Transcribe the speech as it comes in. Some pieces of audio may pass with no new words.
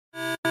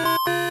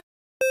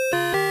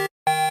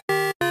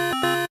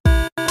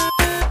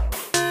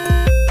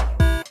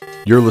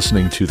You're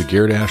listening to the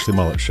Garrett Ashley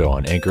Mullet Show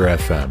on Anchor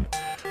FM.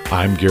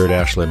 I'm Garrett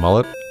Ashley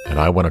Mullet, and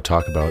I want to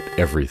talk about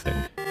everything.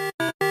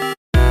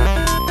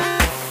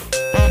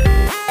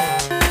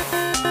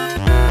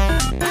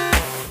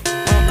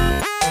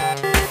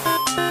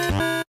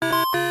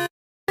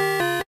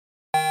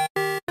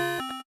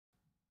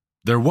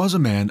 There was a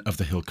man of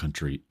the hill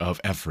country of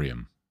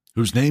Ephraim,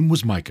 whose name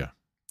was Micah.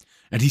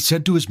 And he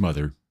said to his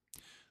mother,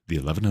 "The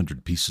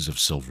 1,100 pieces of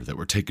silver that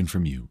were taken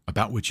from you,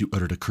 about which you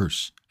uttered a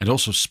curse, and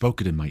also spoke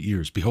it in my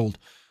ears, behold,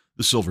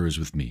 the silver is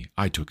with me,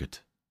 I took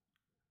it."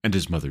 And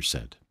his mother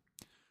said,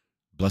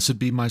 "Blessed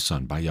be my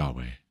son by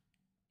Yahweh."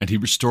 And he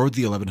restored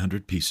the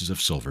 1,100 pieces of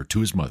silver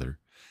to his mother.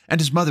 And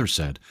his mother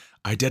said,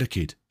 "I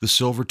dedicate the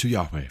silver to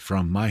Yahweh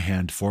from my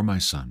hand for my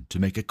son, to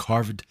make a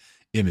carved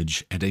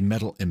image and a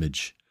metal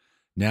image.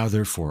 Now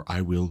therefore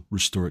I will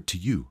restore it to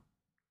you."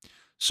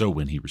 So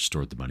when he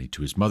restored the money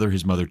to his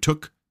mother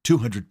took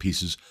 200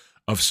 pieces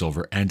of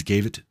silver and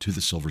gave it to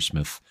the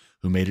silversmith,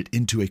 who made it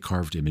into a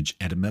carved image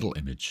and a metal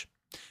image.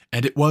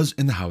 And it was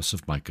in the house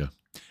of Micah.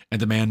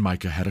 And the man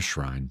Micah had a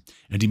shrine,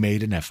 and he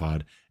made an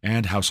ephod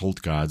and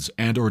household gods,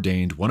 and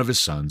ordained one of his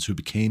sons, who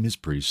became his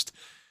priest.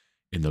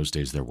 In those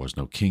days there was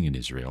no king in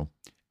Israel.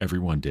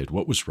 Everyone did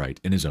what was right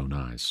in his own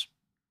eyes.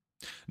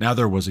 Now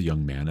there was a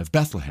young man of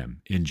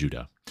Bethlehem in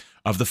Judah,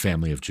 of the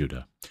family of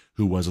Judah,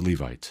 who was a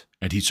Levite,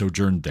 and he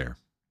sojourned there.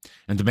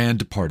 And the man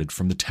departed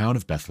from the town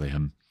of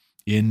Bethlehem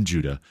in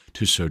Judah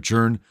to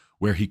sojourn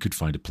where he could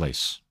find a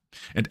place.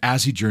 And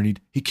as he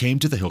journeyed, he came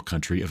to the hill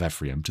country of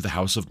Ephraim, to the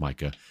house of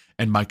Micah.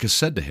 And Micah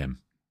said to him,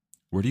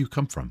 "Where do you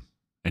come from?"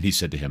 And he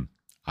said to him,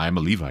 "I am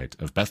a Levite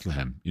of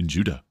Bethlehem in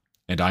Judah,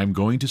 and I am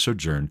going to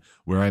sojourn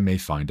where I may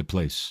find a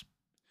place."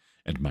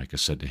 And Micah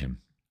said to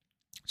him,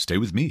 "Stay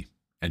with me,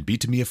 and be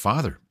to me a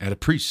father and a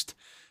priest,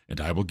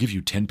 and I will give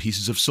you 10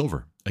 pieces of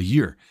silver a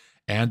year,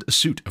 and a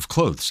suit of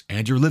clothes,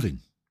 and your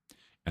living."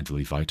 And the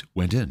Levite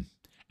went in.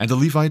 And the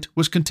Levite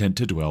was content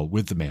to dwell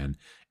with the man,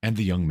 and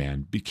the young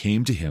man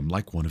became to him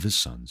like one of his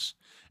sons.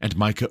 And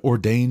Micah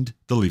ordained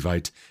the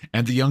Levite,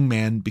 and the young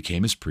man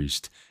became his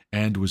priest,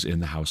 and was in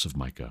the house of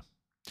Micah.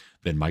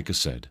 Then Micah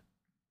said,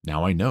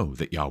 "Now I know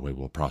that Yahweh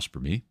will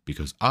prosper me,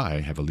 because I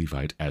have a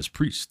Levite as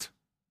priest."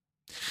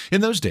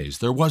 In those days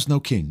there was no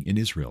king in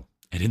Israel,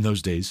 and in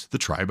those days the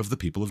tribe of the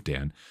people of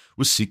Dan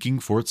was seeking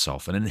for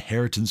itself an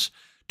inheritance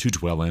to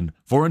dwell in,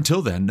 for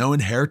until then no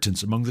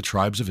inheritance among the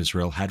tribes of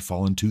Israel had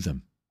fallen to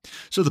them.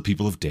 So the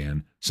people of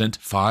Dan sent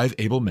 5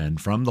 able men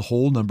from the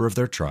whole number of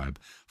their tribe,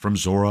 from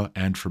Zorah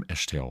and from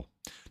Eshtaol,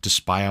 to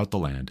spy out the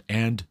land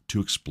and to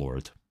explore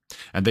it.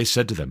 And they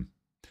said to them,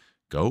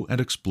 "Go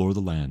and explore the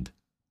land."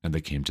 And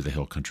they came to the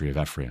hill country of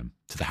Ephraim,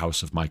 to the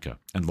house of Micah,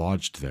 and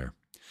lodged there.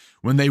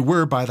 When they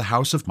were by the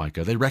house of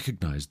Micah, they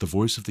recognized the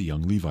voice of the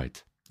young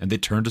Levite, and they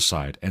turned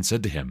aside and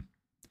said to him,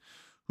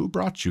 "Who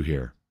brought you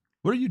here?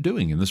 What are you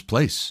doing in this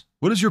place?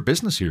 What is your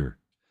business here?"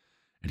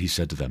 And he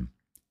said to them,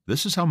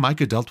 "This is how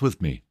Micah dealt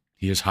with me.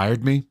 He has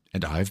hired me,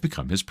 and I have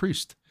become his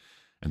priest."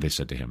 And they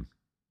said to him,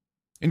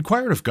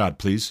 "Inquire of God,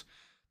 please,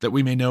 that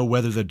we may know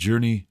whether the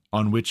journey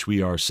on which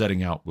we are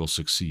setting out will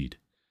succeed."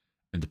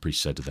 And the priest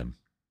said to them,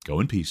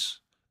 "Go in peace.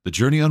 The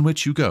journey on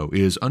which you go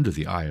is under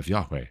the eye of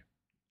Yahweh."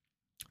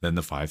 Then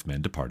the 5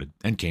 men departed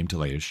and came to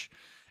Laish,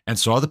 and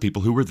saw the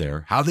people who were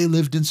there, how they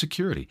lived in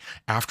security,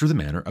 after the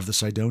manner of the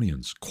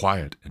Sidonians,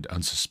 quiet and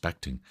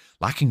unsuspecting,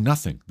 lacking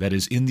nothing that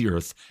is in the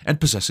earth, and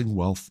possessing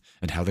wealth,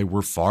 and how they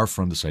were far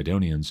from the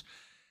Sidonians,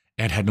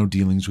 and had no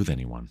dealings with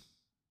anyone.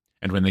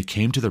 And when they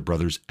came to their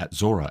brothers at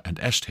Zorah and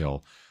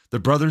Eshtaol, the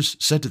brothers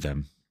said to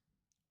them,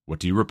 "What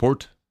do you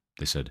report?"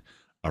 They said,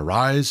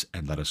 "Arise,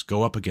 and let us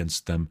go up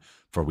against them,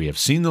 for we have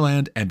seen the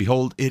land, and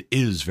behold, it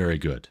is very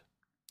good.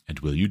 And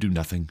will you do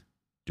nothing?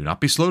 Do not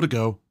be slow to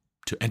go,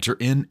 to enter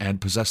in and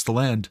possess the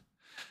land.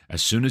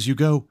 As soon as you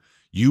go,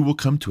 you will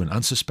come to an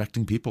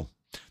unsuspecting people.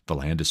 The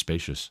land is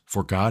spacious,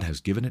 for God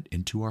has given it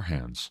into our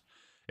hands,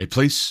 a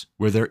place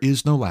where there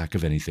is no lack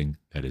of anything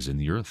that is in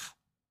the earth."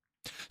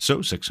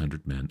 So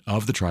 600 men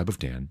of the tribe of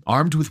Dan,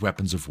 armed with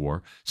weapons of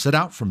war, set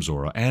out from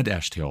Zorah and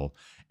Eshtaol,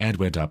 and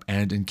went up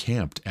and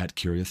encamped at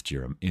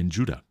Kiriath-Jearim in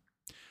Judah.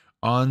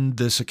 On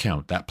this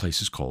account that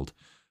place is called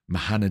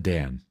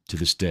Mahanadan to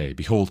this day.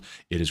 Behold,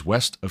 it is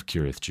west of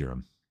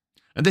Kiriath-Jearim.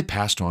 And they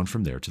passed on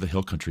from there to the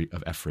hill country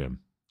of Ephraim,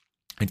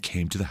 and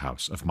came to the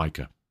house of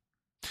Micah.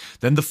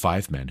 Then the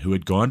 5 men who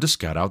had gone to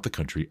scout out the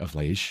country of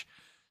Laish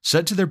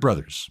said to their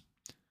brothers,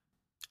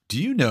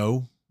 "Do you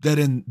know that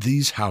in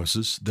these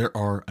houses there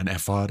are an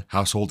ephod,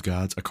 household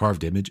gods, a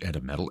carved image, and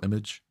a metal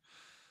image?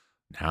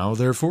 Now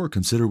therefore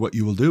consider what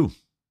you will do."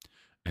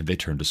 And they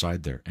turned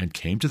aside there, and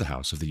came to the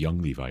house of the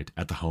young Levite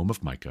at the home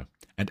of Micah,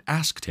 and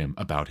asked him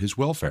about his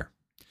welfare.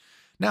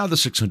 Now the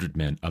 600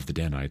 men of the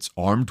Danites,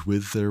 armed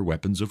with their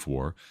weapons of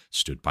war,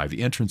 stood by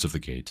the entrance of the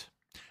gate.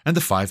 And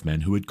the 5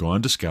 men who had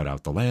gone to scout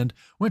out the land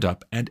went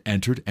up and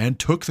entered and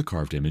took the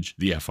carved image,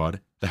 the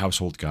ephod, the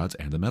household gods,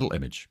 and the metal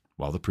image,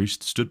 while the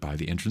priest stood by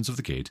the entrance of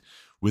the gate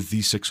with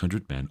these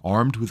 600 men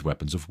armed with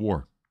weapons of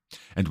war.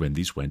 And when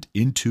these went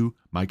into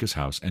Micah's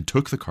house and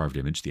took the carved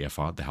image, the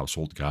ephod, the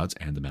household gods,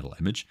 and the metal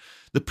image,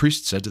 the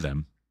priest said to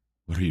them,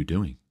 "What are you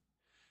doing?"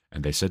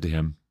 And they said to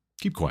him,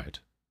 "Keep quiet.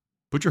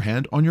 Put your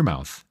hand on your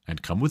mouth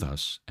and come with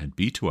us and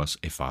be to us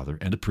a father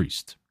and a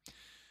priest.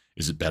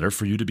 Is it better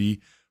for you to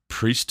be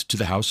priest to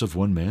the house of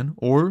one man,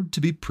 or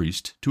to be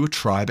priest to a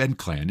tribe and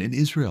clan in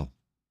Israel?"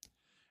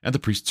 And the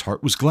priest's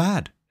heart was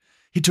glad.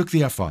 He took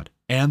the ephod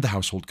and the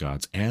household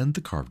gods and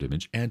the carved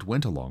image and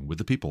went along with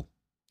the people.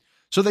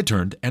 So they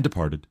turned and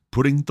departed,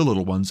 putting the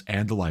little ones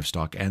and the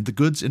livestock and the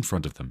goods in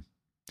front of them.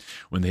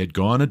 When they had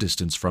gone a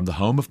distance from the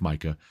home of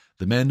Micah,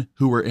 the men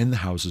who were in the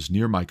houses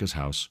near Micah's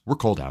house were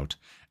called out,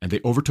 and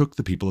they overtook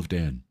the people of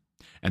Dan.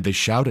 And they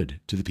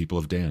shouted to the people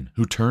of Dan,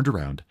 who turned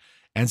around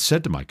and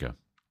said to Micah,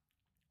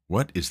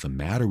 "What is the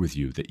matter with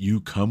you that you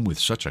come with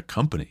such a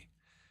company?"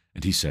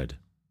 And he said,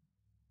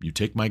 "You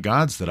take my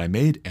gods that I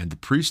made and the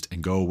priest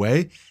and go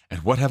away,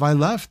 and what have I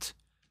left?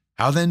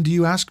 How then do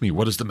you ask me,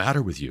 what is the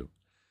matter with you?"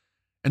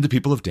 And the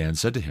people of Dan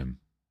said to him,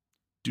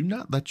 "Do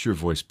not let your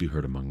voice be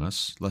heard among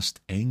us,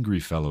 lest angry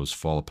fellows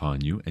fall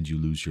upon you and you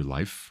lose your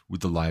life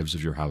with the lives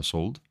of your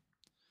household."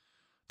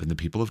 Then the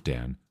people of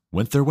Dan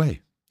went their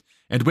way.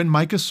 And when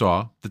Micah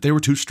saw that they were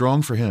too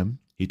strong for him,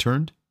 he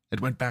turned and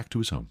went back to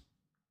his home.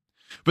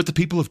 But the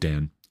people of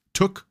Dan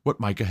took what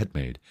Micah had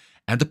made,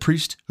 and the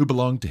priest who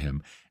belonged to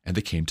him, and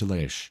they came to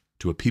Laish,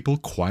 to a people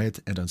quiet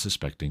and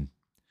unsuspecting,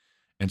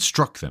 and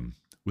struck them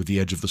with the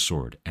edge of the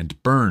sword,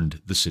 and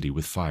burned the city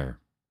with fire.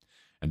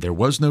 And there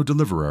was no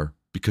deliverer,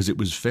 because it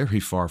was very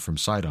far from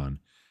Sidon,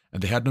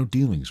 and they had no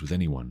dealings with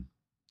anyone.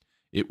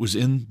 It was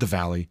in the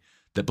valley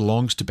that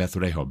belongs to Beth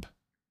Rehob.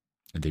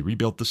 And they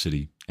rebuilt the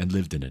city and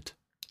lived in it.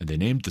 And they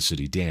named the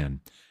city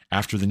Dan,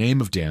 after the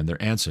name of Dan,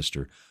 their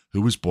ancestor,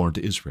 who was born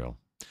to Israel.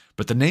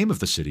 But the name of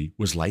the city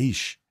was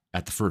Laish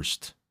at the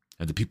first.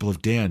 And the people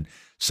of Dan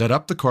set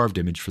up the carved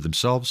image for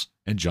themselves,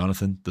 and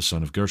Jonathan, the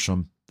son of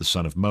Gershom, the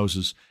son of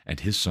Moses, and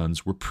his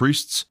sons were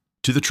priests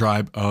to the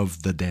tribe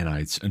of the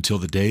Danites until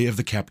the day of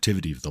the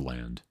captivity of the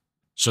land.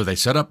 So they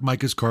set up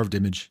Micah's carved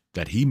image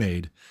that he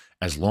made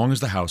as long as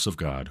the house of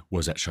God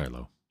was at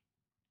Shiloh.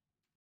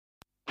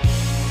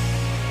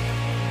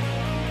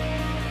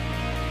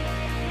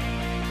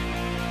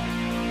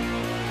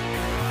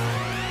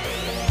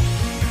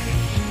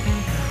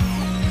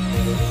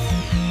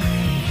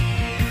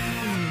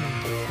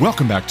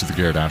 Welcome back to the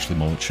Garrett Ashley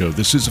Mullet Show.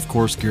 This is, of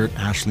course, Garrett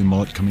Ashley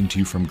Mullet coming to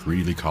you from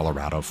Greeley,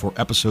 Colorado for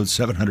episode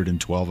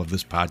 712 of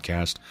this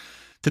podcast.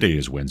 Today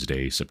is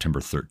Wednesday, September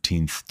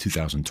 13th,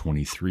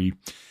 2023.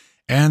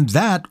 And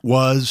that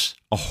was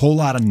a whole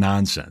lot of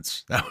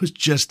nonsense. That was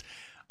just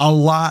a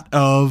lot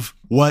of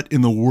what in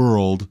the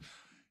world.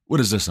 What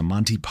is this, a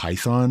Monty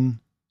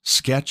Python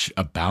sketch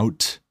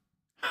about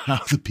how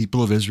the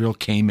people of Israel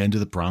came into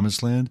the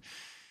Promised Land?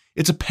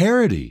 It's a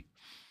parody.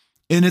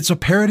 And it's a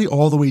parody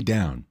all the way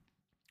down.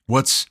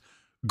 What's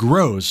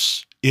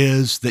gross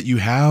is that you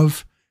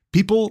have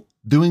people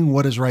doing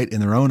what is right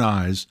in their own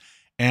eyes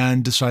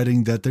and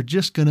deciding that they're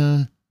just going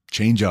to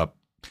change up.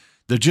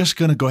 They're just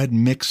going to go ahead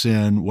and mix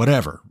in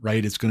whatever,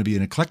 right? It's going to be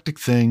an eclectic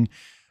thing.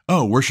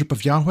 Oh, worship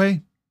of Yahweh?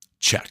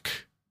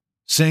 Check.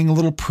 Saying a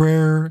little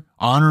prayer,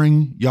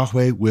 honoring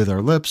Yahweh with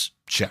our lips?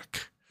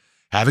 Check.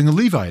 Having a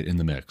Levite in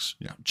the mix?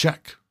 Yeah,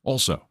 check.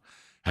 Also.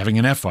 Having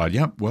an ephod?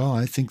 Yeah, well,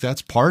 I think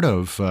that's part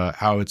of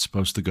how it's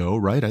supposed to go,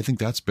 right? I think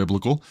that's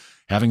biblical.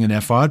 Having an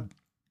ephod,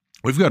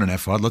 we've got an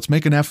ephod. Let's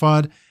make an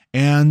ephod,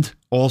 and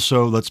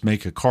also let's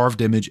make a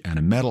carved image and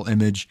a metal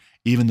image,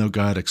 even though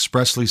God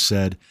expressly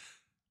said,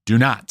 do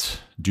not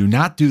do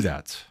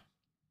that.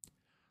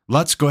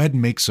 Let's go ahead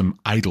and make some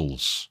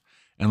idols,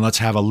 and let's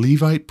have a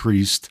Levite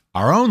priest,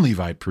 our own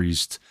Levite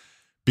priest,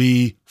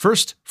 be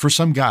first for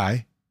some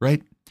guy,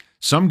 right?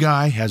 Some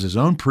guy has his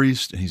own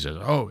priest, and he says,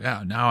 oh,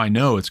 yeah, now I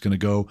know it's going to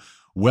go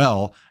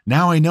well.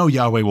 Now I know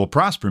Yahweh will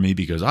prosper me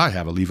because I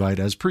have a Levite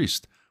as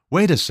priest.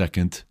 Wait a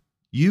second,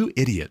 you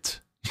idiot.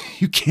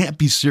 You can't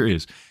be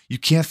serious. You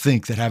can't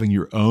think that having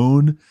your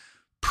own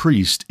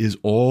priest is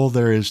all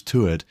there is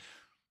to it.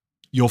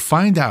 You'll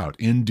find out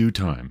in due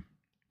time,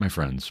 my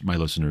friends, my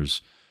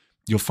listeners,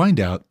 you'll find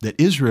out that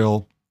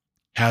Israel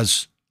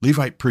has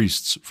Levite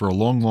priests for a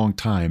long, long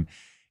time.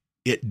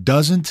 It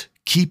doesn't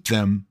keep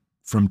them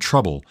from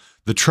trouble.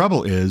 The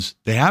trouble is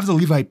they have the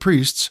Levite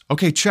priests.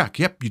 Okay, check.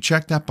 Yep, you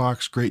check that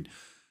box. Great.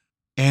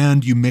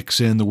 And you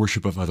mix in the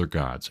worship of other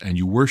gods, and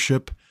you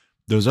worship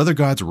those other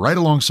gods right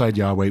alongside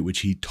Yahweh,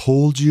 which he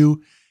told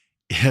you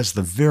as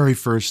the very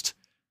first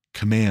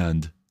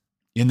command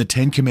in the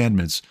 10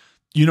 Commandments.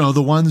 You know,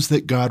 the ones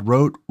that God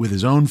wrote with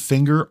his own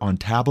finger on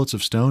tablets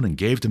of stone and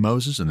gave to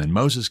Moses. And then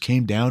Moses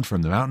came down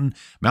from the mountain,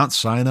 Mount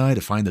Sinai,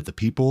 to find that the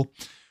people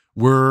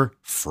were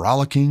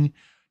frolicking,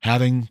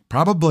 having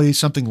probably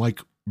something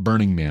like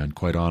Burning Man,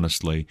 quite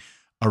honestly,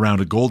 around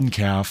a golden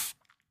calf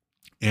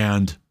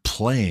and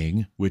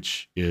playing,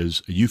 which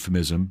is a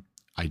euphemism,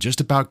 I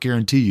just about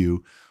guarantee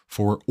you,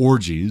 for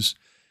orgies,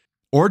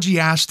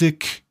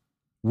 orgiastic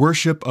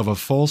worship of a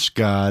false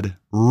god,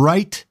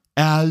 right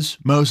as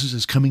Moses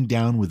is coming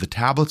down with the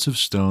tablets of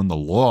stone, the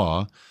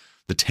law,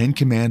 the 10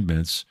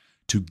 Commandments,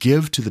 to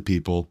give to the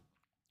people.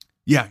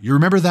 Yeah, you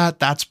remember that?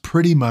 That's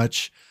pretty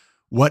much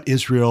what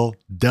Israel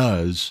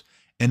does.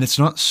 And it's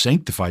not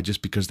sanctified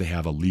just because they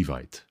have a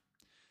Levite.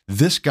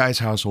 This guy's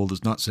household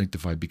is not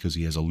sanctified because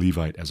he has a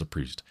Levite as a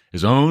priest.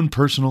 His own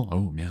personal,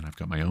 oh man, I've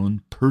got my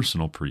own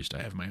personal priest.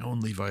 I have my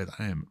own Levite.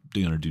 I am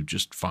going to do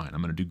just fine.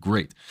 I'm going to do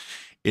great.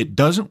 It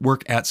doesn't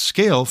work at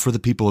scale for the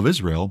people of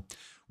Israel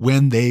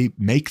when they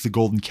make the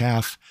golden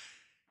calf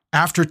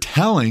after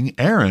telling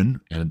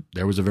Aaron, and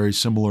there was a very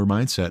similar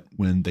mindset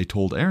when they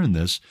told Aaron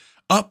this,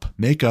 up,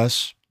 make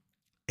us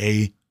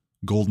a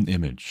golden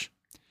image.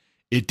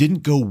 It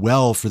didn't go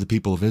well for the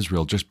people of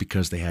Israel just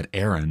because they had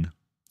Aaron,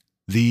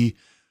 the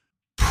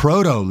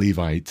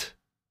proto-Levite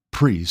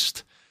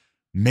priest,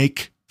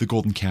 make the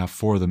golden calf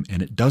for them.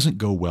 And it doesn't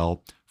go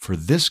well for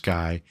this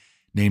guy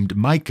named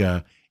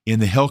Micah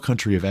in the hill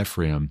country of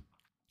Ephraim.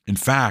 In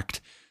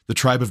fact, the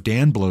tribe of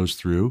Dan blows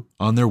through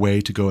on their way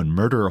to go and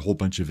murder a whole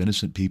bunch of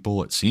innocent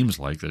people. It seems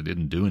like they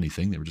didn't do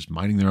anything. They were just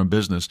minding their own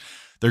business.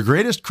 Their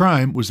greatest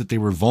crime was that they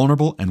were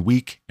vulnerable and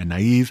weak and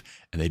naive,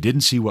 and they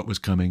didn't see what was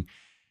coming.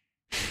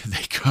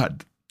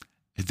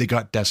 They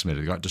got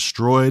decimated. They got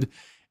destroyed.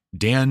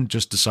 Dan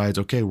just decides,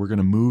 okay, we're going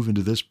to move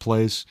into this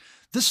place.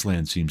 This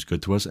land seems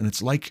good to us. And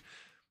it's like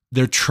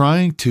they're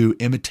trying to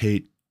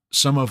imitate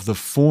some of the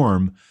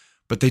form,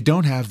 but they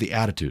don't have the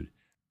attitude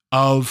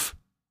of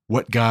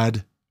what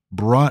God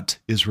brought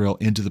Israel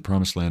into the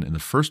promised land in the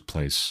first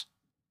place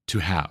to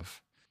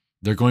have.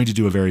 They're going to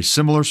do a very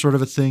similar sort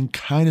of a thing,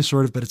 kind of,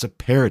 sort of, but it's a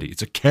parody.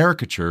 It's a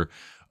caricature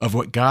of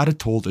what God had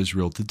told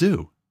Israel to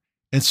do.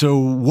 And so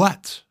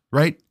what,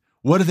 right?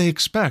 What do they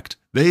expect?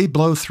 They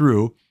blow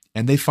through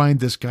and they find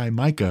this guy,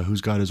 Micah,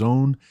 who's got his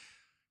own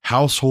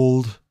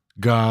household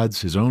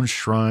gods, his own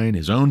shrine,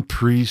 his own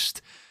priest.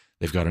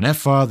 They've got an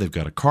ephod, they've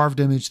got a carved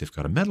image, they've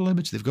got a metal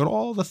image, they've got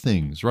all the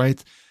things,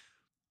 right?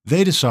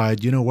 They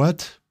decide, you know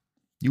what?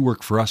 You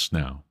work for us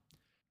now.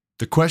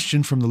 The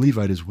question from the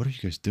Levite is, what are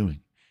you guys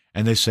doing?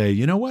 And they say,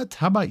 you know what?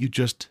 How about you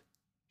just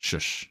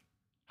shush?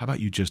 How about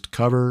you just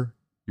cover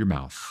your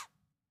mouth?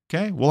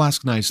 Okay? We'll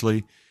ask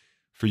nicely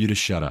for you to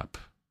shut up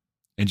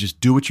and just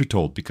do what you're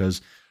told,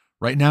 because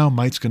right now,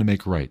 might's going to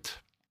make right.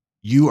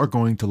 You are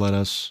going to let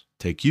us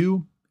take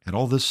you and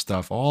all this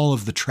stuff, all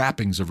of the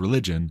trappings of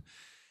religion,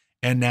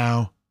 and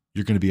now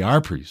you're going to be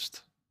our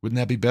priest. Wouldn't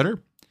that be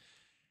better?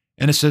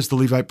 And it says the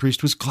Levite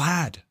priest was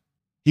glad.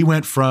 He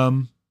went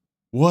from,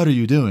 what are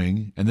you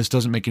doing? And this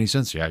doesn't make any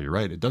sense. Yeah, you're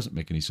right. It doesn't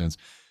make any sense.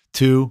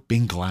 To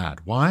being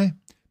glad. Why?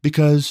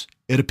 Because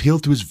it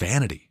appealed to his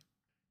vanity.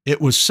 It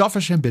was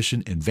selfish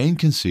ambition and vain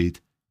conceit,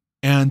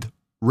 and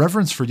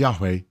reverence for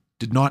Yahweh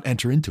did not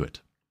enter into it.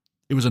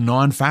 It was a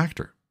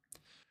non-factor.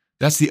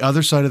 That's the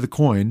other side of the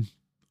coin,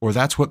 or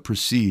that's what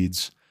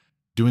precedes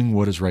doing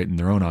what is right in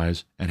their own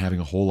eyes and having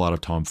a whole lot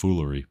of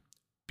tomfoolery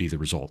be the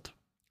result.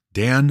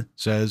 Dan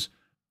says,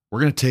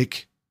 we're going to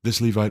take this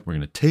Levite, we're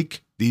going to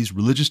take these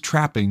religious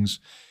trappings,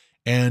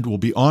 and we'll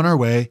be on our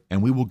way,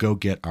 and we will go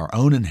get our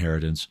own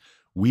inheritance.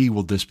 We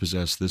will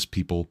dispossess this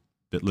people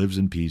that lives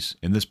in peace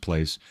in this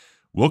place.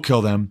 We'll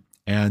kill them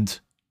and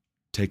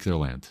take their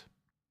land.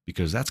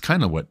 Because that's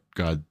kind of what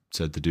God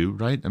said to do,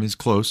 right? I mean, it's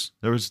close.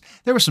 There was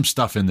some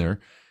stuff in there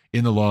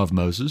in the law of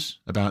Moses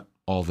about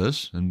all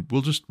this, and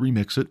we'll just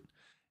remix it,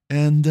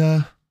 and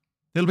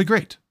it'll be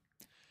great.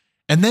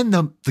 And then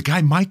the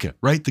guy Micah,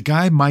 right? The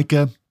guy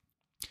Micah,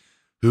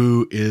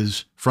 who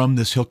is from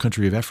this hill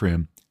country of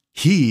Ephraim,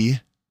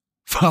 he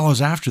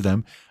follows after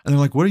them, and they're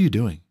like, what are you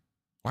doing?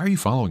 Why are you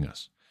following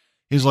us?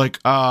 He's like,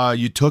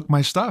 you took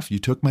my stuff. You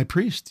took my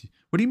priest.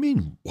 What do you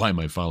mean, why am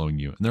I following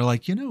you? And they're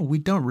like, we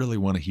don't really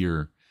want to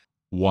hear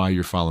why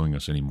you're following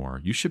us anymore.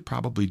 You should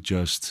probably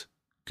just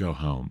go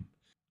home,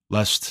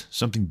 lest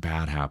something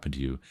bad happen to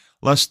you,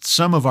 lest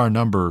some of our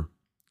number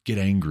get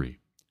angry.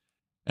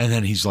 And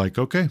then he's like,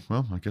 okay,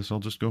 well, I guess I'll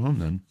just go home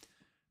then,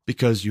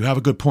 because you have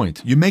a good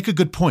point. You make a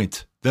good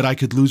point that I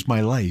could lose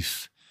my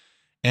life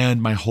and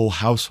my whole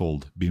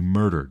household be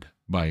murdered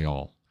by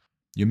y'all.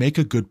 You make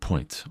a good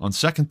point. On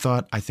second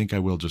thought, I think I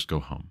will just go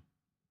home.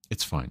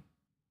 It's fine.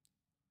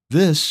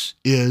 This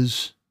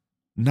is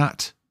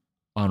not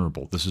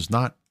honorable. This is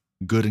not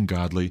good and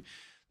godly.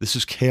 This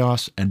is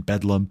chaos and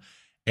bedlam.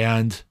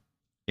 And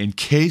in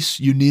case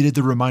you needed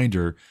the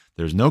reminder,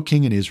 there's no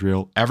king in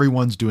Israel.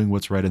 Everyone's doing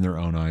what's right in their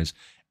own eyes,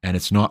 and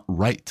it's not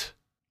right.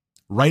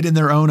 Right in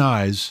their own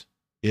eyes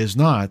is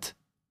not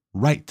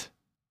right.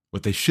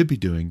 What they should be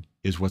doing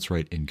is what's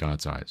right in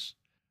God's eyes.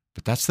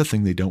 But that's the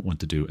thing they don't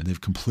want to do, and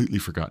they've completely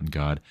forgotten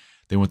God.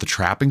 They want the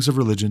trappings of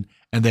religion,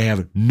 and they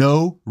have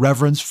no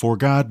reverence for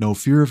God, no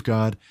fear of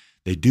God.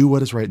 They do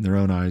what is right in their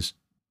own eyes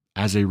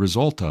as a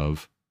result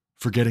of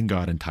forgetting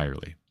God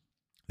entirely.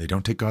 They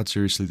don't take God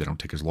seriously. They don't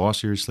take his law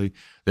seriously.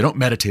 They don't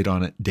meditate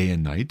on it day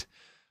and night.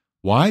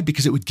 Why?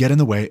 Because it would get in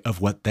the way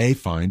of what they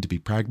find to be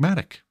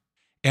pragmatic.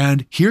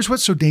 And here's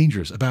what's so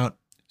dangerous about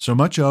so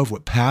much of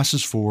what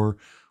passes for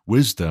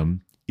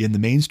wisdom in the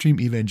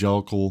mainstream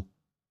evangelical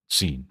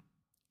scene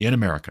in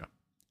America.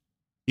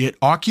 It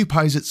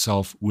occupies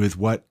itself with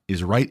what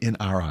is right in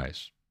our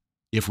eyes.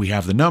 If we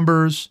have the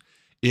numbers,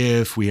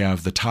 if we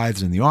have the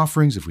tithes and the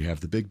offerings, if we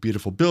have the big,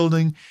 beautiful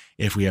building,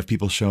 if we have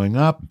people showing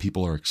up and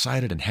people are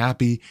excited and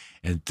happy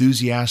and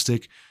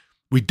enthusiastic,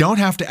 We don't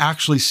have to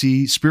actually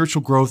see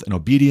spiritual growth and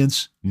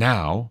obedience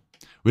now.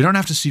 We don't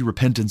have to see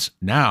repentance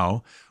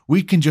now.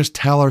 We can just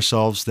tell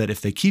ourselves that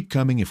if they keep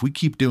coming, if we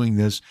keep doing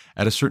this,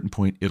 at a certain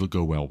point, it'll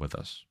go well with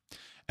us.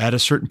 At a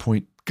certain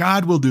point,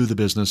 God will do the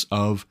business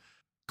of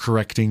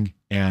correcting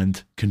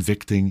and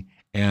convicting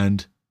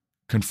and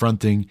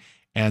confronting,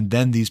 and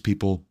then these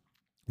people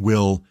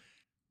will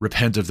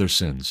repent of their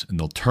sins, and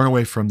they'll turn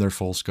away from their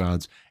false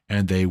gods,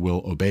 and they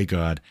will obey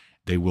God.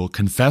 They will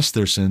confess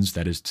their sins,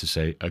 that is to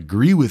say,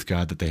 agree with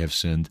God that they have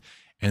sinned,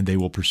 and they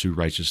will pursue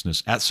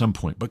righteousness at some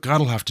point. But God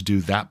will have to do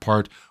that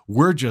part.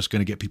 We're just going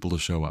to get people to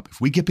show up. If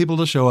we get people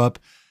to show up,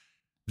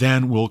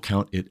 then we'll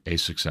count it a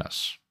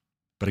success.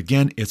 But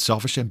again, it's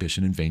selfish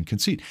ambition and vain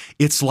conceit.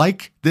 It's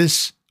like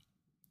this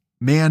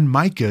man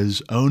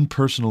Micah's own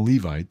personal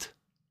Levite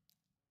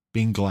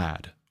being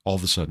glad all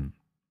of a sudden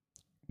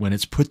when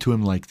it's put to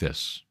him like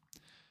this.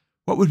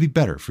 What would be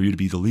better, for you to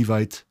be the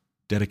Levite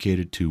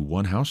dedicated to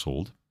one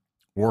household,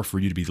 or for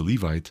you to be the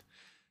Levite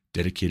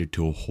dedicated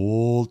to a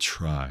whole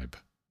tribe,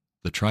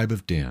 the tribe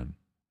of Dan?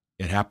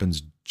 It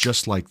happens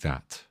just like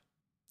that.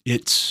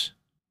 It's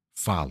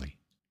folly.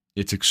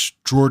 It's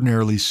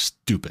extraordinarily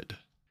stupid.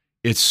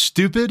 It's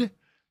stupid,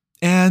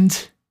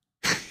 and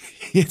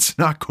it's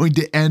not going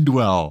to end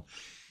well.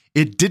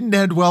 It didn't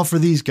end well for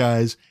these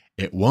guys.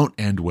 It won't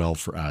end well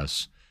for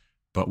us.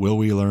 But will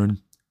we learn?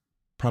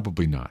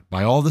 Probably not.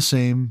 By all the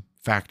same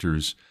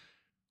factors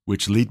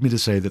which lead me to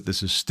say that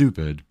this is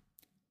stupid,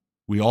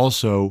 we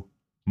also,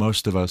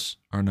 most of us,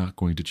 are not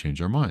going to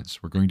change our minds.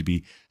 We're going to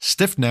be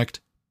stiff-necked,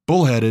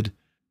 bullheaded,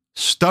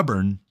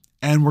 stubborn,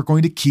 and we're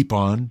going to keep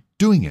on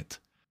doing it.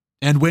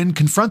 And when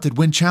confronted,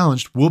 when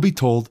challenged, we'll be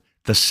told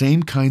the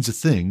same kinds of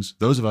things.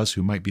 Those of us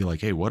who might be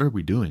like, hey, what are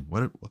we doing?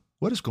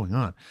 What is going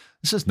on?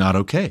 This is not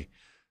okay.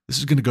 This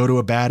is going to go to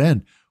a bad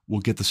end.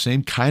 We'll get the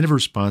same kind of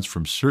response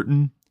from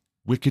certain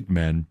wicked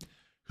men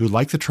who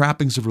like the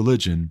trappings of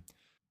religion,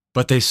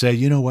 but they say,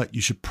 you know what,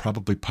 you should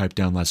probably pipe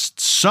down less.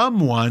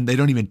 Someone, they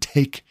don't even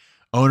take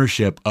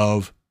ownership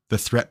of the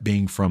threat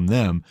being from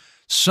them.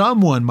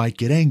 Someone might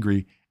get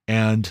angry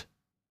and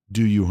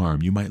do you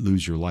harm. You might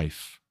lose your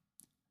life.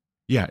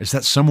 Yeah, is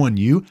that someone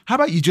you? How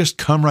about you just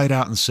come right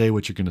out and say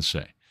what you're going to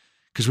say?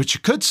 Because what you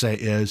could say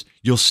is,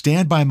 you'll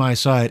stand by my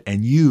side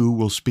and you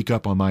will speak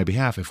up on my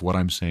behalf if what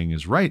I'm saying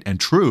is right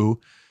and true.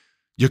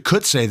 You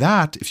could say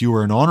that if you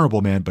were an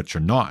honorable man, but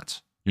you're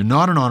not. You're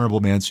not an honorable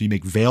man, so you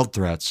make veiled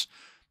threats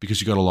because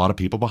you got a lot of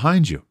people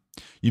behind you.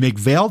 You make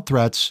veiled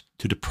threats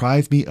to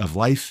deprive me of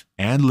life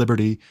and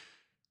liberty.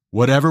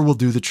 Whatever will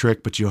do the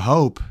trick, but you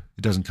hope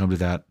it doesn't come to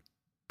that,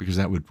 because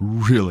that would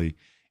really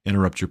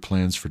interrupt your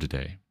plans for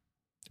today.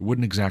 It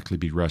wouldn't exactly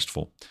be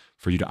restful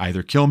for you to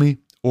either kill me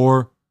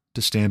or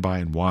to stand by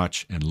and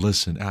watch and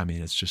listen. I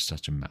mean, it's just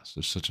such a mess.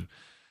 There's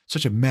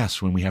such a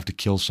mess when we have to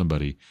kill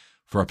somebody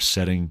for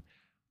upsetting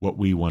what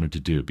we wanted to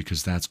do,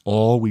 because that's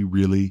all we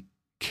really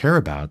care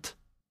about.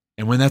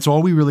 And when that's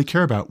all we really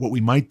care about, what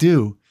we might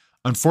do,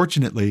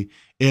 unfortunately,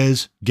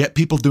 is get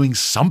people doing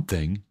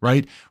something,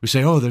 right? We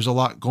say, oh, there's a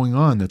lot going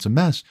on. That's a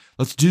mess.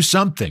 Let's do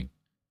something.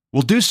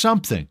 We'll do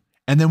something.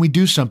 And then we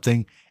do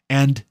something.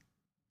 And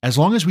as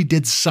long as we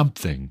did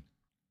something,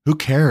 who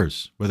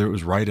cares whether it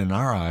was right in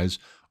our eyes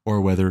or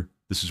whether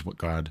this is what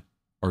God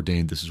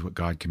ordained, this is what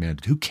God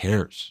commanded? Who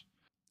cares?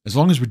 As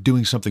long as we're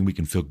doing something, we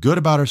can feel good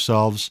about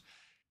ourselves.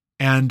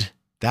 And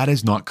that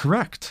is not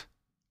correct.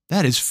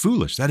 That is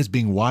foolish. That is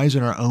being wise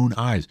in our own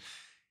eyes.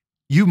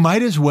 You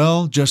might as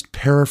well just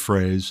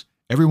paraphrase,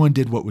 everyone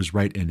did what was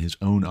right in his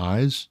own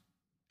eyes,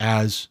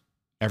 as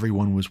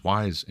everyone was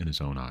wise in his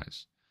own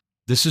eyes.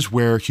 This is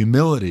where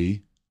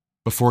humility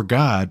before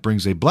God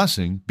brings a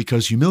blessing,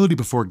 because humility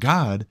before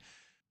God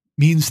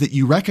means that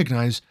you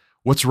recognize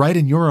what's right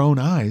in your own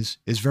eyes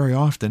is very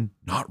often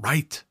not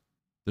right.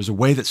 There's a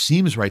way that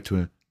seems right to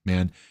a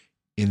man.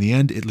 In the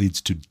end, it leads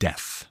to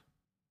death.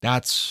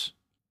 That's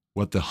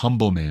what the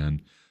humble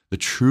man, the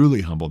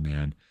truly humble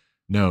man,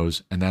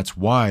 knows. And that's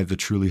why the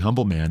truly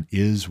humble man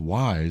is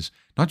wise,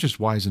 not just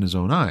wise in his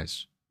own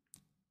eyes.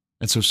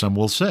 And so some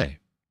will say,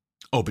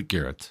 oh, but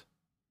Garrett,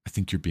 I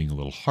think you're being a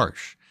little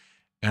harsh.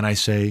 And I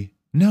say,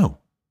 no,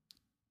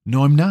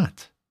 I'm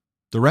not.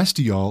 The rest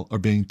of y'all are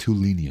being too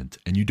lenient,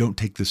 and you don't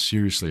take this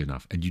seriously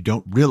enough, and you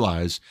don't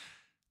realize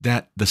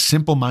that the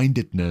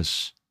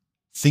simple-mindedness,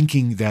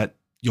 thinking that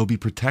you'll be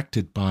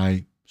protected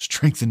by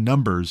strength in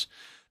numbers,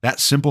 that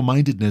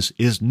simple-mindedness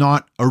is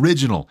not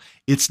original.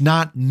 It's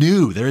not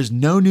new. There is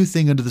no new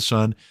thing under the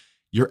sun.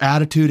 Your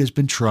attitude has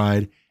been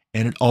tried,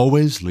 and it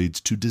always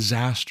leads to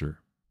disaster.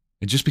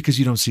 And just because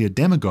you don't see a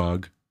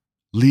demagogue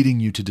leading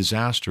you to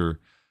disaster,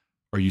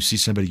 or you see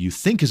somebody you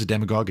think is a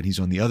demagogue and he's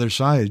on the other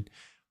side,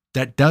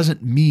 that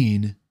doesn't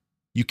mean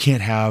you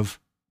can't have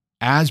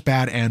as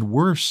bad and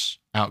worse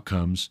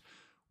outcomes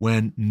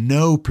when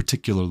no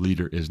particular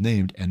leader is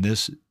named, and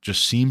this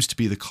just seems to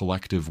be the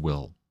collective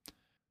will.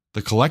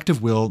 The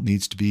collective will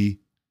needs to be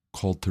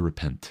called to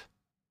repent.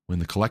 When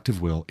the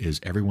collective will is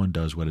everyone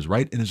does what is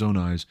right in his own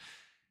eyes,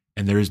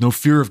 and there is no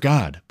fear of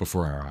God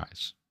before our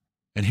eyes.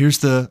 And here's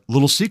the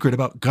little secret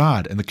about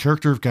God and the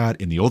character of God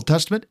in the Old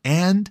Testament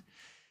and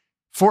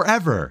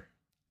forever,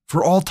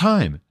 for all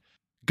time.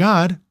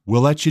 God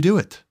will let you do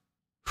it.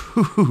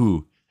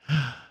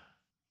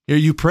 Here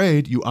you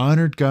prayed, you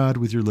honored God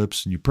with your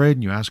lips, and you prayed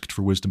and you asked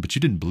for wisdom, but you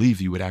didn't believe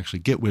you would actually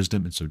get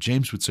wisdom. And so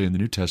James would say in the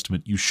New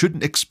Testament, you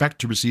shouldn't expect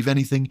to receive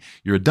anything.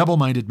 You're a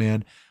double-minded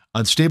man,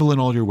 unstable in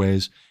all your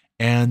ways.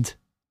 And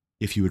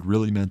if you had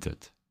really meant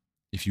it,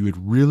 you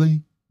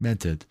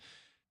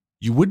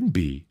wouldn't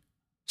be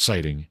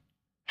citing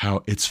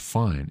how it's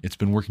fine. It's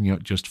been working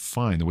out just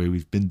fine the way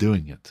we've been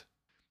doing it.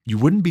 You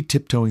wouldn't be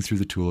tiptoeing through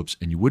the tulips,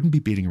 and you wouldn't be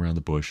beating around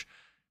the bush.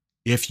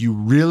 If you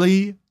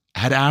really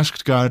had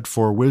asked God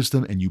for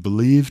wisdom and you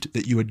believed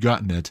that you had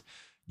gotten it,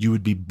 you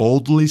would be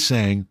boldly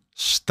saying,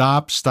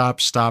 stop, stop,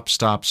 stop,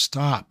 stop,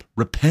 stop.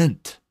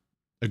 Repent.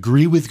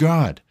 Agree with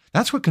God.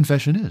 That's what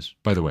confession is,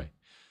 by the way.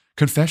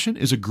 Confession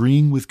is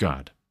agreeing with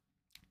God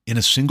in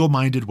a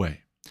single-minded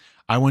way.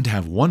 I want to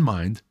have one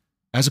mind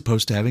as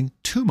opposed to having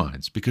two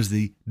minds, because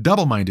the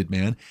double-minded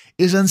man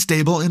is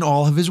unstable in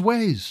all of his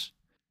ways.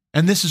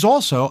 And this is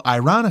also,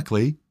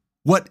 ironically,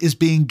 what is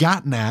being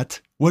gotten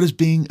at, what is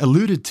being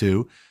alluded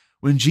to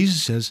when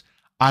Jesus says,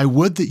 I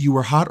would that you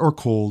were hot or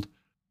cold,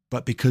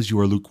 but because you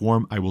are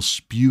lukewarm, I will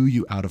spew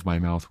you out of my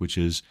mouth, which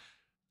is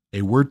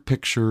a word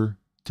picture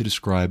to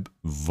describe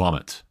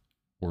vomit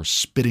or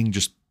spitting.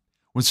 Just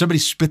when somebody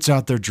spits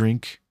out their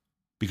drink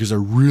because they're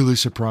really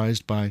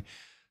surprised by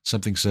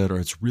something said, or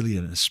it's really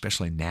an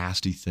especially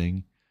nasty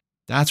thing,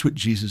 that's what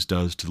Jesus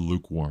does to the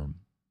lukewarm.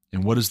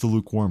 And what is the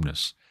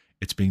lukewarmness?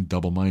 It's being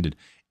double-minded.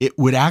 It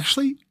would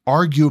actually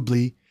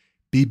arguably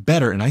be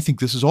better, and I think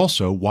this is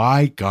also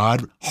why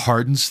God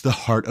hardens the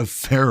heart of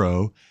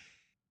Pharaoh,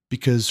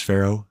 because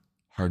Pharaoh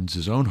hardens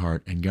his own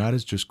heart, and God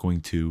is just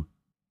going to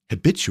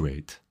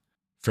habituate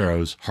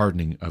Pharaoh's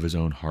hardening of his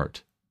own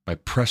heart by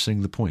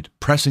pressing the point,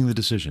 pressing the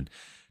decision.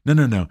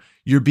 No,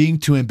 you're being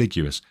too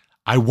ambiguous.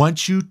 I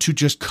want you to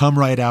just come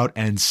right out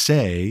and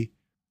say,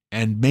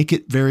 and make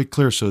it very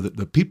clear so that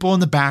the people in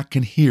the back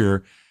can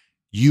hear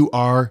you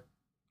are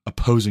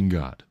opposing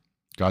God.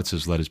 God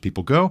says, let his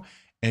people go.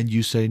 And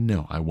you say,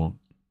 no, I won't.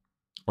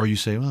 Or you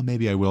say, well,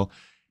 maybe I will.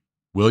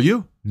 Will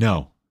you?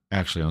 No.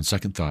 Actually, on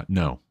second thought,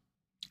 no.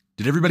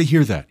 Did everybody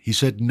hear that? He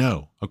said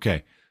no.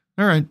 Okay.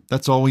 All right.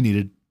 That's all we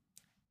needed.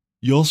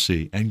 You'll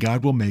see. And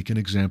God will make an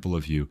example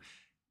of you.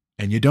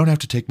 And you don't have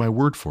to take my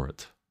word for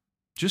it.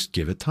 Just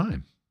give it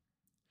time.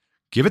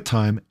 Give it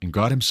time, and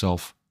God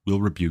himself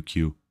will rebuke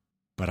you.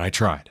 But I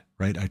tried,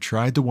 right? I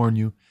tried to warn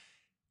you,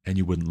 and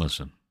you wouldn't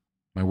listen.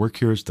 My work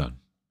here is done.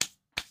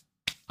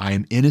 I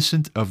am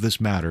innocent of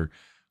this matter.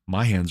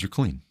 My hands are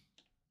clean.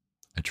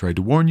 I tried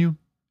to warn you,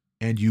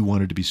 and you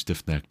wanted to be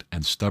stiff-necked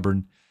and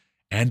stubborn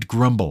and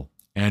grumble.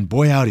 And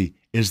boy howdy,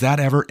 is that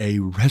ever a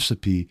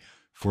recipe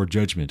for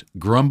judgment?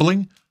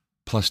 Grumbling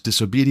plus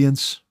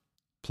disobedience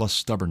plus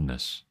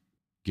stubbornness.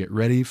 Get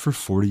ready for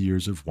 40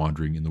 years of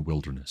wandering in the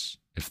wilderness.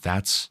 If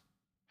that's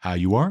how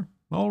you are,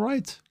 all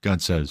right,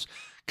 God says,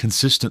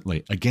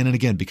 consistently, again and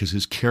again, because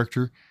his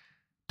character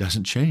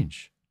doesn't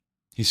change.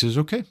 He says,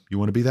 okay, you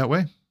want to be that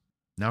way?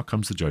 Now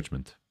comes the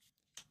judgment.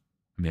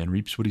 A man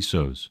reaps what he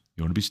sows.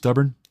 You want to be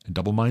stubborn and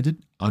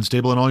double-minded,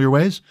 unstable in all your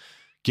ways?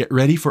 Get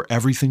ready for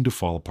everything to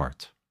fall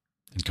apart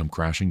and come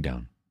crashing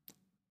down,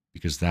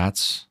 because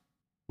that's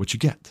what you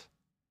get.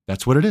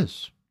 That's what it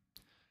is.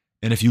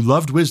 And if you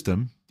loved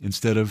wisdom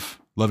instead of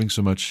loving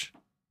so much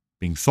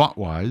being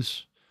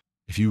thought-wise,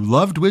 if you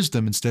loved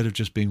wisdom instead of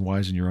just being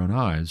wise in your own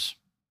eyes,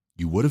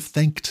 you would have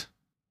thanked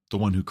the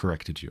one who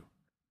corrected you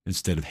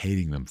instead of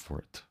hating them for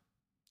it,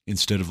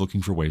 instead of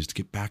looking for ways to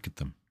get back at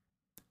them.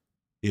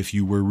 If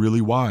you were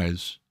really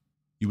wise,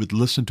 you would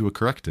listen to a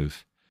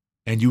corrective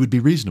and you would be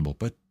reasonable,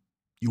 but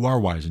you are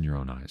wise in your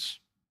own eyes.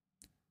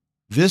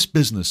 This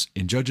business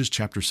in Judges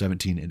chapter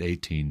 17 and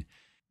 18,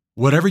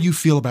 whatever you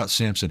feel about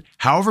Samson,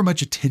 however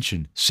much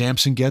attention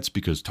Samson gets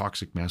because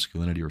toxic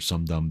masculinity or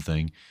some dumb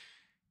thing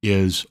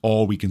is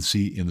all we can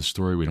see in the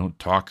story. We don't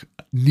talk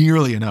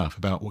nearly enough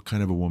about what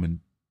kind of a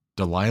woman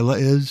Delilah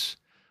is.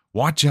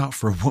 Watch out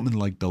for a woman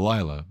like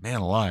Delilah,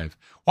 man alive.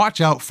 Watch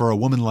out for a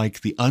woman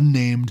like the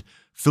unnamed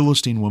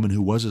Philistine woman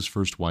who was his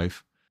first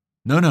wife.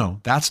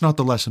 No, that's not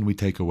the lesson we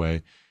take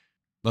away.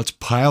 Let's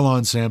pile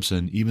on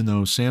Samson, even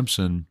though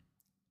Samson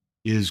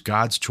is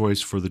God's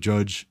choice for the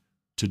judge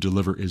to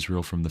deliver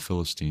Israel from the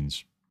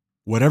Philistines.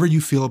 Whatever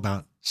you feel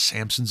about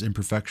Samson's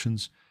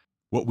imperfections,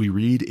 what we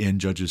read in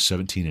Judges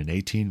 17 and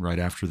 18, right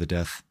after the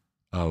death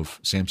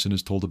of Samson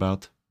is told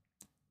about,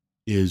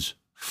 is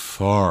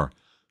far,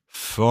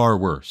 far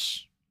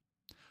worse.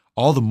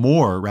 All the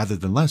more rather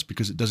than less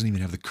because it doesn't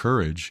even have the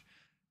courage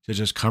to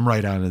just come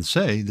right out and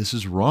say, this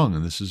is wrong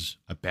and this is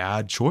a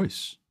bad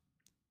choice.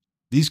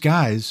 These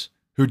guys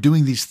who are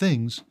doing these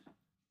things,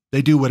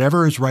 they do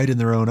whatever is right in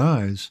their own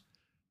eyes,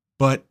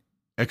 but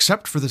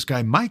except for this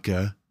guy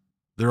Micah,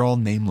 they're all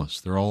nameless.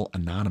 They're all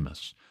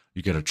anonymous.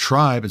 You get a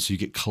tribe, and so you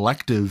get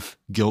collective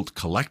guilt,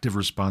 collective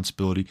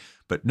responsibility,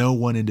 but no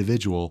one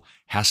individual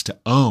has to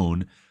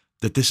own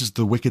that this is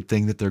the wicked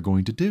thing that they're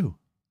going to do.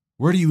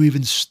 Where do you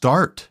even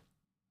start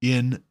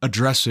in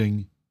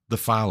addressing the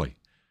folly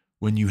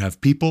when you have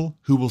people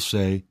who will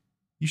say,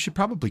 you should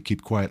probably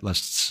keep quiet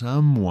lest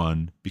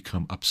someone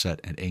become upset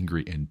and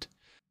angry and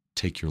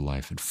take your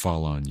life and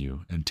fall on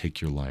you and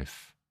take your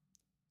life.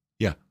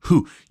 Yeah,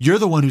 who? You're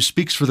the one who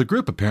speaks for the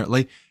group,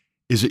 apparently.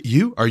 Is it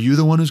you? Are you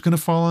the one who's going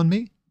to fall on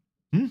me?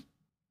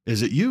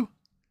 Is it you?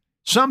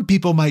 Some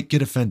people might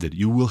get offended.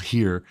 You will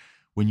hear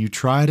when you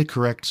try to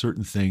correct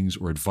certain things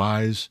or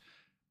advise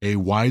a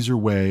wiser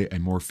way, a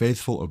more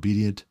faithful,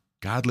 obedient,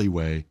 godly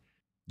way,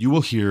 you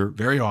will hear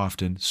very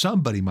often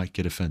somebody might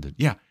get offended.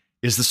 Yeah,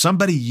 is the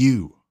somebody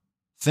you?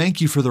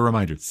 Thank you for the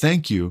reminder.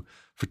 Thank you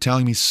for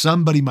telling me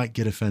somebody might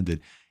get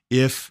offended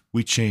if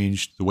we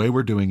changed the way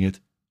we're doing it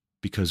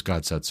because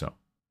God said so.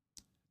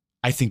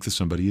 I think the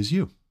somebody is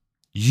you.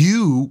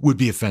 You would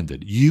be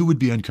offended. You would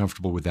be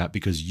uncomfortable with that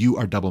because you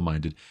are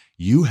double-minded.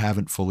 You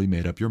haven't fully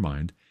made up your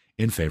mind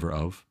in favor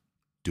of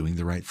doing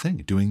the right thing,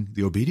 doing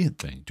the obedient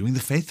thing, doing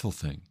the faithful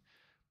thing,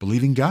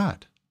 believing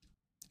God.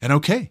 And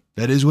okay,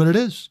 that is what it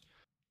is.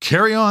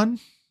 Carry on.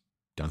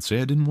 Don't say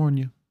I didn't warn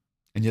you.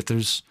 And yet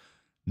there's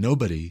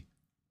nobody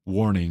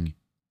warning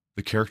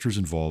the characters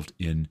involved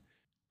in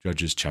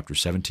Judges chapter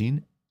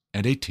 17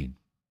 and 18.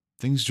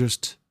 Things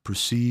just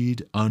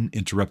proceed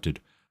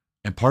uninterrupted.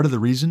 And part of the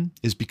reason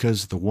is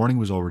because the warning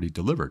was already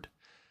delivered.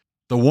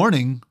 The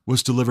warning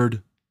was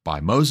delivered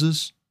by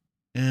Moses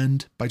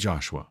and by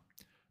Joshua.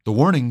 The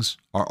warnings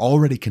are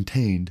already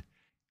contained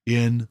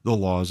in the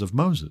laws of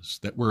Moses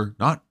that were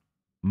not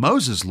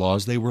Moses'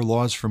 laws, they were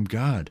laws from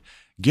God,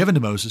 given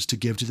to Moses to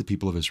give to the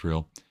people of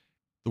Israel.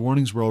 The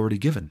warnings were already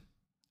given.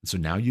 And so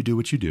now you do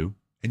what you do,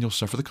 and you'll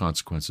suffer the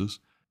consequences.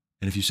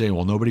 And if you say,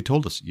 well, nobody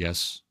told us,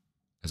 yes,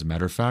 as a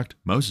matter of fact,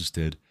 Moses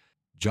did,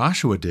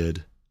 Joshua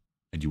did,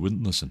 and you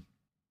wouldn't listen.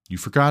 You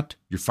forgot,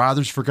 your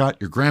fathers forgot,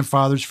 your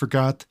grandfathers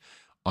forgot,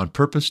 on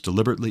purpose,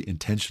 deliberately,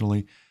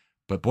 intentionally.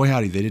 But boy,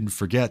 howdy, they didn't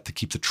forget to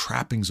keep the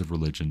trappings of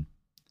religion.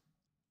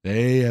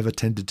 They have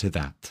attended to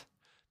that.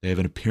 They have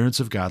an appearance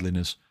of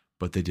godliness,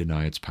 but they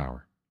deny its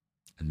power.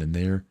 And then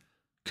they're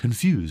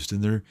confused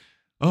and they're,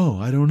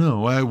 I don't know.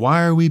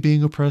 Why are we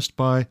being oppressed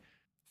by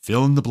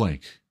fill in the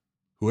blank?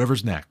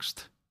 Whoever's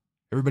next.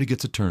 Everybody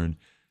gets a turn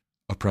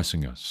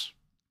oppressing us.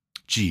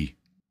 Gee,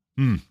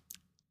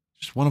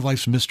 just one of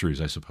life's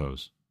mysteries, I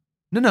suppose.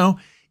 No.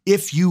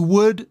 If you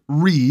would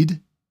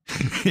read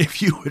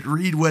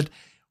what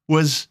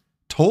was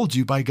told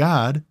you by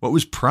God, what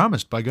was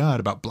promised by God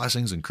about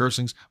blessings and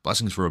cursings,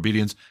 blessings for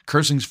obedience,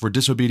 cursings for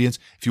disobedience,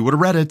 if you would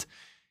have read it,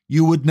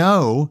 you would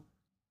know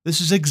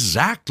this is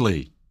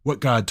exactly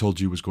what God told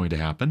you was going to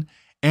happen.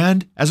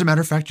 And as a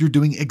matter of fact, you're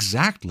doing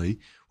exactly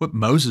what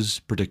Moses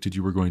predicted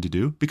you were going to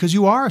do because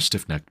you are a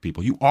stiff-necked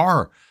people. You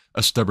are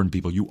a stubborn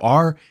people. You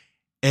are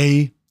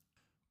a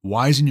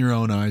wise in your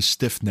own eyes,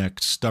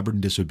 stiff-necked,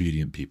 stubborn,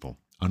 disobedient people,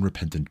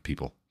 unrepentant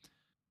people.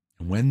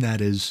 And when that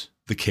is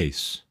the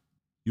case,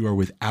 you are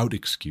without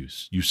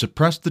excuse. You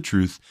suppressed the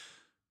truth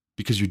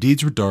because your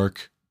deeds were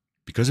dark,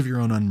 because of your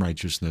own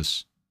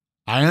unrighteousness.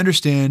 I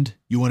understand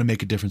you want to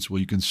make a difference. Well,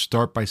 you can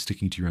start by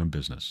sticking to your own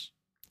business.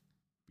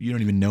 You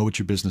don't even know what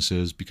your business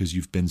is because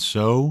you've been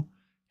so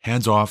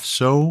hands-off,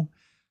 so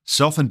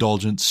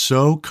self-indulgent,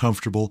 so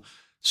comfortable,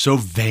 so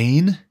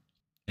vain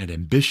and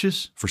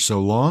ambitious for so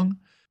long.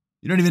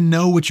 You don't even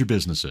know what your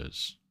business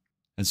is.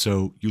 And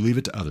so you leave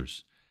it to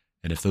others.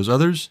 And if those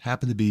others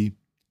happen to be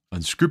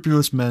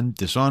unscrupulous men,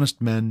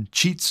 dishonest men,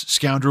 cheats,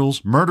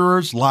 scoundrels,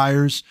 murderers,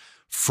 liars,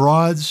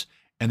 frauds,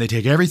 and they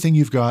take everything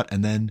you've got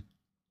and then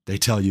they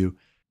tell you,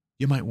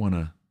 you might want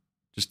to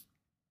just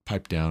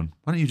pipe down.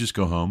 Why don't you just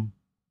go home,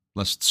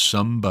 lest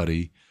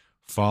somebody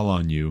fall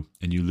on you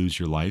and you lose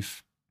your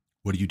life?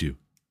 What do?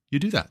 You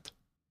do that.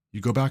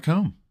 You go back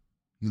home.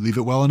 You leave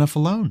it well enough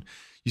alone.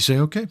 You say,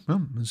 okay,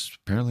 well, it's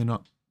apparently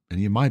not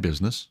any of my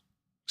business,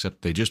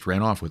 except they just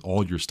ran off with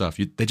all your stuff.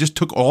 They just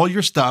took all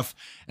your stuff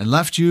and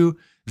left you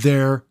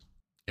there.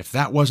 If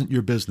that wasn't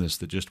your business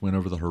that just went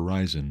over the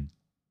horizon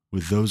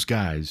with those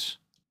guys,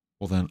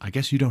 well, then I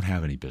guess you don't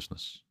have any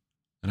business.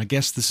 And I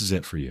guess this is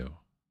it for you.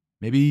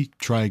 Maybe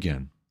try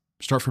again.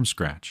 Start from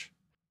scratch.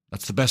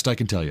 That's the best I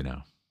can tell you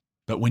now.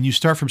 But when you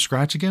start from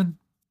scratch again,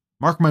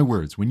 mark my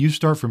words, when you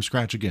start from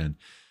scratch again,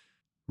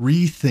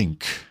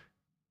 rethink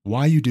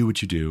why you do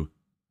what you do.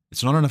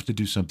 It's not enough to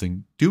do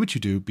something. Do what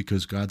you do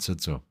because God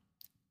said so.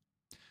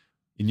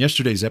 In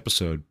yesterday's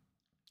episode,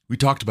 we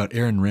talked about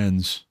Aaron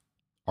Renn's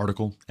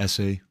article,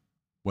 essay,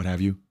 what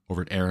have you,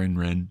 over at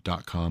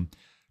aaronrenn.com,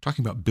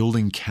 talking about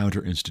building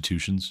counter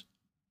institutions,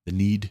 the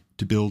need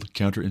to build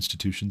counter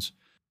institutions.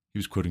 He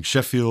was quoting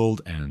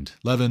Sheffield and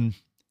Levin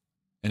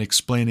and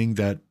explaining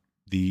that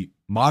the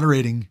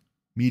moderating,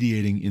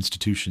 mediating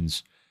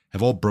institutions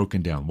have all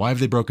broken down. Why have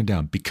they broken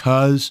down?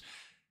 Because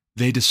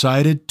they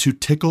decided to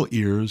tickle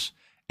ears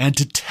and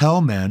to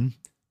tell men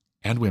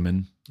and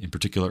women, in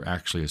particular,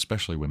 actually,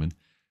 especially women,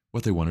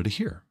 what they wanted to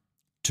hear,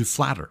 to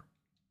flatter.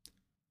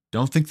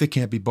 Don't think they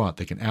can't be bought.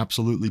 They can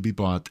absolutely be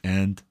bought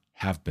and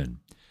have been.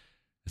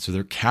 And so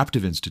they're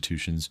captive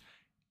institutions.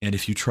 And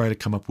if you try to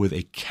come up with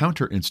a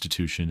counter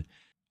institution,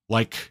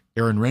 like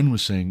Aaron Renn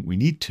was saying, we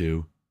need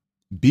to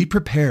be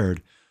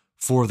prepared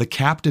for the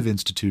captive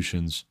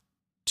institutions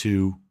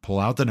to pull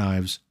out the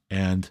knives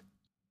and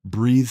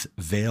breathe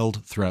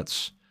veiled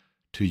threats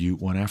to you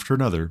one after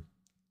another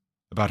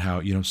about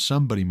how,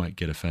 somebody might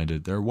get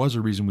offended. There was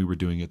a reason we were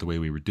doing it the way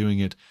we were doing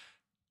it.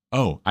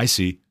 Oh, I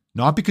see.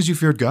 Not because you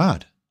feared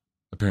God,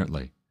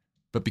 apparently,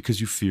 but because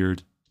you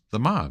feared the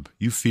mob.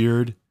 You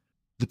feared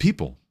the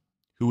people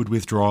who would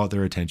withdraw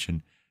their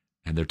attention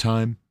and their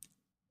time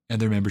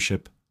and their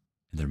membership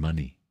and their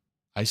money.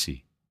 I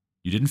see.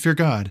 You didn't fear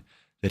God,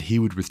 that he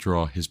would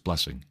withdraw his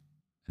blessing.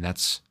 And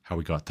that's how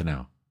we got to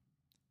now.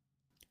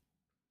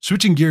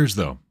 Switching gears,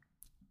 though,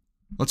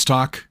 let's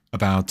talk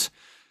about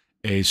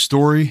a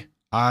story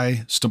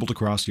I stumbled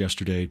across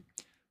yesterday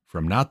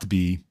from Not the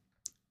Bee.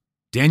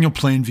 Daniel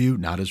Plainview,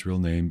 not his real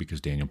name,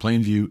 because Daniel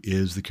Plainview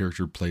is the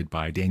character played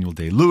by Daniel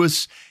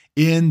Day-Lewis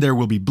in There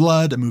Will Be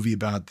Blood, a movie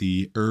about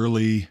the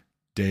early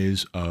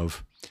days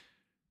of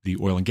the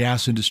oil and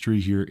gas industry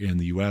here in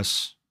the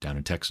U.S., down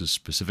in Texas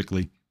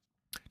specifically.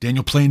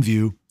 Daniel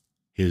Plainview,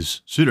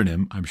 his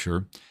pseudonym, I'm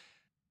sure,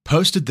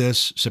 posted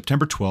this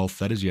September 12th,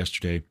 that is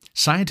yesterday.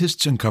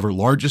 Scientists uncover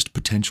largest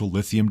potential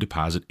lithium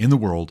deposit in the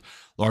world,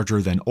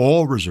 larger than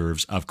all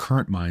reserves of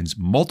current mines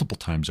multiple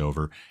times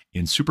over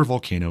in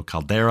supervolcano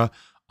caldera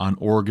on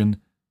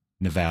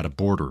Oregon-Nevada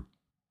border.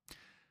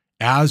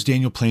 As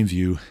Daniel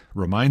Plainview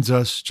reminds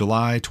us,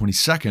 July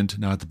 22nd,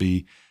 Not the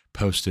Bee,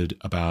 posted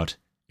about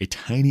a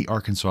tiny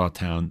Arkansas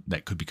town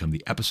that could become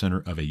the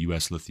epicenter of a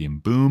U.S. lithium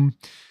boom.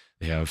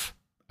 They have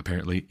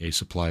apparently a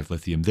supply of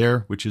lithium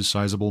there, which is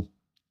sizable.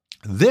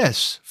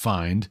 This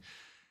find,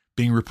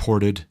 being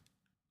reported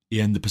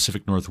in the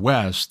Pacific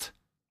Northwest,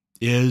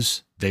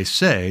 is, they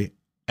say,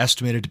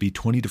 estimated to be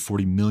 20 to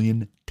 40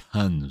 million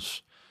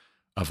tons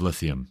of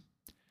lithium.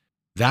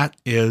 That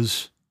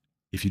is,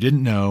 if you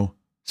didn't know,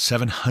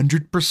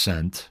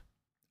 700%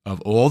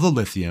 of all the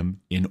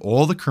lithium in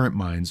all the current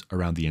mines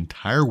around the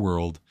entire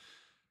world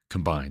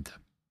combined.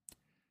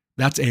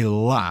 That's a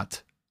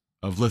lot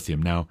of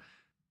lithium. Now,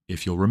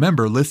 if you'll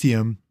remember,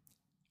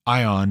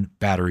 lithium-ion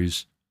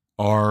batteries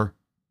are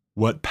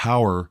what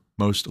power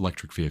most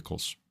electric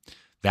vehicles.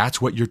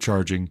 That's what you're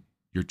charging.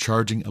 You're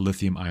charging a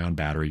lithium-ion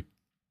battery.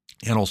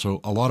 And also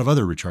a lot of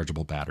other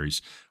rechargeable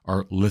batteries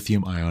are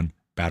lithium-ion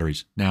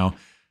batteries. Now,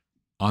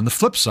 on the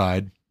flip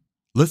side,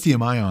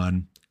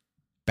 lithium-ion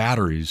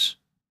batteries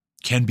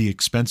can be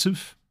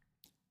expensive,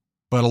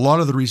 but a lot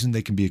of the reason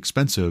they can be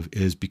expensive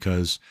is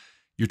because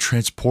you're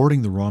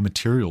transporting the raw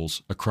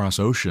materials across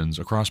oceans,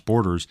 across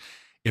borders.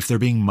 If they're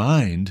being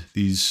mined,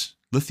 these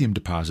lithium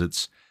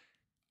deposits,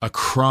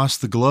 across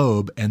the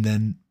globe, and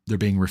then they're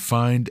being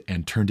refined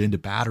and turned into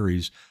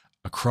batteries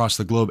across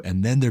the globe,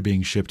 and then they're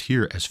being shipped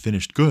here as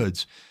finished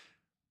goods,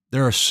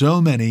 there are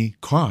so many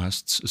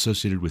costs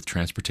associated with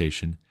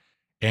transportation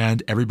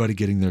and everybody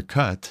getting their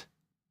cut,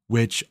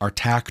 which are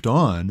tacked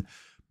on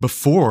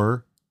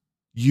before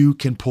you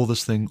can pull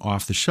this thing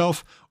off the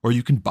shelf, or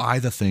you can buy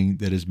the thing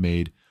that is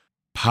made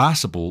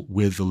possible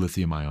with the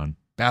lithium-ion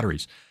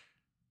batteries.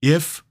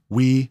 If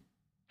we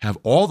have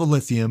all the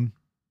lithium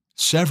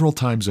several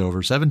times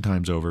over, 7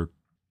 times over,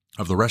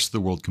 of the rest of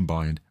the world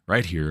combined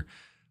right here,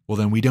 well,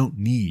 then we don't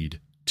need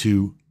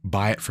to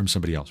buy it from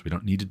somebody else. We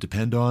don't need to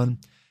depend on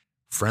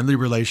friendly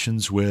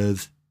relations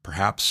with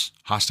perhaps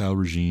hostile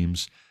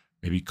regimes,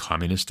 maybe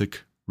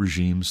communistic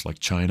regimes like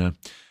China.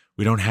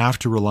 We don't have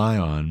to rely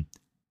on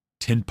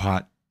tin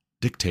pot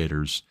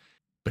dictators,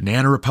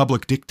 banana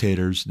republic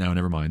dictators. Now,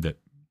 never mind that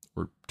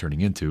we're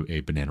turning into a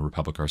banana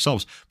republic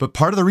ourselves. But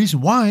part of the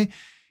reason why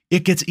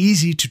it gets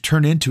easy to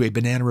turn into a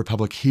banana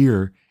republic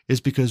here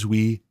is because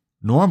we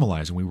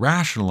normalize and we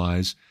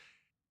rationalize,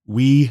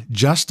 we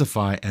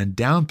justify and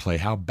downplay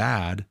how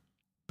bad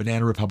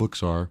banana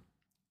republics are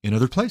in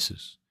other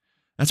places.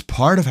 That's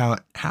part of how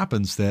it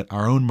happens that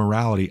our own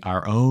morality,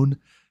 our own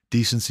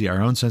decency,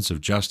 our own sense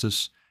of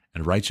justice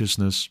and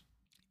righteousness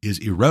is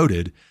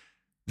eroded,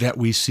 that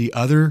we see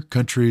other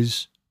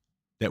countries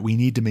that we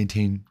need to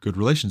maintain good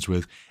relations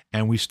with,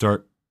 and we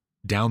start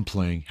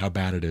downplaying how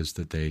bad it is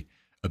that they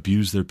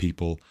abuse their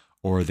people,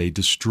 or they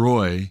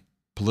destroy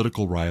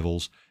political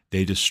rivals,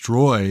 they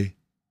destroy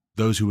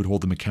those who would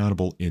hold them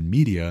accountable in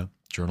media,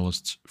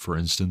 journalists, for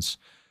instance,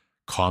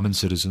 common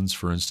citizens,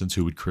 for instance,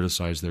 who would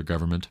criticize their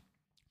government,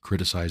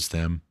 criticize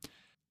them.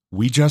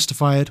 We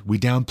justify it, we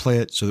downplay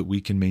it so that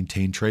we can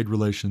maintain trade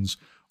relations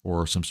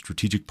or some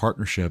strategic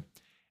partnership.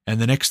 And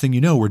the next thing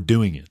you know, we're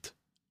doing it.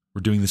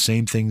 We're doing the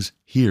same things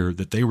here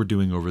that they were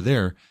doing over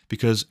there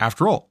because,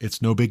 after all,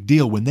 it's no big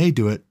deal when they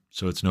do it,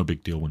 so it's no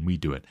big deal when we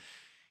do it.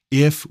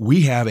 If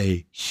we have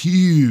a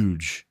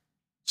huge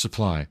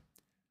supply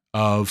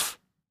of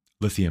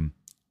lithium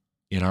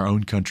in our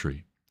own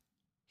country,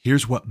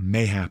 here's what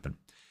may happen.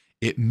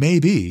 It may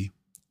be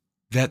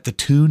that the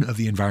tune of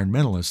the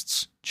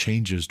environmentalists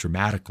changes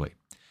dramatically.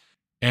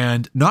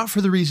 And not for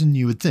the reason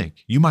you would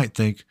think. You might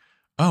think,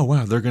 oh,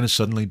 wow, they're going to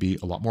suddenly be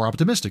a lot more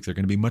optimistic. They're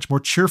going to be much more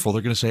cheerful.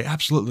 They're going to say,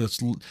 absolutely, let's,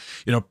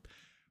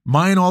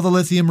 mine all the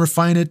lithium,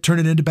 refine it, turn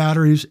it into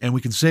batteries, and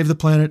we can save the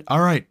planet. All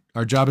right,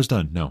 our job is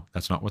done. No,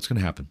 that's not what's going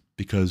to happen,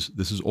 because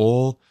this is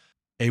all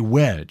a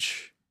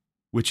wedge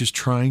which is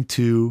trying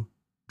to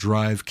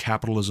drive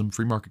capitalism,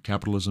 free market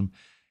capitalism,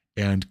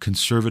 and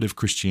conservative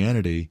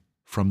Christianity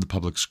from the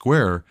public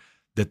square,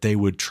 that they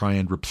would try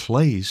and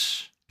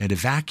replace and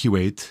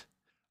evacuate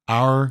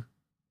our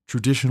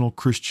traditional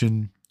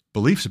Christian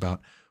beliefs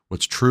about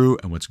what's true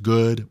and what's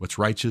good, what's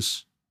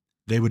righteous.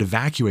 They would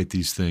evacuate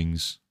these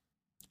things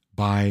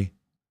by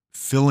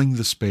filling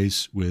the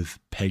space with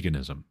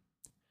paganism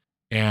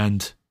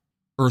and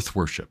earth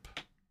worship.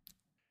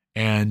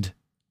 And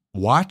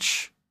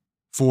watch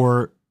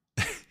for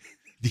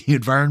the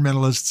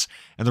environmentalists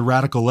and the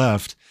radical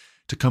left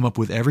to come up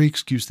with every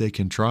excuse they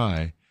can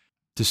try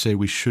to say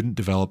we shouldn't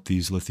develop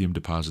these lithium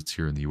deposits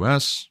here in the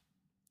U.S.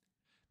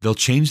 They'll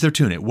change their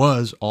tune. It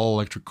was all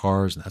electric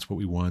cars, and that's what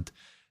we want.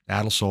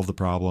 That'll solve the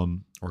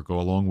problem or go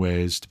a long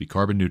ways to be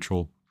carbon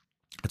neutral.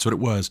 That's what it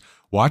was.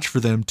 Watch for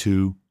them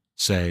to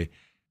say,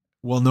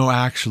 well, no,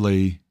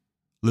 actually,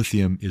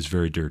 lithium is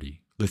very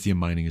dirty. Lithium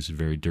mining is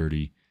very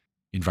dirty,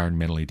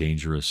 environmentally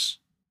dangerous,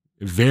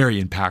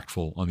 very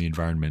impactful on the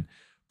environment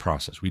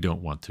process. We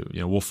don't want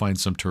to. We'll find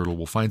some turtle,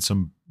 we'll find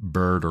some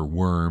bird or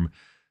worm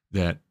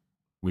that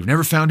we've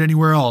never found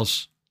anywhere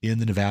else in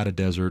the Nevada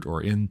desert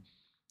or in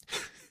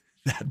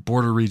that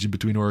border region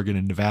between Oregon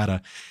and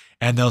Nevada.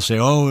 And they'll say,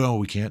 oh, no,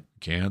 we can't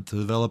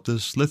develop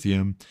this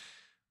lithium,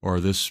 or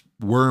this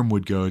worm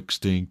would go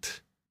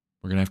extinct.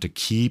 We're going to have to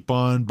keep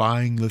on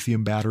buying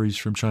lithium batteries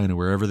from China,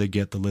 wherever they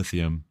get the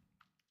lithium,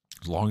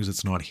 as long as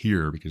it's not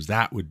here, because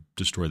that would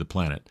destroy the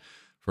planet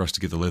for us to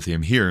get the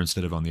lithium here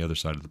instead of on the other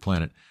side of the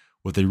planet.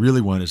 What they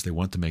really want is they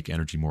want to make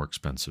energy more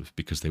expensive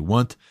because they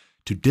want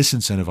to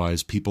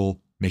disincentivize people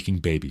making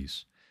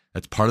babies.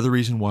 That's part of the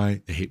reason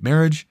why they hate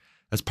marriage.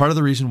 That's part of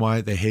the reason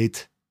why they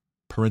hate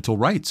parental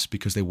rights,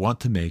 because they want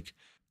to make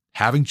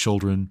having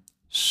children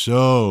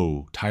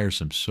so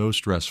tiresome, so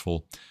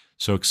stressful,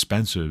 so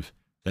expensive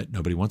that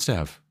nobody wants to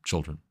have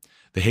children.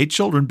 They hate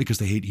children because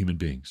they hate human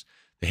beings.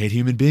 They hate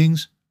human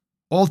beings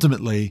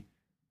ultimately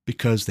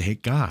because they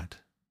hate God.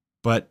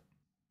 But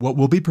what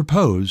will be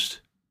proposed,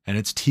 and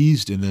it's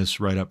teased in this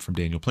write-up from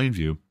Daniel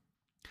Plainview,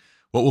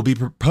 what will be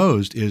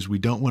proposed is we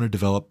don't want to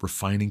develop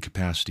refining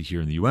capacity here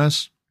in the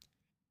U.S.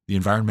 The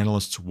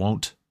environmentalists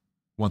won't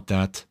want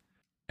that,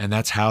 and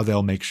that's how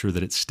they'll make sure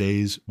that it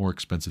stays more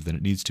expensive than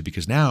it needs to,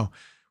 because now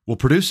we'll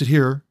produce it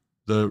here,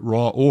 the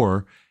raw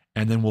ore,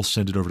 and then we'll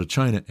send it over to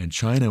China, and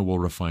China will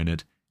refine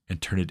it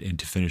and turn it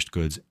into finished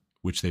goods,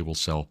 which they will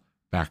sell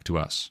back to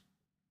us.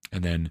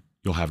 And then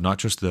you'll have not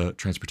just the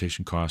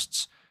transportation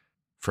costs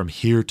from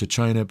here to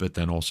China, but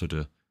then also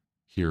to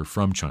here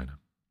from China,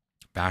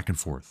 back and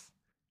forth.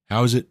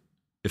 How is it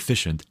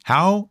efficient?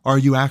 How are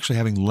you actually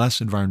having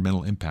less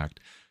environmental impact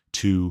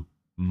to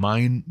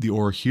mine the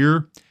ore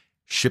here,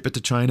 ship it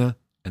to China,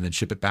 and then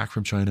ship it back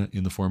from China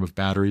in the form of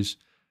batteries?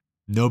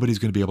 Nobody's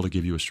going to be able to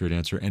give you a straight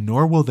answer, and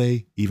nor will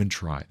they even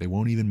try. They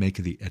won't even make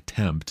the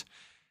attempt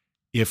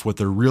if what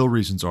their real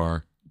reasons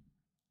are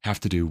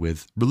have to do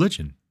with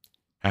religion,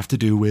 have to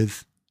do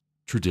with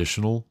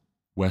traditional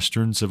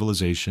Western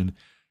civilization,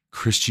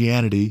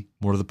 Christianity,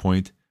 more to the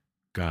point,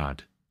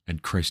 God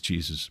and Christ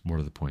Jesus, more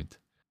to the point.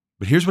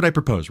 But here's what I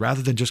propose.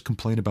 Rather than just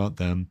complain about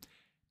them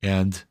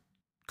and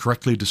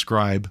correctly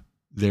describe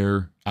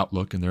their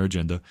outlook and their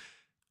agenda,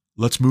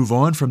 let's move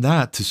on from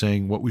that to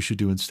saying what we should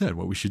do instead.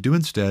 What we should do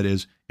instead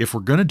is, if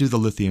we're going to do the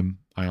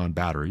lithium-ion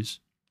batteries,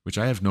 which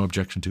I have no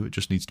objection to, it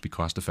just needs to be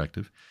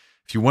cost-effective.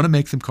 If you want to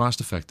make them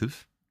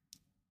cost-effective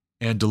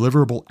and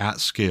deliverable at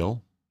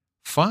scale,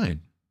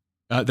 fine.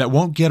 That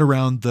won't get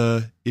around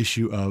the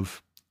issue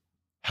of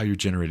how you're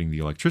generating the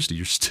electricity.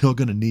 You're still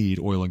going to need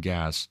oil and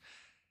gas,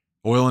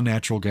 oil and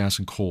natural gas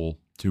and coal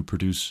to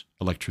produce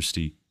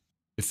electricity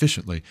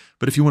efficiently.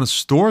 But if you want to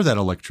store that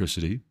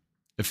electricity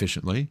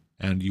efficiently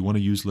and you want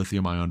to use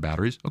lithium-ion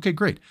batteries, okay,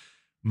 great.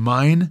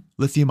 Mine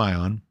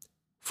lithium-ion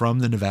from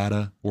the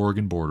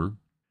Nevada-Oregon border,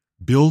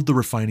 build the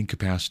refining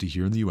capacity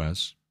here in the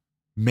U.S.,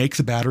 make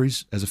the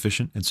batteries as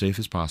efficient and safe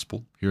as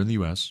possible here in the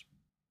U.S.,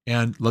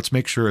 and let's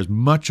make sure as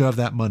much of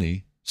that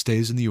money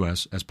stays in the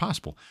U.S. as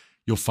possible.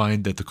 You'll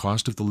find that the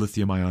cost of the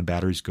lithium-ion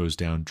batteries goes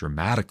down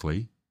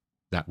dramatically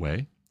that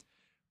way.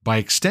 By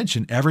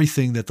extension,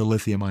 everything that the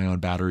lithium-ion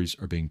batteries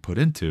are being put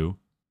into,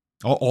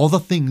 all the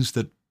things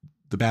that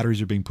the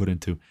batteries are being put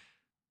into,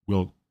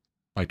 will,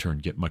 by turn,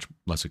 get much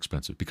less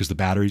expensive, because the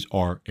batteries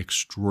are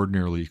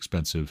extraordinarily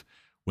expensive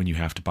when you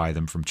have to buy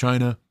them from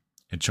China,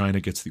 and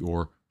China gets the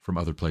ore from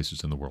other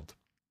places in the world.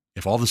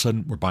 If all of a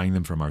sudden we're buying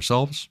them from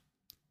ourselves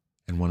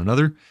and one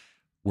another,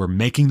 we're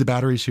making the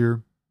batteries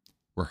here,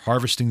 we're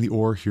harvesting the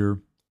ore here,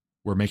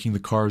 we're making the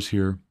cars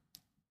here,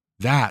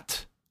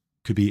 that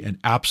could be an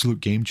absolute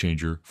game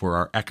changer for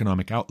our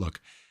economic outlook.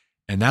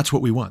 And that's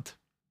what we want.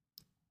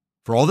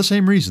 For all the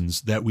same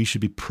reasons that we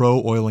should be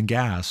pro oil and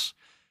gas,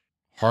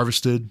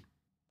 harvested,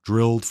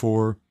 drilled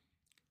for,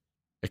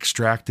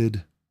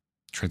 extracted,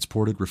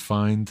 transported,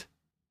 refined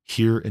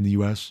here in the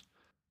U.S.,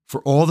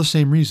 for all the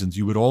same reasons,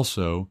 you would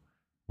also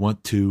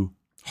want to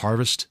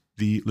harvest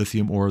the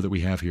lithium ore that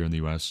we have here in the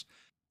U.S.,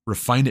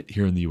 refine it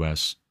here in the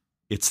U.S.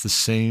 It's the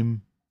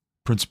same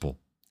principle.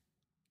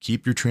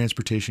 Keep your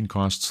transportation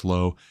costs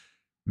low,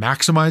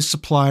 maximize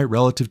supply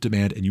relative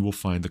demand, and you will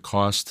find the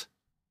cost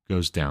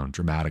goes down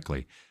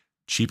dramatically.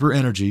 Cheaper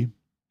energy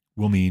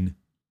will mean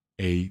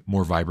a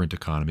more vibrant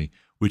economy,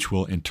 which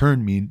will in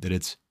turn mean that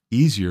it's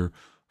easier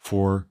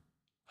for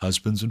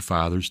husbands and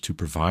fathers to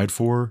provide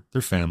for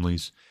their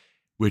families,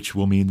 which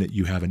will mean that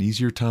you have an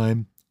easier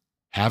time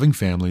having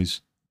families,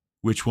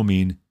 which will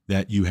mean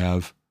that you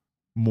have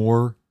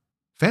more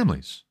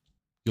families.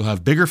 You'll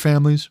have bigger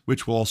families,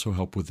 which will also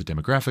help with the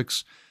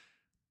demographics.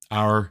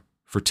 Our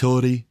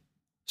fertility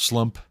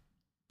slump,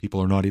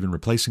 people are not even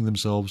replacing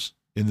themselves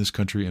in this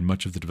country and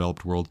much of the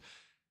developed world.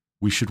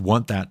 We should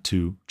want that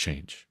to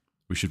change.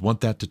 We should want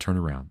that to turn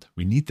around.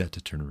 We need that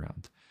to turn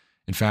around.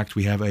 In fact,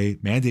 we have a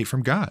mandate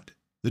from God,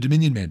 the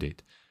Dominion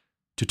Mandate,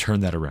 to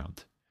turn that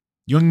around.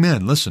 Young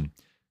men, listen,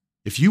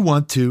 if you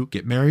want to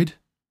get married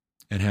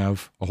and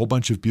have a whole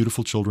bunch of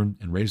beautiful children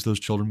and raise those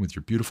children with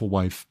your beautiful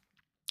wife,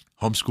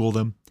 homeschool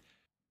them,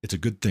 it's a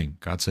good thing.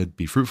 God said,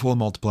 be fruitful and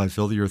multiply,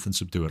 fill the earth and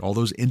subdue it. All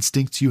those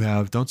instincts you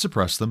have, don't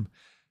suppress them.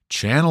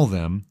 Channel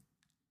them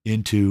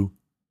into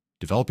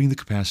developing the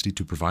capacity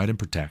to provide and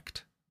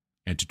protect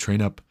and to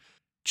train up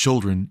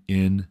children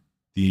in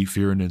the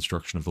fear and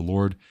instruction of the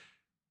Lord.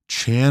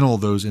 Channel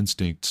those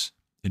instincts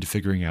into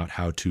figuring out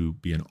how to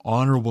be an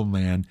honorable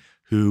man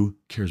who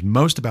cares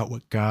most about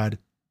what God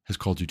has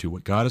called you to,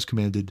 what God has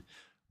commanded,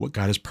 what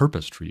God has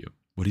purposed for you,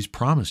 what he's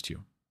promised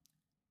you.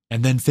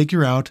 And then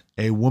figure out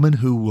a woman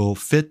who will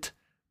fit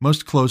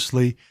most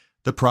closely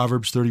the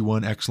Proverbs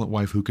 31, excellent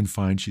wife who can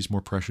find she's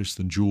more precious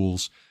than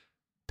jewels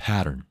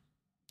pattern,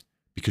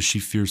 because she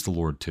fears the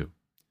Lord too,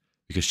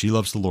 because she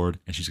loves the Lord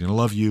and she's going to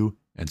love you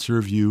and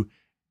serve you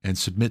and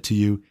submit to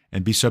you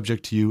and be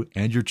subject to you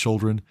and your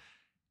children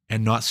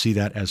and not see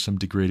that as some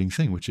degrading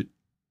thing, which it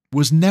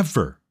was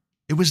never.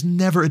 It was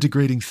never a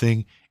degrading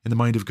thing in the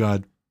mind of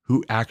God,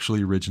 who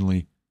actually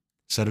originally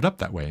set it up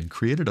that way and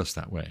created us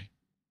that way.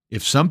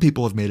 If some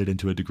people have made it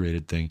into a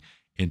degraded thing,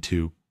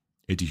 into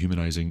a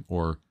dehumanizing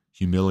or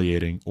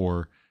humiliating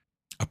or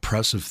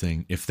oppressive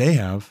thing, if they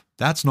have,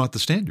 that's not the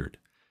standard.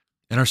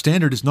 And our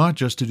standard is not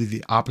just to do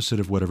the opposite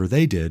of whatever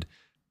they did.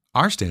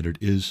 Our standard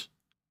is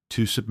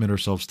to submit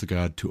ourselves to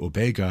God, to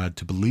obey God,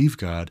 to believe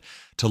God,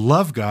 to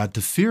love God,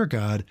 to fear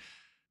God,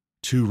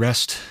 to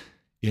rest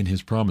in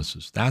his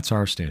promises. That's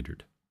our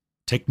standard.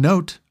 Take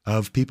note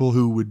of people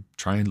who would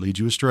try and lead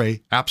you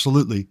astray.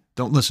 Absolutely.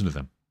 Don't listen to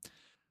them.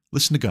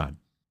 Listen to God.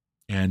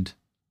 And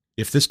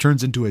if this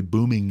turns into a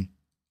booming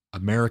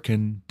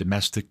American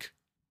domestic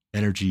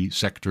energy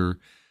sector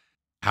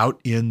out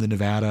in the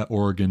Nevada,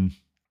 Oregon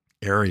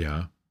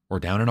area or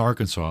down in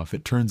Arkansas, if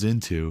it turns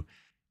into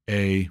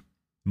a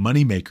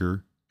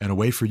moneymaker and a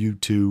way for you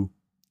to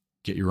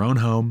get your own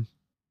home,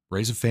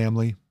 raise a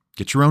family,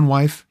 get your own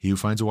wife, he who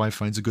finds a wife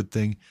finds a good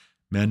thing.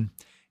 Men,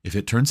 if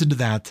it turns into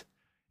that,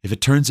 if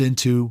it turns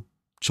into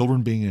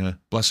children being a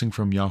blessing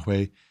from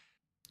Yahweh,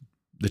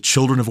 the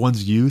children of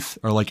one's youth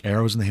are like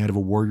arrows in the hand of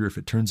a warrior. If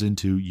it turns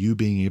into you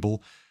being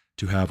able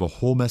to have a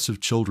whole mess of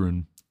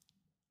children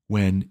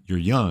when you're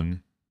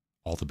young,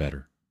 all the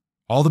better.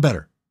 All the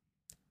better.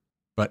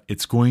 But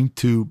it's going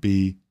to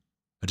be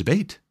a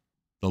debate.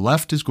 The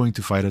left is going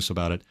to fight us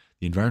about it.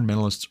 The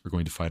environmentalists are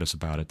going to fight us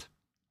about it.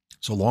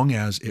 So long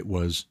as it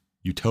was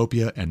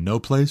utopia and no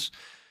place,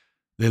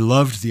 they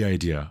loved the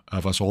idea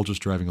of us all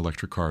just driving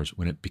electric cars.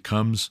 When it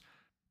becomes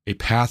a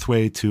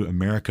pathway to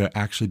America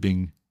actually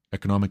being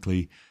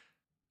economically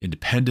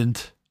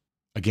independent,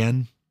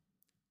 again,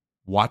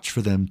 watch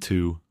for them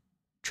to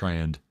try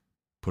and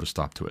put a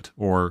stop to it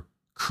or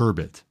curb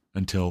it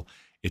until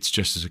it's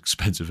just as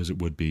expensive as it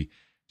would be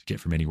to get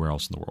from anywhere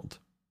else in the world.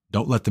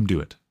 Don't let them do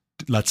it.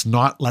 Let's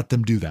not let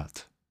them do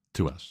that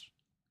to us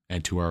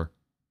and to our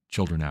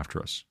children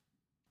after us.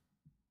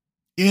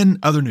 In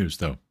other news,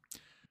 though,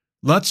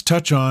 let's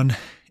touch on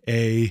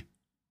a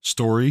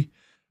story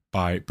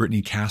by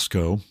Brittany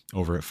Casco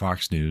over at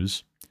Fox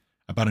News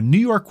about a New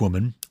York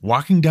woman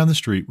walking down the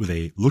street with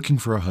a looking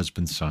for a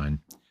husband sign,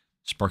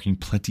 sparking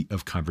plenty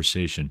of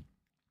conversation.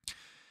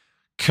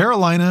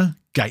 Carolina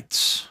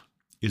Geitz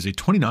is a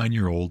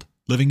 29-year-old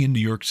living in New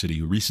York City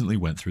who recently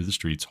went through the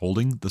streets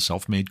holding the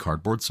self-made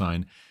cardboard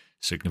sign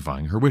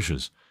signifying her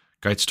wishes.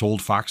 Geitz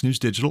told Fox News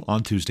Digital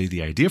on Tuesday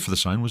the idea for the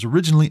sign was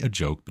originally a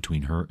joke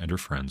between her and her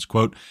friends.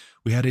 Quote,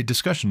 "We had a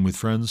discussion with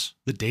friends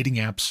that dating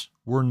apps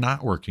were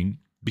not working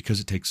because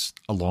it takes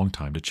a long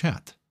time to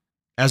chat.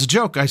 As a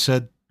joke, I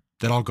said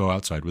that I'll go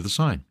outside with a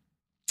sign."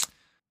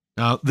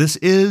 Now, this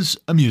is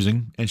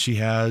amusing, and she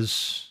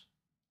has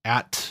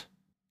at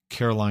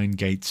Caroline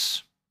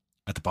Gates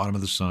at the bottom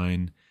of the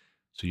sign,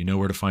 so you know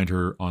where to find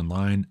her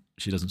online.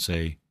 She doesn't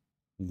say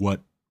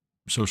what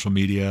social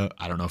media.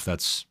 I don't know if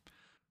that's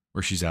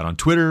where she's at on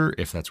Twitter,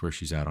 if that's where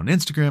she's at on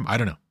Instagram. I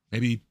don't know.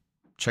 Maybe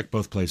check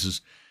both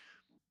places.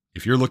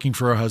 If you're looking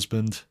for a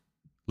husband,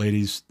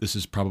 ladies, this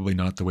is probably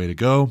not the way to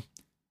go.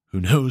 Who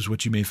knows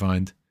what you may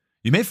find.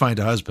 You may find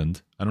a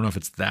husband. I don't know if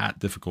it's that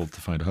difficult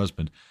to find a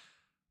husband,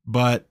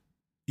 but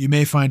you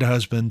may find a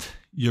husband.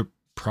 You're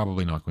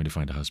probably not going to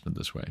find a husband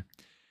this way.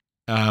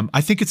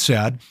 I think it's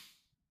sad,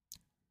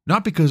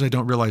 not because I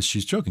don't realize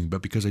she's joking,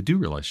 but because I do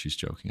realize she's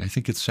joking. I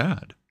think it's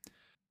sad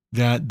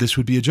that this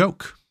would be a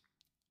joke.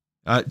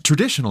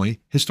 Traditionally,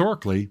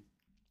 historically,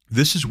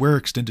 this is where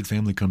extended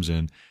family comes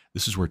in.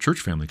 This is where church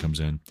family comes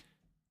in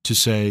to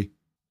say,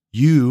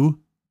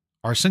 you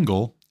are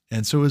single,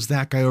 and so is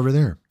that guy over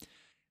there.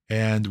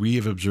 And we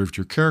have observed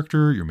your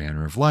character, your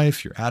manner of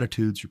life, your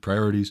attitudes, your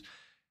priorities.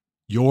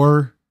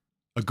 You're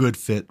a good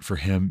fit for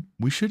him.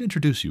 We should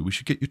introduce you. We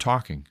should get you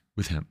talking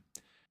with him.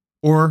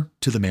 Or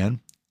to the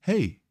man,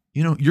 hey,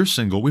 you're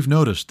single. We've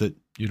noticed that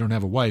you don't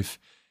have a wife.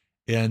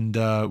 And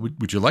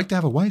would you like to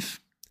have a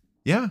wife?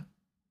 Yeah.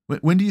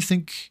 When do you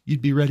think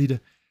you'd be ready to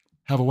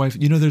have a wife?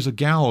 There's a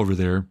gal over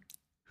there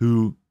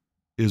who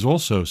is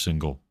also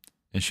single,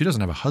 and she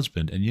doesn't have a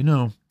husband. And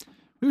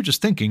we were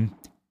just thinking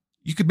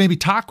you could maybe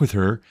talk with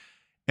her,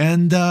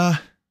 and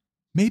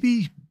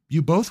maybe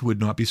you both would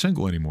not be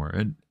single anymore,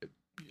 and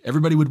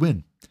everybody would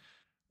win.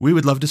 We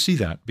would love to see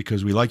that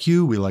because we like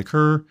you, we like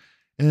her,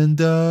 and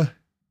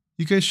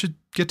you guys should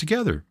get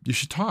together. You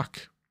should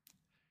talk.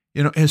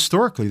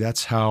 Historically,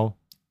 that's how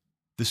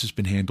this has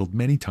been handled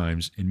many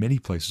times in many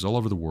places all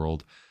over the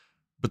world,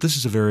 but this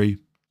is a very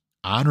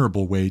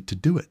honorable way to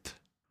do it.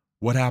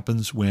 What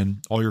happens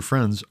when all your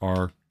friends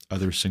are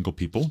other single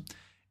people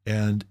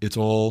and it's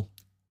all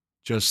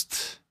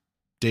just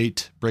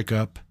date, break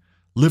up,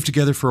 live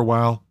together for a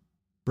while,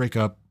 break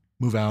up,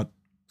 move out,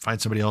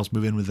 find somebody else,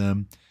 move in with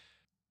them?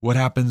 What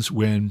happens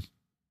when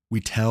we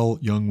tell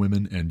young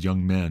women and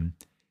young men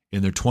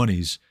in their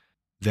 20s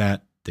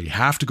that they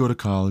have to go to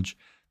college,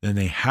 then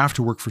they have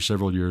to work for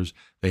several years,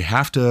 they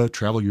have to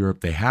travel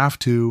Europe, they have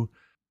to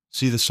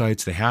see the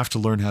sights, they have to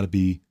learn how to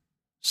be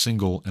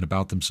single and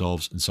about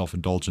themselves and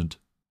self-indulgent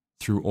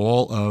through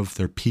all of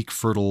their peak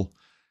fertile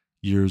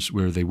years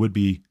where they would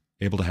be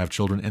able to have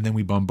children. And then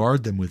we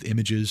bombard them with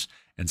images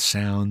and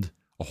sound,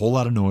 a whole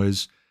lot of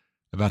noise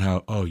about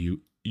how,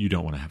 you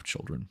don't want to have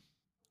children.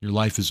 Your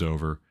life is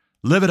over.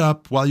 Live it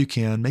up while you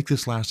can. Make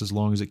this last as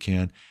long as it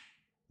can.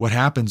 What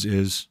happens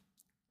is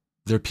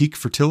their peak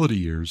fertility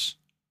years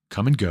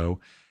come and go.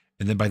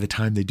 And then by the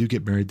time they do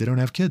get married, they don't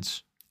have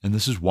kids. And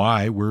this is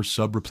why we're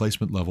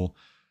sub-replacement level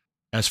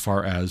as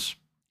far as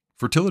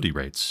fertility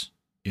rates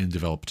in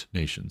developed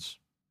nations.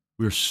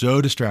 We're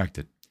so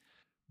distracted.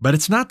 But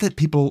it's not that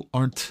people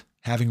aren't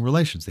having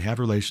relations. They have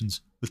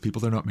relations with people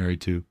they're not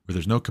married to, where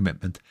there's no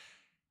commitment.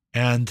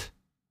 And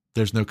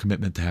there's no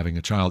commitment to having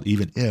a child,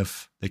 even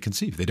if they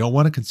conceive. They don't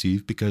want to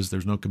conceive because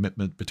there's no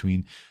commitment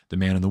between the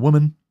man and the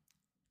woman.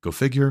 Go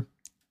figure.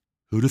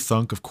 Who'd have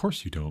thunk? Of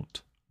course you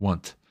don't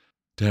want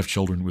to have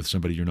children with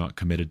somebody you're not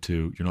committed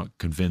to, you're not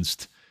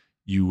convinced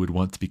you would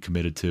want to be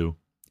committed to.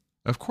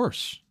 Of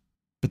course.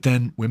 But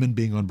then women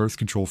being on birth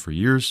control for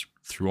years,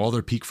 through all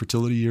their peak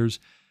fertility years,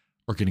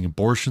 or getting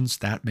abortions,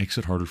 that makes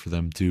it harder for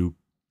them to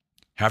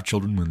have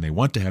children when they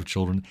want to have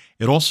children.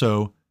 It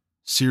also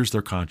sears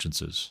their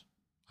consciences,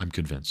 I'm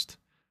convinced,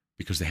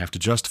 because they have to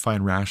justify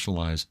and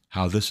rationalize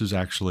how this is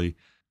actually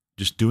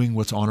just doing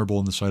what's honorable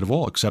in the sight of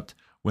all. Except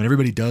when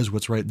everybody does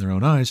what's right in their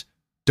own eyes,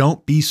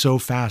 don't be so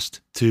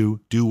fast to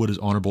do what is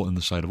honorable in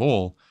the sight of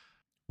all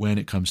when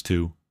it comes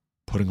to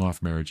putting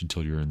off marriage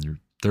until you're in your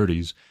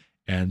 30s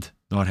and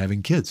not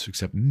having kids,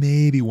 except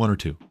maybe one or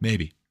two,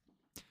 maybe.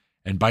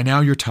 And by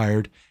now you're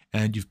tired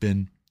and you've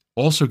been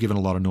also given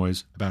a lot of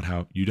noise about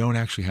how you don't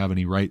actually have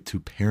any right to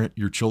parent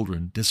your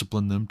children,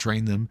 discipline them,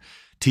 train them,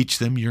 teach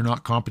them. You're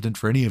not competent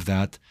for any of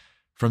that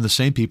from the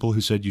same people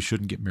who said you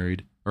shouldn't get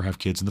married or have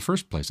kids in the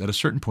first place. At a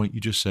certain point,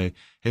 you just say,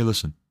 hey,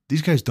 listen,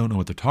 these guys don't know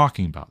what they're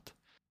talking about.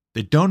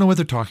 They don't know what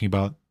they're talking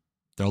about.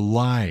 They're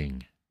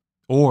lying,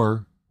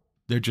 or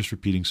they're just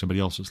repeating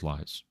somebody else's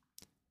lies.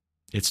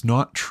 It's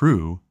not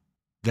true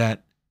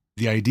that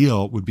the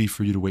ideal would be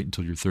for you to wait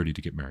until you're 30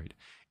 to get married.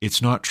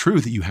 It's not true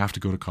that you have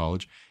to go to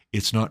college.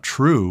 It's not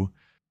true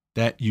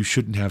that you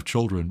shouldn't have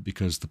children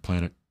because the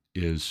planet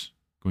is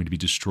going to be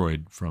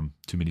destroyed from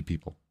too many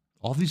people.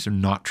 All of these are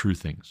not true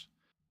things.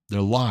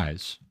 They're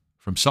lies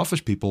from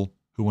selfish people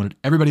who wanted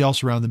everybody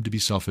else around them to be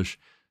selfish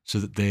so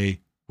that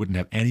they wouldn't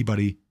have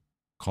anybody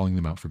calling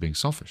them out for being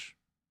selfish.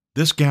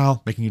 This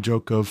gal making a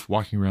joke of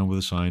walking around with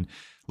a sign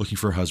looking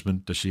for a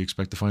husband. Does she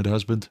expect to find a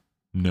husband?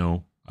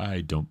 No,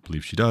 I don't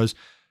believe she does.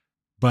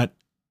 But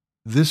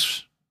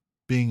this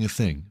being a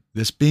thing,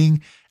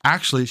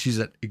 actually, she's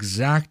at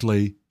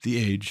exactly the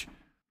age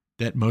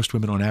that most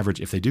women on average,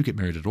 if they do get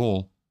married at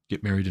all,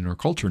 get married in our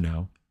culture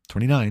now.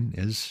 29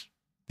 is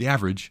the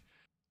average.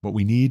 What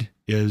we need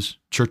is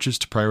churches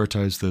to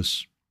prioritize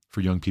this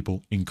for young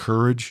people,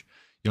 encourage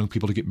young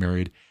people to get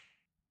married,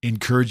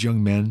 encourage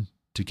young men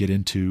to get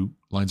into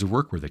lines of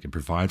work where they can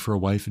provide for a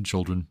wife and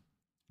children.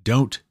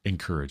 Don't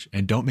encourage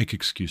and don't make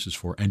excuses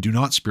for and do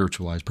not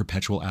spiritualize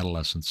perpetual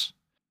adolescence.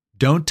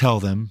 Don't tell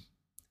them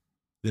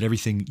that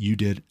everything you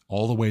did,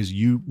 all the ways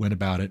you went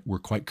about it were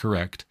quite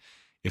correct.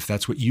 If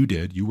that's what you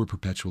did, you were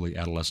perpetually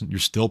adolescent. You're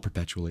still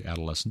perpetually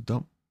adolescent.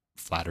 Don't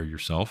flatter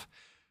yourself.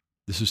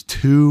 This is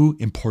too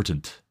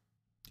important,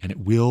 and it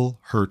will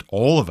hurt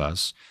all of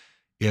us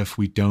if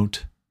we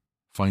don't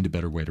find a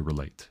better way to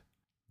relate.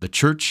 The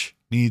church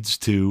needs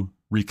to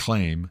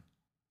reclaim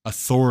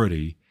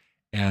authority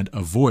and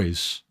a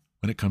voice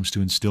when it comes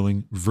to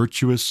instilling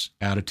virtuous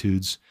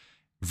attitudes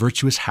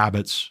virtuous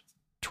habits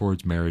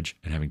towards marriage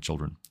and having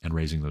children and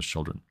raising those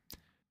children.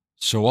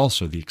 So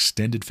also the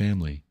extended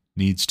family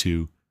needs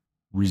to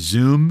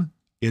resume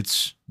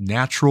its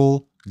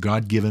natural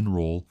God-given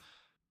role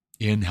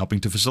in helping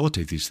to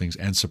facilitate these things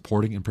and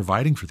supporting and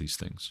providing for these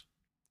things.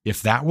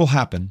 If that will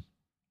happen,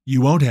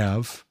 you won't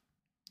have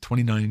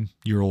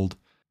 29-year-old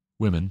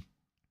women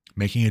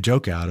making a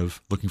joke out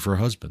of looking for a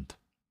husband,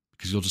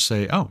 because you'll just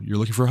say, oh, you're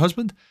looking for a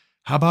husband?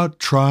 How about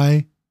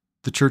try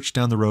the church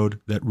down the road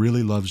that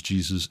really loves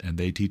Jesus, and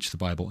they teach the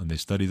Bible and they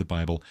study the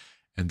Bible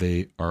and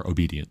they are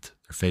obedient.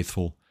 They're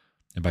faithful.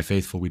 And by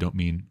faithful, we don't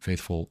mean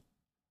faithful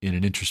in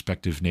an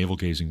introspective,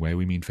 navel-gazing way.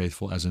 We mean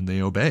faithful as in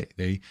they obey.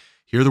 They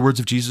hear the words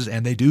of Jesus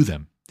and they do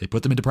them. They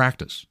put them into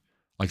practice,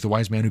 like the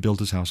wise man who built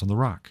his house on the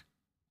rock.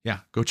 Yeah,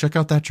 go check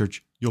out that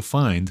church. You'll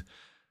find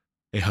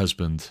a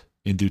husband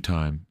in due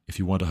time if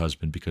you want a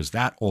husband, because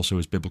that also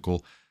is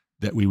biblical,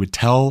 that we would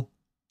tell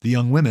the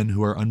young women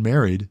who are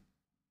unmarried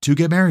to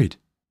get married.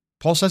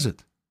 Paul says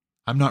it.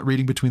 I'm not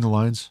reading between the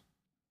lines.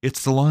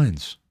 It's the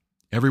lines.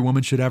 Every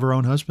woman should have her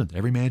own husband.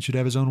 Every man should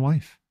have his own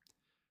wife.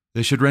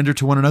 They should render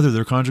to one another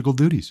their conjugal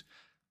duties.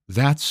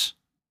 That's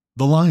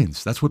the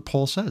lines. That's what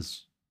Paul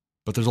says.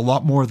 But there's a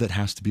lot more that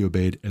has to be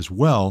obeyed as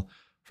well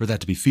for that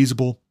to be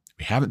feasible.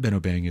 We haven't been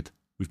obeying it.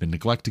 We've been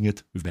neglecting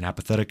it. We've been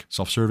apathetic,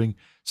 self-serving,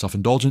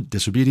 self-indulgent,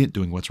 disobedient,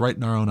 doing what's right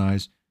in our own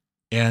eyes.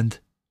 And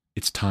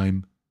it's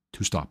time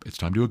to stop. It's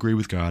time to agree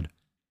with God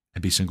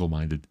and be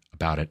single-minded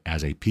about it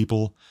as a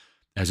people,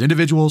 as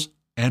individuals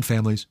and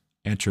families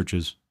and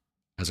churches,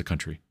 as a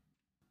country.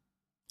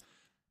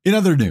 In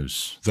other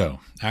news, though,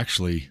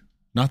 actually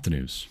not the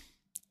news,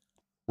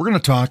 we're going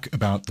to talk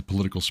about the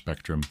political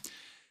spectrum.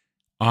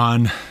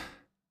 On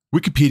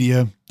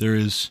Wikipedia, there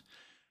is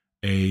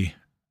an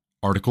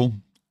article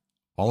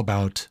all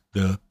about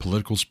the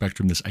political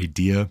spectrum, this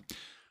idea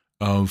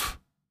of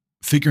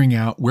figuring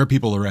out where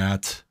people are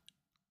at,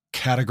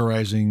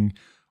 categorizing,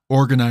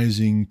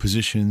 organizing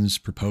positions,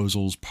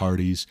 proposals,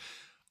 parties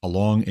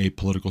along a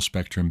political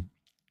spectrum.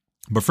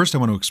 But first, I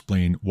want to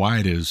explain why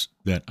it is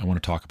that I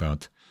want to talk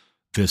about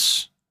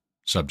this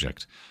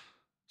subject.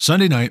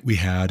 Sunday night, we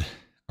had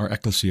our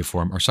Ecclesia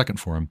Forum, our second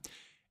forum,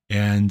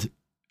 and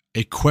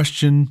a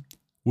question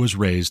was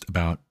raised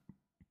about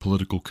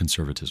political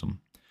conservatism.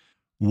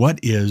 What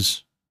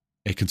is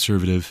a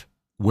conservative?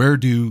 Where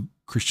do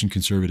Christian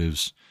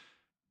conservatives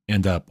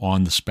end up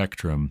on the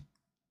spectrum?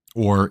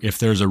 Or if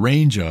there's a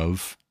range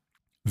of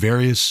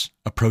various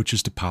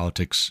approaches to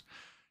politics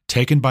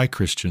taken by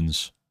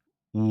Christians,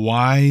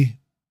 why,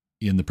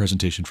 in the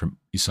presentation from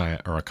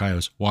Isaiah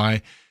Arakaios,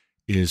 why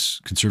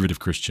is conservative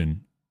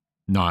Christian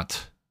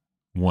not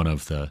one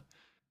of the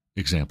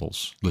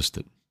examples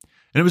listed?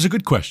 And it was a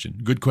good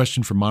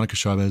question from Monica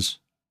Chavez,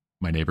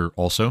 my neighbor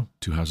also,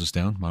 2 houses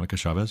down, Monica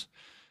Chavez.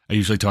 I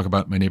usually talk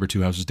about my neighbor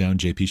 2 houses down,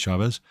 JP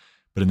Chavez,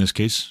 but in this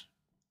case,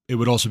 it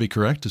would also be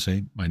correct to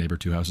say my neighbor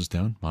 2 houses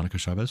down, Monica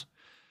Chavez.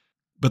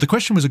 But the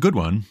question was a good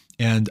one,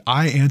 and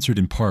I answered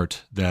in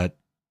part that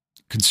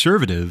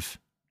conservative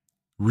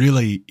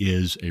really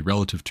is a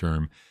relative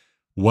term.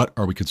 What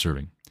are we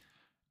conserving?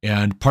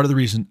 And part of the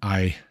reason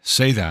I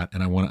say that,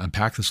 and I want to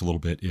unpack this a little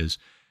bit, is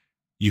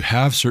you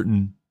have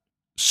certain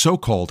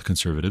so-called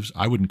conservatives.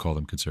 I wouldn't call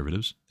them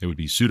conservatives. They would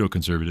be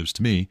pseudo-conservatives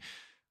to me,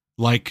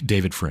 like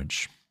David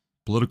French,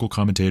 political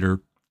commentator,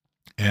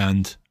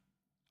 and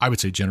I would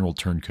say general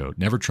turncoat,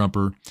 never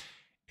Trumper,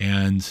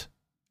 and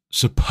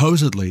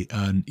supposedly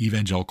an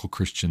evangelical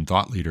Christian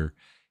thought leader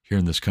here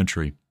in this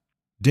country.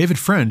 David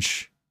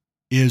French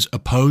is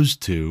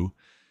opposed to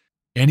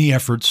any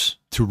efforts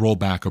to roll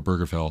back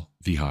Obergefell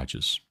v.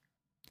 Hodges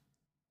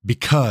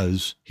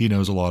because he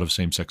knows a lot of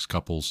same-sex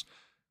couples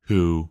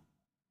who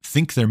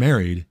think they're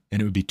married,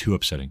 and it would be too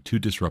upsetting, too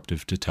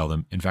disruptive to tell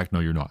them, in fact, no,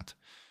 you're not.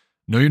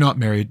 No, you're not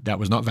married. That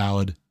was not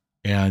valid.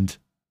 And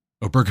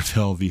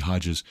Obergefell v.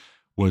 Hodges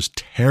was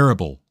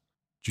terrible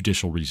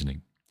judicial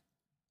reasoning.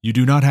 You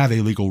do not have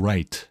a legal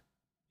right.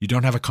 You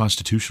don't have a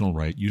constitutional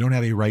right. You don't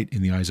have a right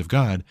in the eyes of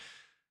God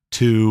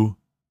to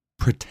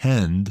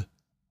pretend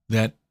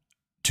that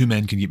 2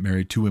 men can get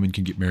married, 2 women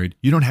can get married.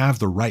 You don't have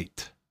the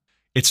right.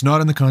 It's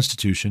not in the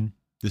Constitution.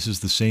 This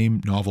is the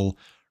same novel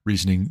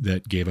reasoning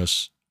that gave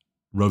us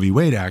Roe v.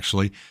 Wade,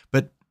 actually.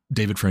 But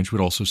David French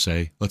would also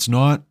say, let's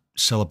not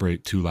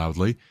celebrate too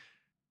loudly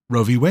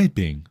Roe v. Wade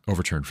being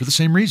overturned for the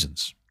same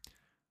reasons.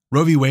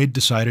 Roe v. Wade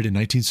decided in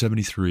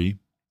 1973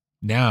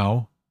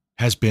 now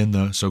has been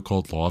the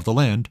so-called law of the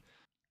land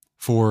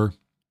for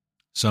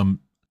some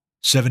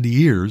 70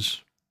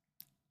 years,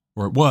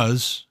 or it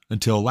was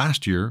until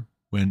last year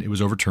when it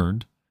was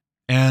overturned.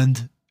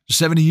 And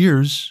 70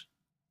 years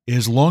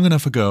is long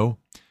enough ago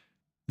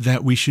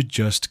that we should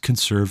just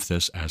conserve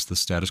this as the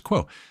status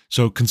quo.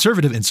 So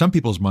conservative in some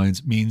people's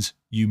minds means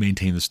you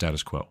maintain the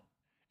status quo.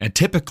 And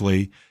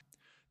typically,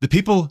 the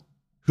people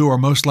who are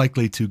most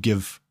likely to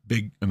give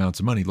big amounts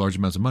of money, large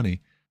amounts of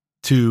money,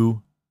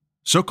 to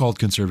so-called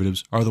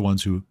conservatives are the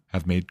ones who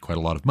have made quite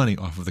a lot of money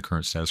off of the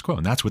current status quo.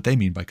 And that's what they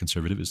mean by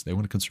conservative, is they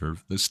want to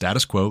conserve the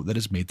status quo that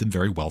has made them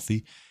very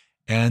wealthy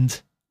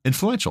and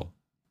influential.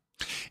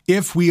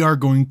 If we are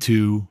going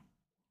to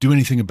do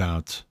anything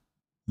about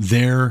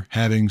their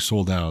having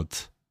sold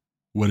out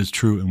what is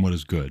true and what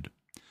is good,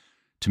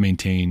 to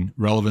maintain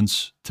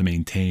relevance, to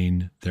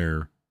maintain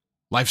their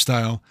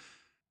lifestyle,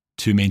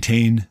 to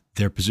maintain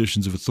their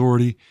positions of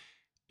authority,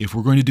 if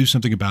we're going to do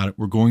something about it,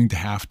 we're going to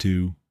have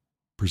to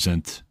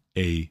present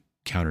a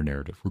counter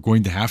narrative. We're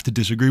going to have to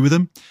disagree with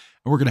them,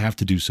 and we're going to have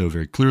to do so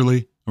very clearly,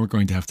 and we're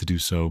going to have to do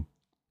so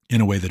in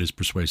a way that is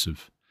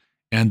persuasive.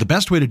 And the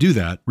best way to do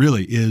that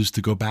really is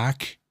to go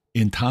back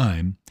in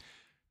time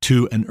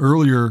to an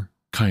earlier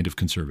kind of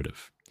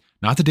conservative,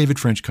 not the David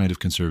French kind of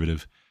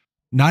conservative,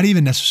 not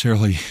even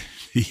necessarily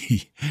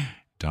the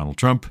Donald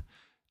Trump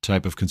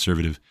type of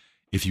conservative.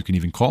 If you can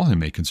even call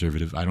him a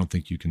conservative, I don't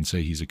think you can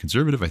say he's a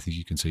conservative. I think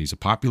you can say he's a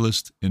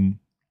populist in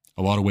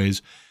a lot of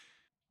ways.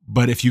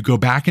 But if you go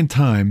back in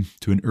time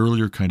to an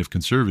earlier kind of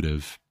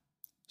conservative,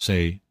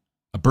 say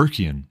a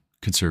Burkean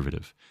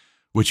conservative,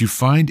 what you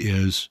find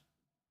is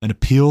an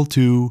appeal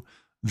to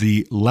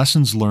the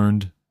lessons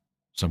learned,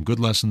 some good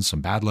lessons,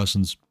 some bad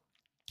lessons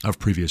of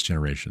previous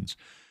generations.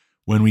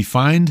 When we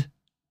find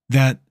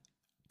that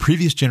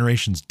previous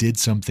generations did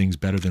some things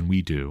better than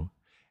we do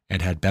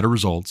and had better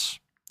results,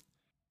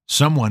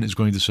 someone is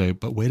going to say,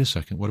 but wait a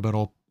second, what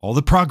about all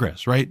the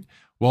progress, right?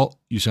 Well,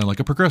 you sound like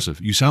a progressive.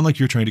 You sound like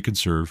you're trying to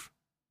conserve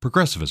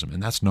progressivism,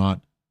 and that's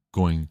not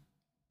going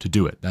to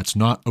do it. That's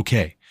not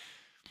okay.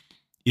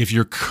 If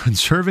you're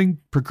conserving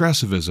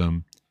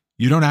progressivism,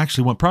 you don't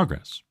actually want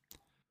progress.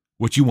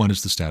 What you want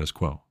is the status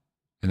quo.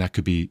 And that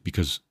could be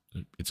because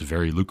it's a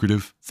very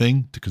lucrative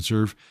thing to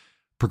conserve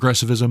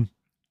progressivism.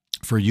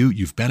 For you,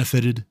 you've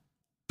benefited,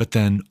 but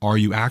then are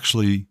you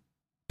actually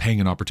paying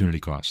an opportunity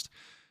cost?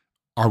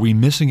 Are we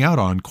missing out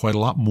on quite a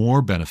lot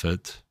more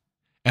benefit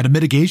and a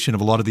mitigation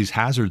of a lot of these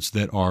hazards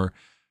that are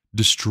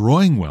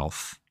destroying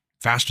wealth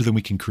faster than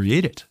we can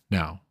create it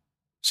now?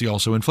 See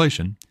also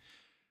inflation.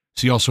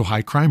 See also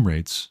high crime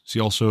rates. See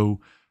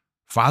also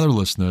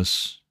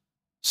fatherlessness.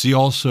 See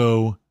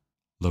also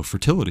low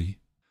fertility.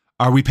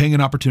 Are we paying an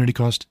opportunity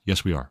cost?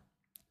 Yes, we are.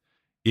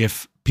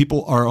 If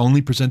people are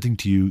only presenting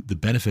to you the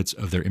benefits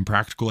of their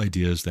impractical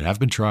ideas that have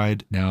been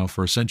tried now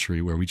for a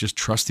century, where we just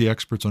trust the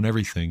experts on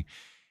everything,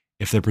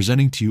 if they're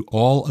presenting to you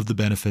all of the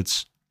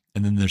benefits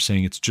and then they're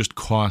saying it's just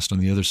cost on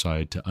the other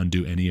side to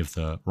undo any of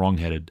the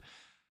wrong-headed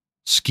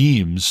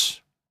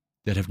schemes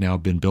that have now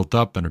been built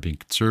up and are being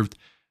conserved,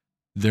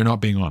 they're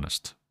not being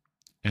honest.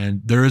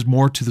 And there is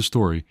more to the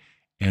story,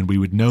 and we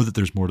would know that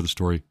there's more to the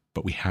story,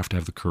 but we have to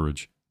have the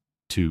courage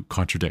to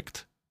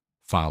contradict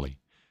folly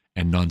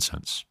and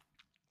nonsense.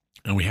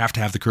 And we have to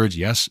have the courage,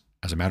 yes,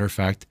 as a matter of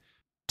fact,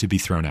 to be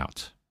thrown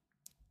out.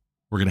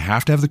 We're going to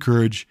have the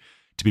courage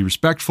to be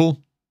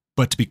respectful,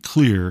 but to be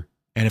clear.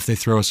 And if they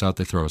throw us out,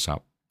 they throw us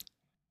out.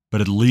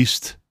 But at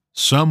least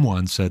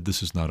someone said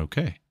this is not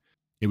okay.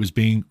 It was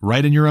being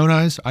right in your own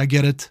eyes. I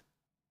get it.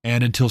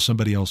 And until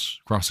somebody else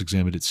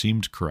cross-examined, it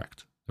seemed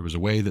correct. There was a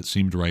way that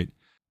seemed right,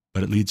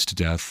 but it leads to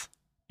death.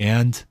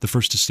 And the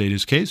first to state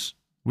his case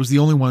was the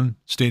only one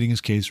stating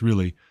his case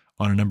really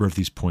on a number of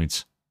these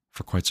points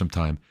for quite some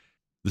time.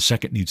 The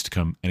second needs to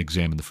come and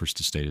examine the first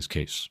to state his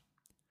case.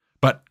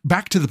 But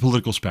back to the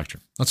political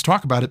spectrum. Let's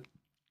talk about it,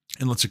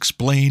 and let's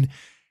explain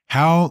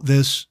how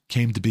this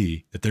came to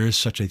be, that there is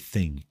such a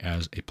thing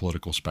as a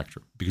political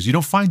spectrum. Because you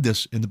don't find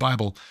this in the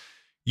Bible.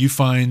 You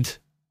find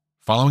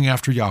following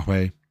after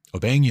Yahweh,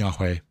 obeying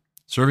Yahweh,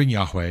 serving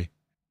Yahweh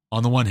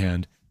on the one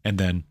hand, and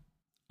then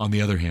on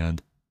the other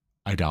hand,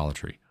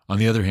 idolatry. On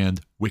the other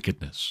hand,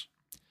 wickedness.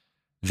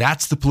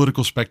 That's the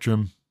political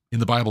spectrum in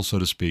the Bible, so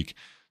to speak.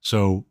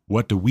 So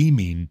what do we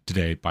mean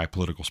today by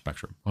political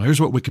spectrum? Well,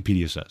 here's what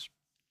Wikipedia says.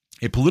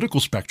 A political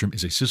spectrum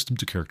is a system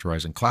to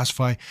characterize and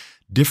classify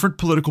different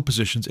political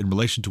positions in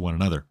relation to one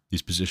another.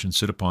 These positions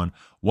sit upon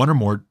one or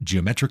more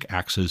geometric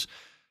axes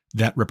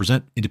that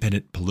represent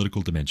independent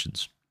political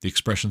dimensions. The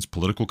expressions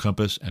political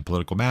compass and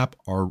political map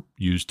are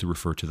used to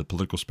refer to the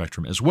political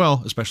spectrum as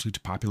well, especially to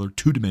popular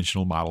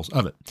two-dimensional models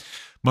of it.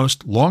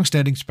 Most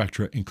long-standing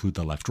spectra include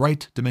the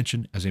left-right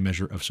dimension as a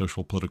measure of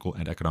social, political,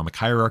 and economic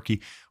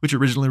hierarchy, which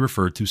originally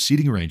referred to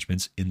seating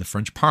arrangements in the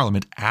French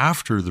Parliament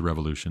after the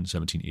Revolution,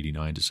 1789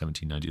 to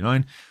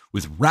 1799,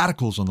 with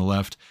radicals on the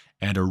left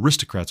and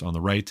aristocrats on the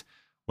right.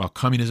 While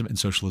communism and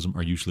socialism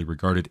are usually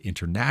regarded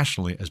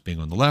internationally as being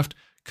on the left,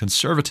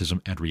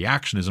 conservatism and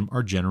reactionism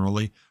are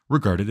generally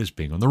regarded as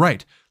being on the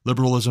right.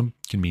 Liberalism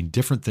can mean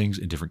different things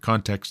in different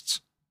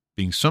contexts,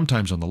 being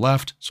sometimes on the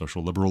left,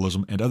 social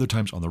liberalism, and other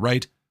times on the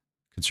right,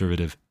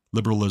 conservative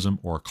liberalism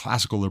or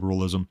classical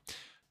liberalism.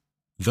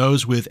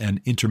 Those with an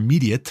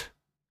intermediate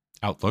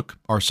outlook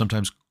are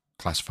sometimes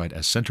classified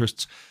as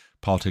centrists.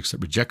 Politics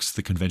that rejects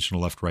the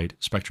conventional left-right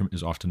spectrum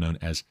is often known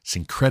as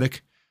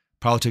syncretic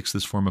politics.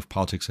 This form of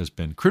politics has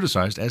been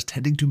criticized as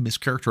tending to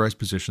mischaracterize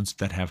positions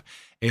that have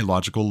a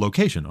logical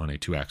location on a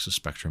two-axis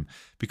spectrum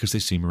because they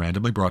seem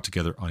randomly brought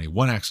together on a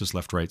one-axis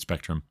left-right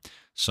spectrum.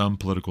 Some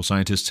political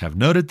scientists have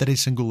noted that a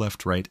single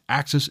left-right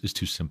axis is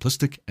too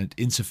simplistic and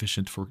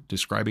insufficient for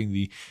describing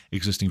the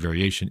existing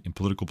variation in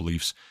political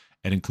beliefs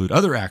and include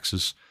other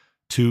axes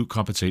to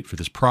compensate for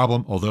this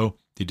problem, although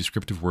the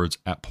descriptive words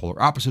at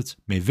polar opposites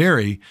may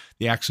vary,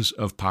 the axis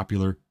of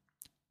popular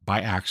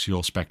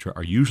biaxial spectra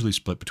are usually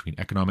split between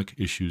economic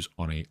issues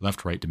on a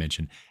left-right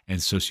dimension and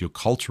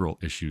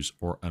sociocultural issues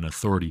or an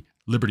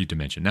authority-liberty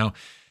dimension. Now,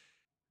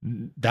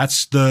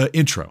 that's the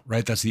intro,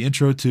 right? That's the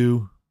intro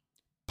to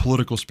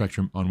political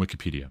spectrum on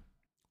Wikipedia.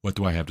 What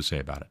do I have to say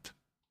about it?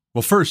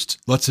 Well, first,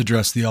 let's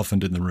address the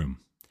elephant in the room,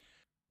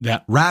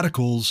 that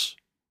radicals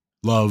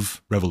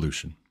love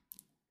revolution,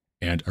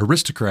 and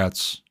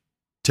aristocrats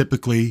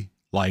typically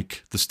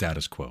like the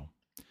status quo.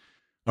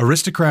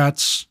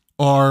 Aristocrats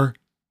are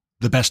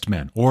the best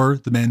men, or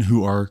the men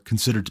who are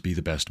considered to be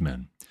the best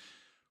men.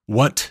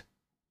 What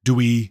do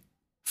we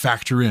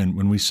factor in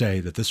when we say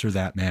that this or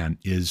that man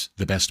is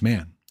the best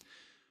man?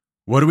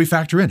 What do we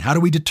factor in? How do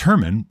we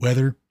determine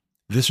whether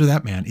this or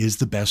that man is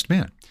the best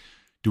man?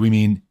 Do we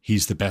mean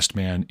he's the best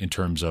man in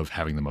terms of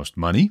having the most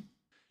money?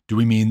 Do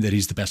we mean that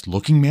he's the best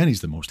looking man?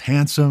 He's the most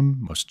handsome,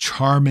 most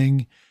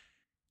charming?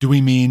 Do we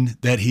mean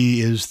that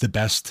he is the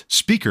best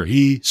speaker?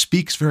 He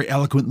speaks very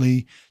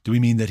eloquently. Do we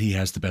mean that he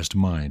has the best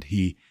mind?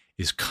 He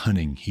is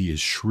cunning. He is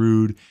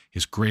shrewd. He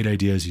has great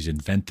ideas. He's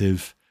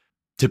inventive.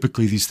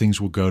 Typically, these things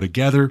will go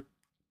together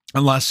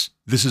unless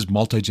this is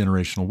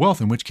multi-generational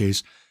wealth, in which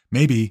case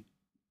maybe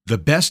the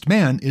best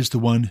man is the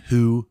one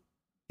who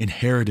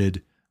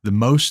inherited the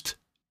most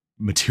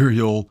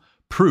material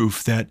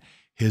proof that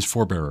his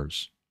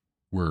forebearers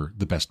were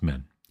the best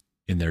men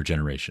in their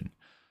generation.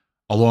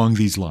 Along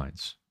these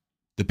lines,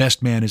 the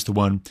best man is the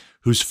one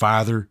whose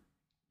father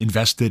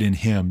invested in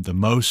him the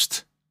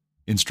most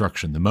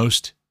instruction, the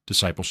most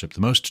discipleship,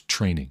 the most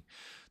training.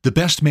 The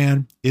best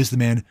man is the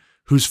man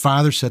whose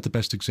father set the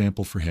best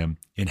example for him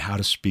in how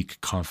to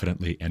speak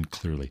confidently and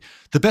clearly.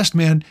 The best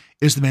man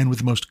is the man with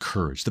the most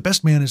courage. The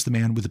best man is the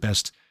man with the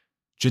best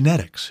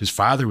genetics. His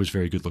father was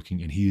very good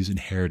looking and he's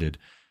inherited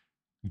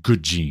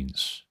good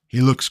genes. He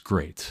looks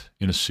great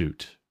in a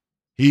suit.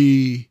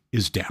 He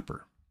is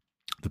dapper.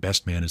 The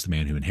best man is the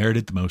man who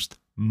inherited the most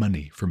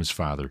money from his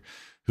father,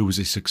 who was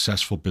a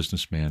successful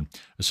businessman,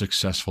 a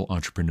successful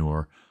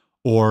entrepreneur,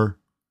 or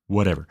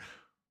whatever.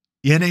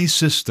 In a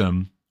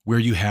system where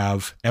you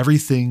have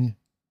everything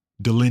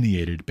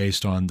delineated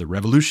based on the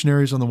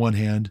revolutionaries on the one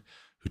hand,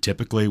 who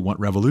typically want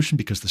revolution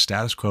because the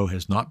status quo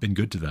has not been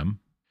good to them,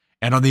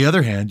 and on the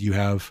other hand, you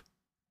have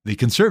the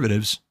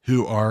conservatives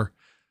who are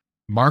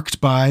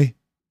marked by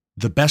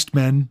the best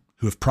men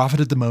who have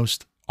profited the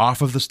most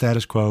off of the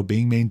status quo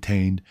being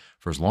maintained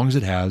for as long as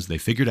it has. They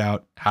figured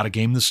out how to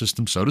game the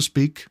system, so to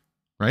speak,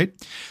 right?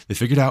 They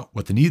figured out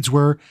what the needs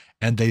were,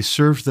 and they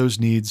served those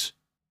needs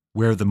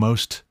where the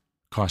most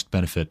cost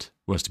benefit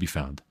was to be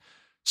found.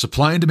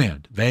 Supply and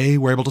demand. They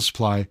were able to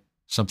supply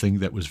something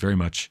that was very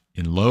much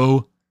in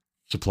low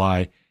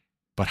supply,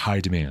 but high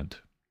demand.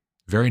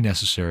 Very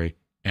necessary,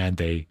 and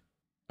they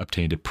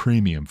obtained a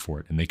premium for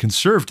it, and they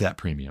conserved that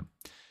premium.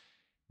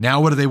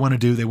 Now what do they want to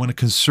do? They want to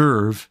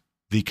conserve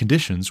the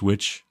conditions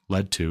which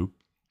led to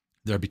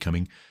their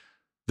becoming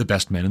the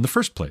best men in the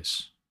first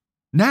place.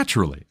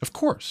 Naturally, of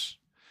course.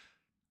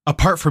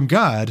 Apart from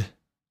God,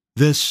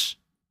 this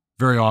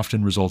very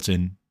often results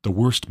in the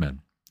worst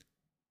men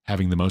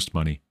having the most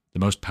money, the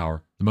most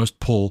power, the most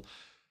pull,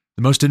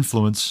 the most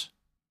influence,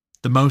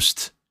 the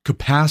most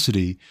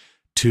capacity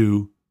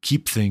to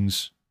keep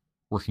things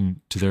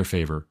working to their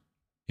favor,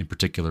 in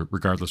particular,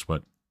 regardless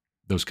what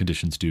those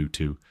conditions do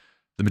to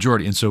the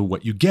majority. And so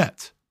what you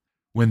get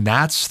when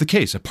that's the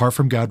case, apart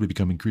from God, we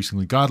become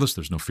increasingly godless.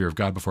 There's no fear of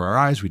God before our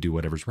eyes. We do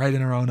whatever's right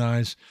in our own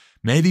eyes.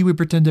 Maybe we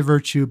pretend to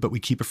virtue, but we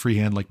keep a free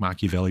hand like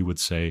Machiavelli would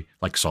say,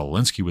 like Saul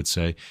Alinsky would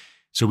say.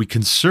 So we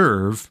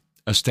conserve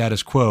a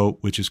status quo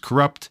which is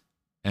corrupt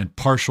and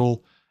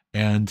partial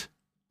and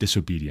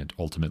disobedient,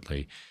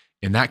 ultimately.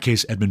 In that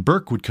case, Edmund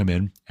Burke would come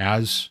in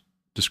as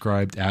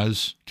described,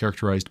 as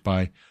characterized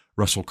by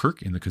Russell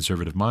Kirk in The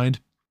Conservative Mind.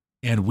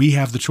 And we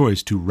have the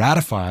choice to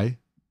ratify,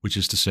 which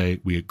is to say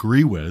we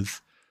agree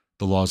with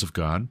the laws of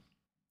God,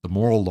 the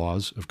moral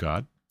laws of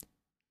God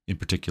in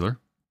particular,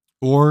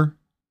 or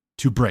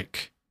to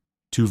break,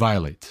 to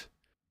violate,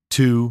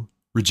 to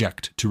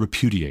reject, to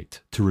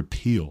repudiate, to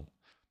repeal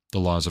the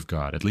laws of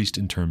God, at least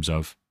in terms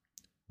of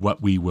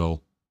what we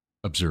will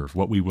observe,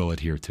 what we will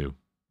adhere to,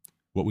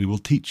 what we will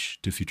teach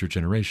to future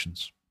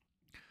generations.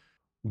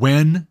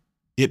 When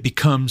it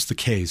becomes the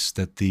case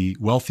that the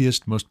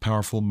wealthiest, most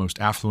powerful, most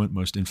affluent,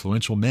 most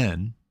influential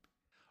men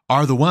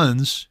are the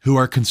ones who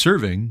are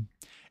conserving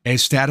a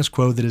status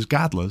quo that is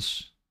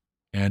godless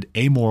and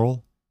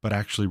amoral, but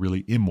actually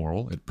really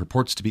immoral. It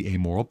purports to be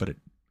amoral, but it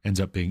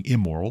ends up being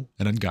immoral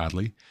and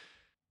ungodly.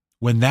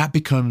 When that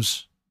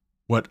becomes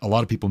what a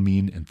lot of people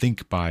mean and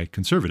think by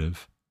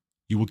conservative,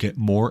 you will get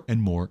more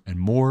and more and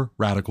more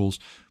radicals,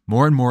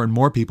 more and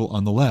more people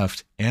on the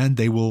left, and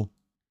they will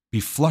be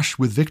flush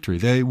with victory.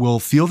 They will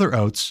feel their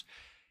oats,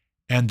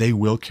 and they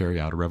will carry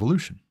out a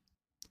revolution.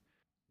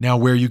 Now,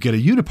 where you get a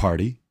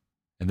uniparty,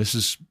 and this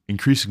is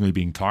increasingly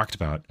being talked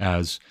about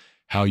as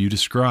how you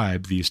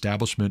describe the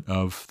establishment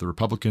of the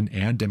Republican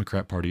and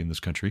Democrat Party in this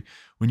country,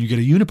 when you get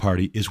a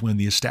uniparty is when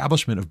the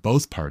establishment of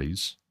both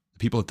parties, the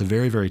people at the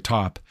very, very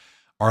top,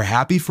 are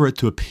happy for it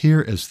to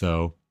appear as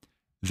though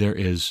there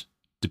is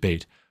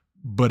debate,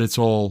 but it's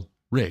all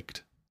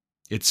rigged.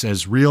 It's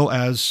as real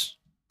as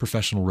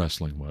professional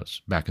wrestling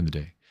was back in the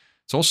day.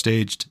 It's all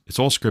staged. It's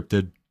all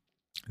scripted.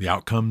 The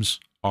outcomes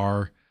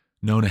are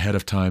known ahead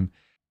of time.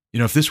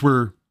 If this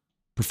were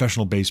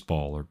professional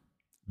baseball or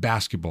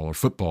basketball or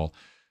football,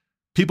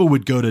 people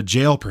would go to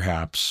jail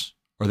perhaps,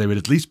 or they would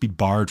at least be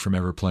barred from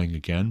ever playing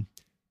again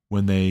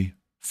when they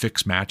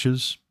fix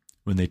matches,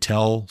 when they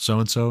tell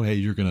so-and-so, hey,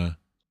 you're going to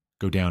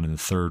go down in the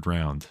third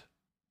round.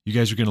 You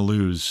guys are going to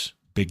lose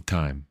big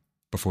time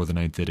before the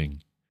ninth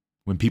inning.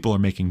 When people are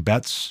making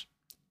bets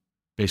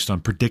based on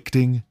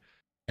predicting,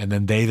 and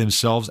then they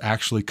themselves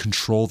actually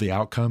control the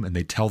outcome, and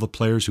they tell the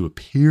players who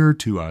appear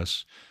to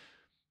us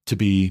to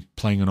be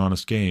playing an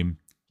honest game,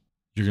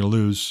 you're going to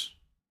lose.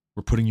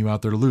 We're putting you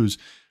out there to lose.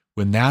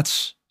 When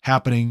that's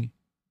happening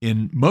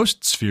in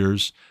most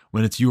spheres,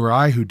 when it's you or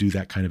I who do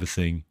that kind of a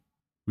thing,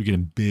 we get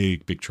in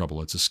big, big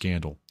trouble. It's a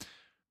scandal.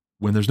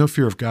 When there's no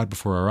fear of God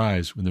before our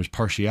eyes, when there's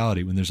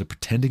partiality, when there's a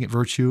pretending at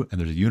virtue and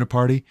there's a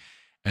uniparty,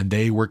 and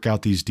they work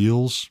out these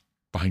deals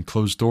behind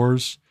closed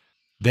doors,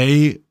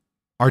 they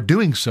are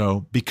doing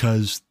so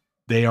because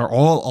they are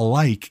all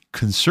alike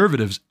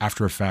conservatives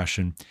after a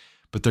fashion,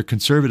 but they're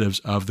conservatives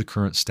of the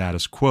current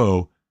status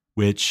quo,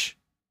 which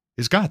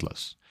is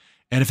godless.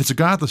 And if it's a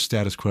godless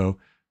status quo,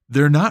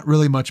 they're not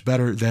really much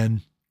better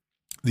than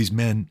these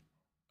men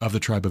of the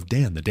tribe of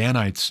Dan, the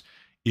Danites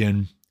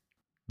in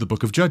the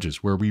book of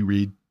Judges, where we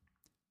read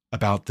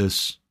about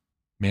this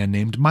man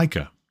named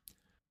Micah,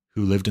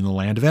 who lived in the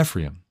land of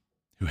Ephraim,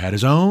 who had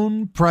his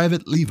own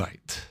private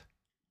Levite,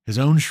 his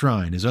own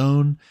shrine, his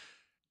own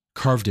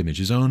carved image,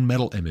 his own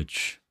metal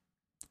image.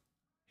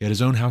 He had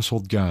his own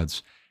household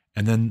gods.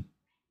 And then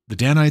the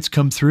Danites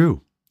come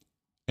through.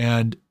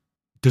 And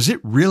does it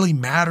really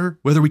matter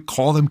whether we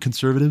call them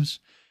conservatives?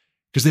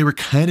 Because they were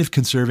kind of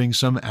conserving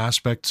some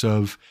aspects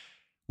of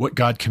what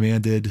God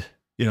commanded.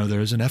 There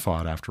is an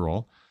ephod after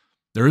all.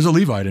 There is a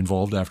Levite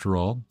involved after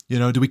all.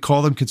 Do we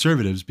call them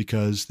conservatives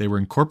because they were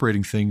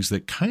incorporating things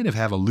that kind of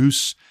have a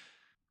loose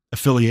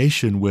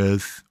affiliation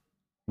with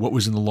what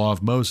was in the law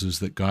of Moses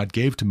that God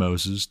gave to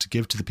Moses to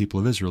give to the people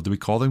of Israel? Do we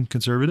call them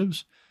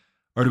conservatives?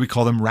 Or do we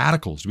call them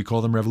radicals? Do we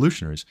call them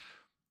revolutionaries?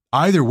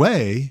 Either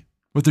way,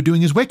 what they're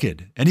doing is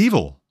wicked and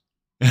evil,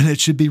 and it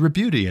should be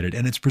repudiated.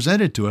 And it's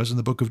presented to us in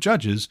the book of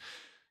Judges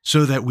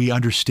so that we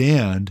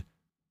understand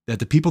that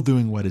the people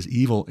doing what is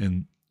evil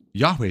in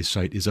Yahweh's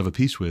sight is of a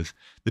piece with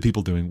the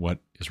people doing what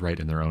is right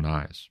in their own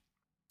eyes.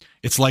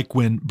 It's like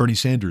when Bernie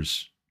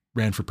Sanders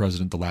ran for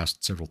president the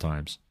last several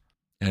times,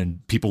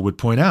 and people would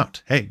point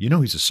out, hey,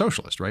 he's a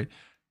socialist, right?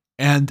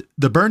 And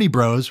the Bernie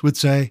bros would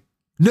say,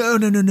 no.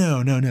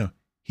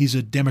 He's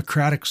a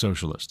democratic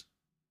socialist.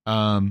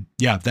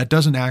 That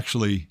doesn't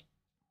actually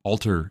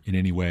alter in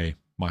any way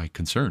my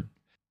concern.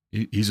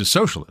 He's a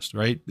socialist,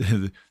 right?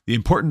 The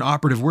important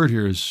operative word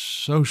here is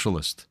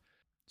socialist.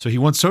 So he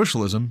wants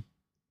socialism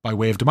by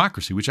way of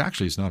democracy, which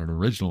actually is not an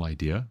original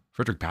idea.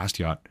 Frederick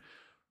Bastiat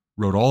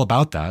wrote all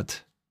about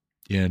that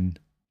in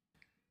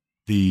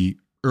the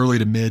early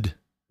to mid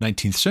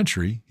 19th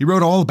century. He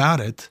wrote all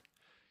about it.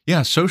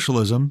 Yeah,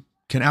 socialism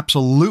can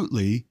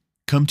absolutely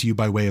come to you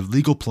by way of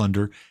legal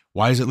plunder.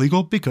 Why is it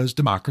legal? Because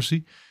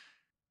democracy.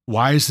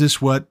 Why is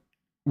this what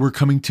we're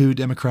coming to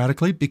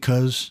democratically?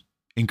 Because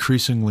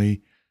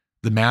increasingly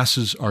the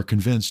masses are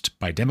convinced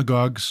by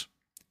demagogues,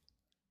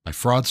 by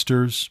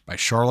fraudsters, by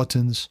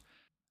charlatans,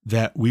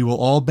 that we will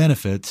all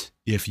benefit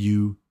if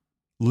you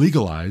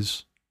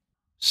legalize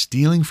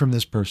stealing from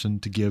this person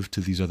to give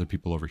to these other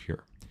people over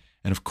here.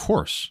 And of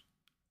course,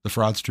 the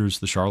fraudsters,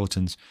 the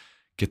charlatans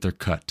get their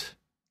cut.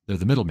 They're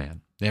the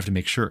middleman. They have to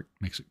make sure it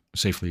makes it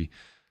safely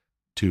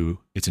to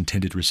its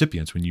intended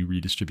recipients when you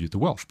redistribute the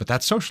wealth. But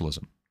that's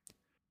socialism.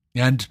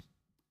 And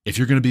if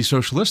you're going to be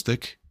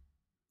socialistic,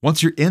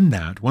 once you're in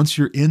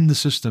the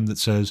system that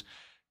says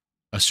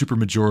a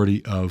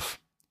supermajority of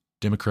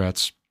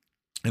Democrats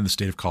in the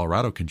state of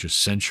Colorado can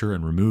just censure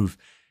and remove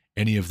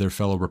any of their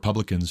fellow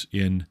Republicans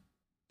in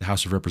the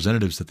House of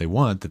Representatives that they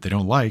want, that they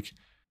don't like,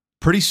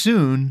 pretty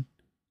soon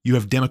you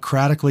have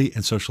democratically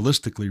and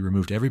socialistically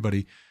removed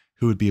everybody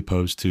who would be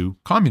opposed to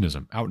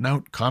communism, out and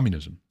out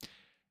communism.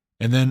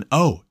 And then,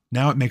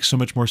 now it makes so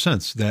much more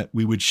sense that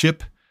we would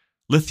ship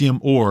lithium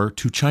ore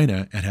to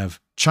China and have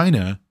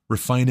China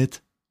refine it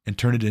and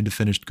turn it into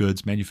finished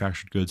goods,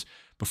 manufactured goods,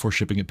 before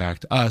shipping it back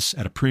to us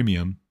at a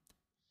premium,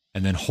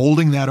 and then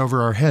holding that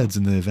over our heads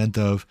in the event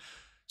of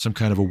some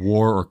kind of a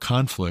war or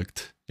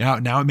conflict.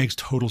 Now it makes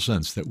total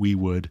sense that we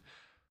would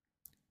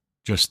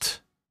just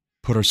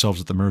put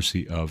ourselves at the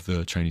mercy of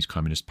the Chinese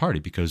Communist Party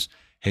because,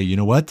 hey, you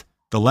know what?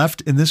 The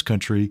left in this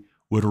country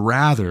would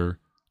rather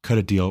cut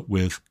a deal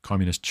with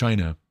communist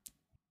China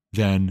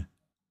than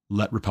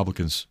let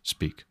Republicans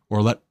speak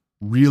or let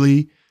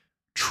really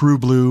true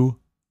blue,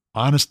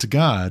 honest to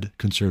God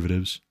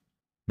conservatives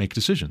make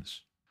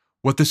decisions.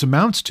 What this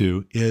amounts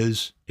to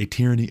is a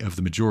tyranny of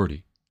the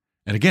majority.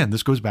 And again,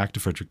 this goes back to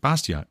Frederick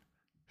Bastiat,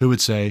 who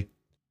would say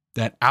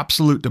that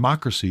absolute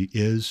democracy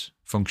is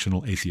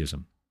functional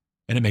atheism.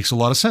 And it makes a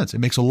lot of sense. It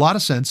makes a lot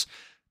of sense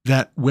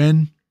that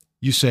when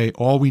you say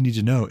all we need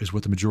to know is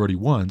what the majority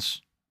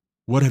wants,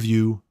 what have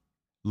you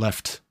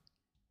left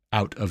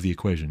out of the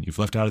equation? You've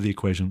left out of the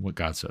equation what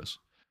God says.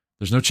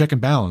 There's no check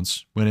and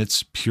balance when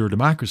it's pure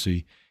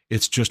democracy.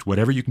 It's just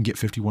whatever you can get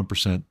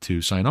 51%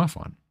 to sign off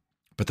on.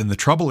 But then the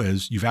trouble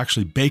is you've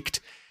actually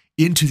baked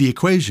into the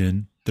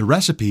equation the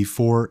recipe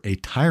for a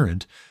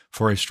tyrant,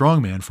 for a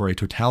strongman, for a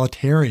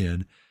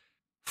totalitarian,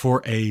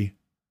 for a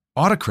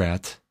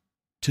autocrat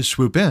to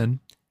swoop in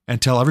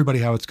and tell everybody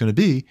how it's going to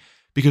be,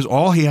 because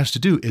all he has to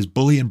do is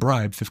bully and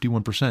bribe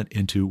 51%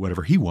 into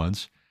whatever he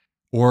wants,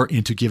 or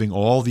into giving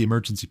all the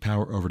emergency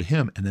power over to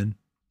him, and then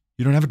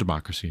you don't have a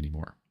democracy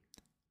anymore.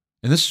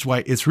 And this is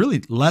why it's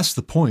really less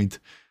the point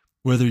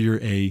whether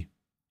you're a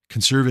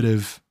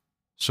conservative,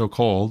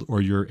 so-called,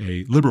 or you're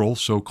a liberal,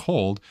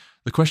 so-called.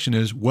 The question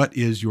is, what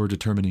is your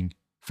determining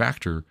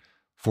factor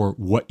for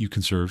what you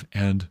conserve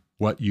and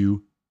what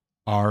you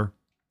are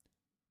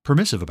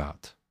permissive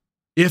about?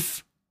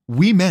 If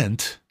we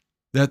meant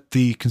that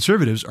the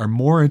conservatives are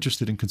more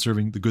interested in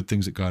conserving the good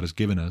things that God has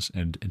given us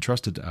and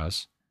entrusted to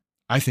us,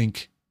 I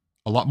think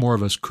a lot more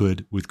of us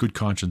could, with good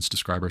conscience,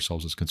 describe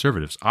ourselves as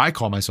conservatives. I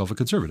call myself a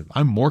conservative.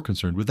 I'm more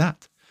concerned with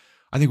that.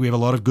 I think we have a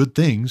lot of good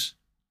things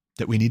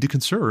that we need to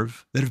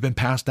conserve that have been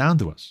passed down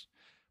to us,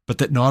 but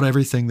that not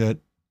everything that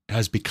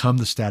has become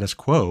the status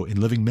quo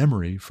in living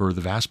memory for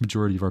the vast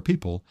majority of our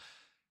people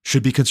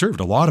should be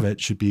conserved. A lot of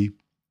it should be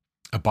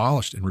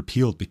abolished and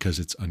repealed because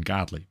it's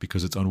ungodly,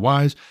 because it's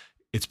unwise,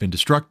 it's been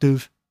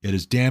destructive, it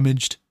has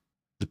damaged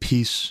the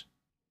peace,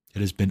 it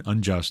has been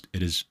unjust,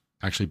 it has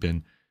actually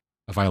been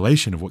a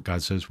violation of what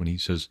God says when he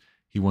says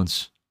he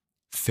wants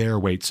fair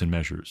weights and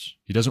measures.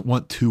 He doesn't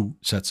want two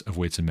sets of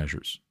weights and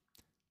measures.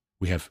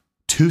 We have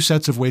two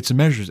sets of weights and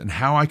measures, and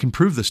how I can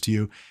prove this to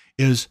you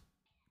is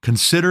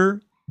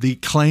consider the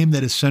claim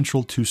that is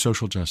central to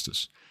social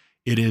justice.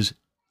 It is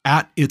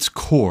at its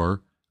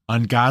core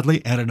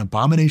ungodly and an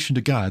abomination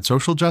to God.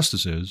 Social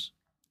justice is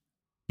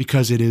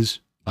because it is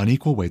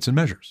unequal weights and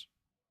measures.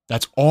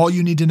 That's all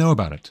you need to know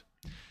about it.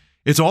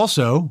 It's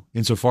also,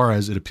 insofar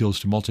as it appeals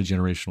to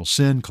multi-generational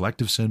sin,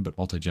 collective sin, but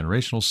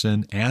multi-generational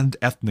sin and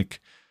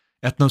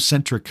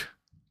ethnocentric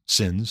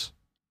sins,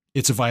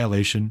 it's a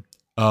violation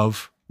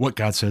of what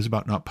God says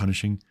about not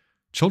punishing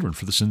children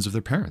for the sins of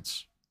their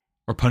parents,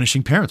 or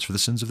punishing parents for the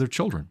sins of their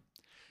children.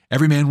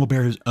 Every man will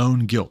bear his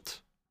own guilt.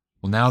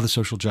 Well, now the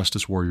social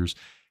justice warriors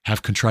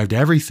have contrived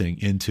everything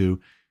into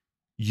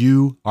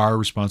you are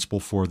responsible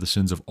for the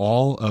sins of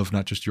all of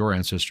not just your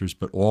ancestors,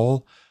 but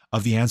all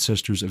of the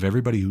ancestors of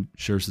everybody who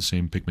shares the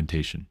same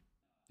pigmentation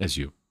as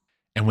you.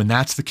 And when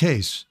that's the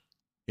case,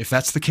 if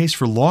that's the case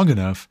for long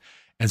enough,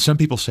 and some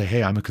people say,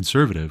 hey, I'm a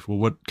conservative. Well,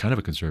 what kind of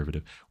a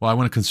conservative? Well, I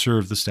want to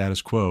conserve the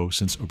status quo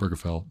since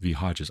Obergefell v.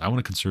 Hodges. I want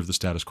to conserve the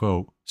status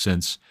quo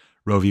since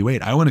Roe v.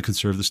 Wade. I want to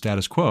conserve the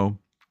status quo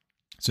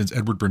since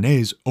Edward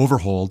Bernays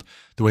overhauled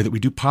the way that we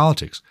do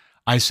politics.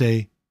 I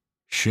say,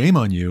 shame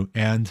on you,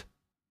 and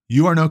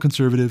you are no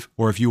conservative,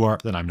 or if you are,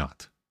 then I'm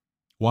not.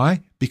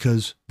 Why?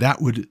 Because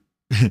that would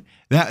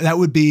that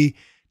would be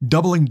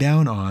doubling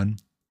down on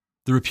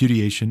the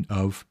repudiation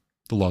of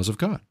the laws of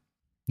God.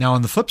 Now,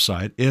 on the flip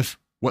side, if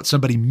what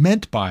somebody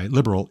meant by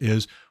liberal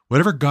is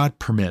whatever God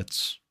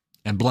permits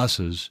and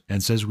blesses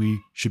and says we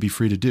should be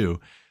free to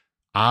do,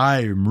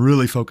 I am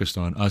really focused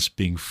on us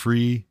being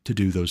free to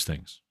do those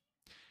things.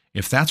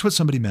 If that's what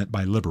somebody meant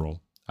by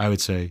liberal, I would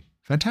say,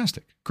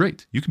 fantastic,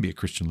 great, you can be a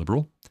Christian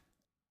liberal.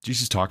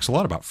 Jesus talks a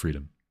lot about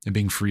freedom and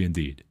being free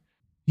indeed.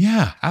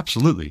 Yeah,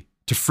 absolutely.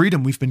 To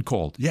freedom we've been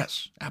called.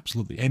 Yes,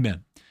 absolutely.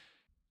 Amen.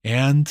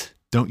 And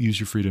don't use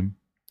your freedom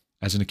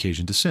as an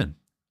occasion to sin.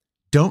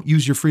 Don't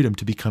use your freedom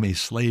to become a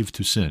slave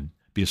to sin.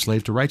 Be a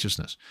slave to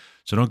righteousness.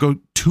 So don't go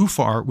too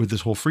far with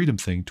this whole freedom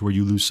thing to where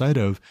you lose sight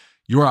of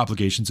your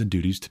obligations and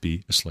duties to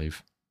be a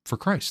slave for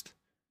Christ,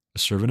 a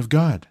servant of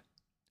God.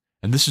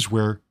 And this is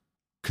where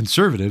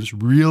conservatives,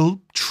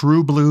 real,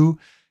 true blue,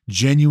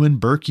 genuine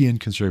Burkean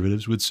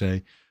conservatives would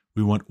say,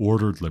 we want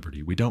ordered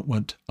liberty. We don't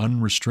want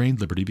unrestrained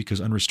liberty,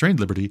 because unrestrained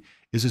liberty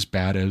is as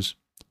bad as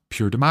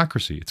pure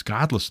democracy. It's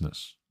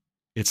godlessness.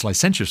 It's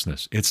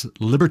licentiousness. It's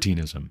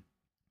libertinism.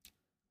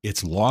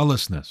 It's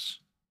lawlessness.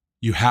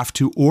 You have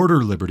to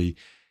order liberty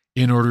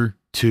in order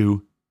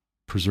to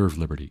preserve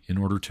liberty, in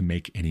order to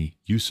make any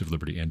use of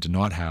liberty and to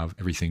not have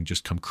everything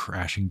just come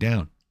crashing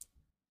down.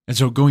 And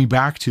so going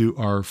back to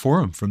our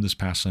forum from this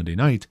past Sunday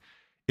night,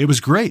 it was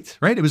great,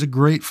 right? It was a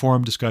great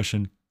forum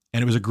discussion,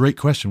 and it was a great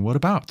question. What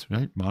about,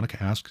 right?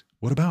 Monica asked,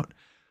 what about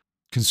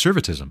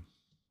conservatism?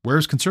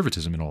 Where's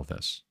conservatism in all of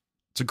this?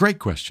 It's a great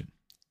question.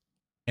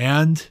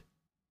 And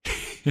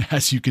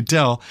as you can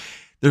tell,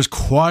 there's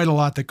quite a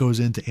lot that goes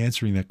into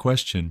answering that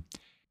question.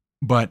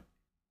 But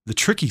the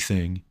tricky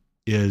thing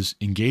is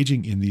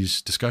engaging in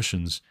these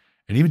discussions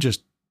and even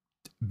just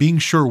being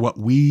sure what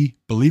we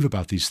believe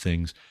about these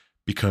things,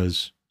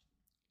 because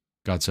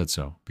God said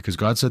so, because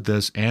God said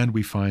this, and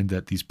we find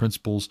that these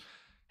principles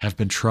have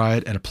been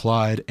tried and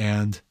applied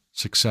and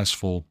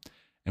successful,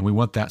 and we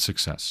want that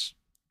success.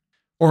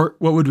 Or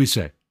what would we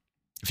say?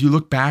 If you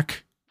look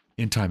back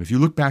in time. If you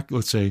look back,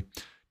 let's say,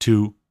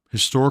 to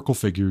historical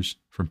figures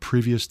from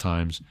previous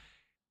times,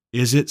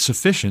 is it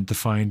sufficient to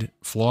find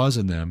flaws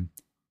in them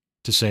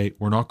to say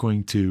we're not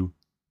going to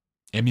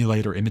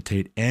emulate or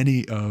imitate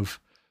any of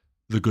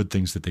the good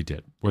things that they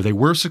did? Where they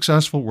were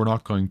successful, we're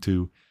not going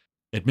to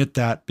admit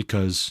that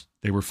because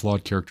they were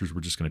flawed characters.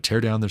 We're just going to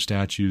tear down their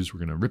statues. We're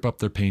going to rip up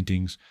their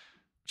paintings,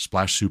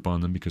 splash soup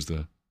on them because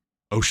the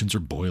oceans are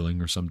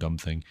boiling or some dumb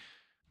thing.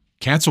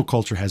 Cancel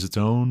culture has its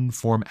own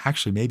form,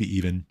 actually maybe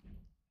even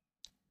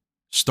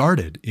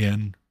started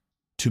in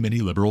too many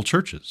liberal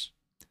churches,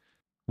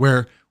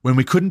 where when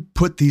we couldn't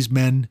put these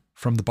men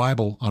from the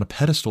Bible on a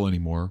pedestal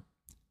anymore,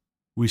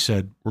 we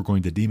said we're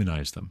going to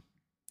demonize them.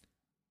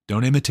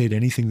 Don't imitate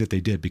anything that they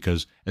did,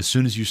 because as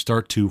soon as you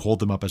start to hold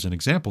them up as an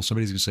example,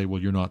 somebody's going to say,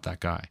 well, you're not that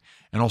guy.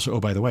 And also, oh,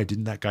 by the way,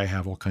 didn't that guy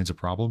have all kinds of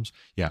problems?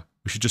 Yeah,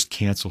 we should just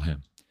cancel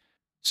him.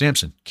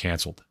 Samson,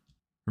 canceled.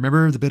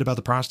 Remember the bit about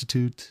the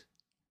prostitute?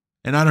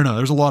 And I don't know,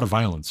 there's a lot of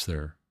violence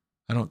there.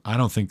 I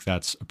don't think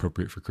that's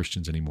appropriate for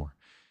Christians anymore.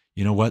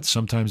 You know what?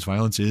 Sometimes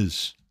violence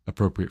is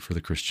appropriate for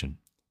the Christian.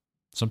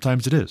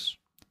 Sometimes it is.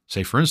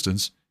 Say, for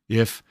instance,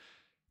 if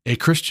a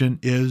Christian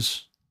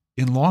is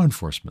in law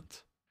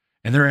enforcement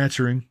and they're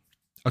answering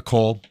a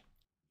call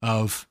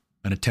of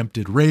an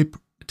attempted rape,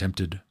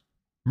 attempted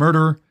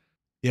murder,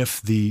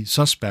 if the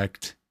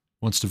suspect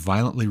wants to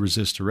violently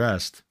resist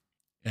arrest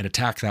and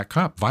attack that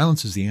cop,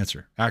 violence is the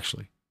answer,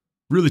 actually.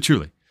 Really,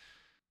 truly.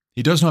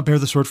 He does not bear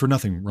the sword for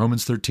nothing.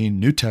 Romans 13,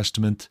 New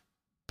Testament,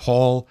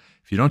 Paul.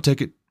 If you don't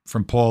take it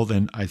from Paul,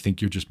 then I think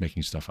you're just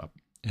making stuff up.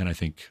 And I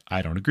think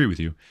I don't agree with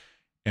you.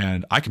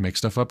 And I can make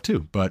stuff up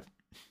too. But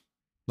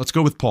let's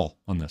go with Paul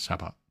on this. How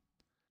about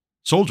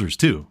soldiers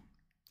too?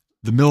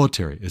 The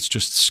military. It's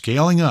just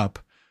scaling up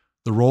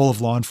the role of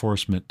law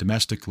enforcement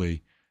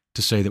domestically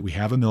to say that we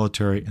have a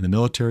military, and the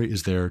military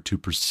is there to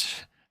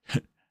preserve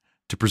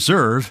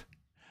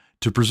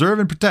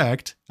and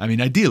protect. I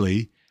mean,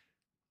 ideally,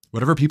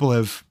 whatever people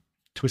have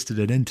twisted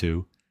it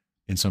into,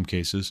 in some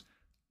cases,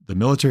 the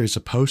military is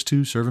supposed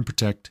to serve and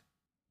protect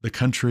the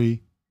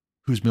country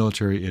whose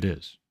military it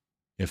is.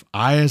 If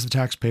I, as the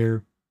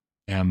taxpayer,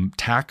 am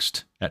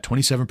taxed at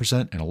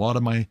 27%, and a lot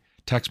of my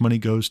tax money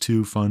goes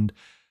to fund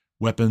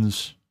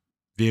weapons,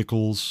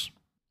 vehicles,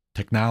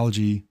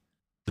 technology,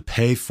 the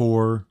pay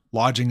for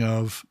lodging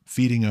of,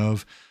 feeding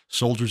of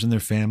soldiers and their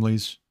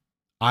families,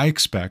 I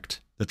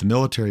expect that the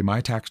military,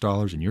 my tax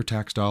dollars and your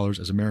tax dollars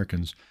as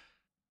Americans,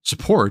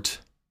 support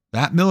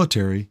that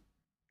military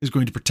is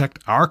going to protect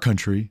our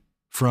country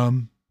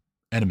from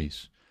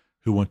enemies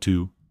who want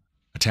to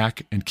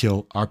attack and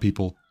kill our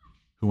people,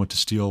 who want to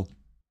steal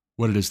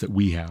what it is that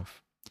we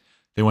have.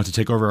 They want to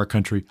take over our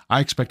country.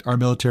 I expect our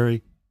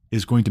military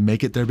is going to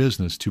make it their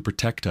business to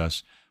protect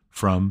us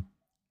from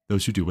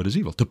those who do what is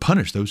evil, to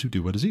punish those who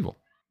do what is evil.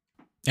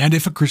 And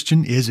if a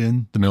Christian is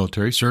in the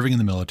military, serving in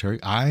the military,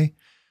 I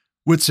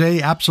would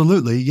say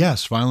absolutely,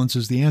 yes, violence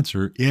is the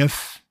answer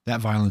if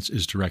that violence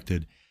is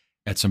directed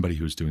at somebody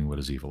who's doing what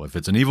is evil. If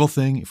it's an evil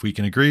thing, if we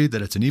can agree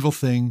that it's an evil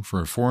thing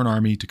for a foreign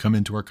army to come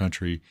into our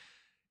country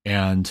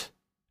and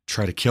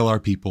try to kill our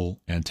people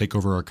and take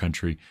over our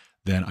country,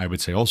 then I would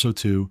say also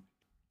too,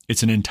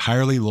 it's an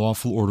entirely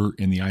lawful order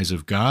in the eyes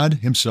of God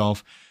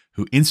himself,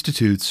 who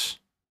institutes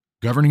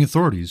governing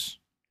authorities.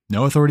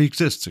 No authority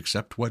exists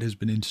except what has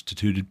been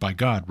instituted by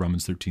God,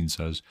 Romans 13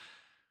 says.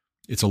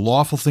 It's a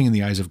lawful thing in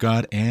the eyes of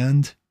God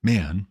and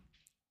man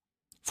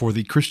for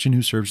the Christian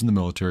who serves in the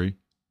military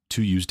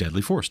to use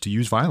deadly force, to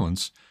use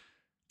violence,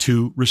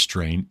 to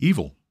restrain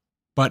evil.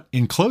 But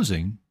in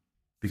closing,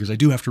 because I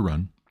do have to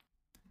run,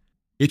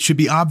 it should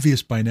be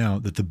obvious by now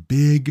that the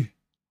big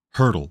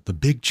hurdle, the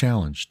big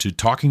challenge to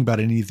talking about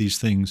any of these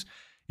things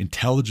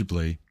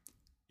intelligibly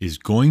is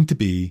going to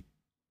be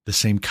the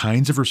same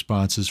kinds of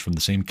responses from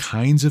the same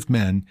kinds of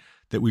men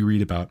that we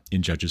read about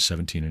in Judges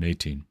 17 and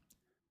 18.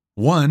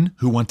 One,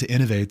 who want to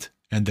innovate,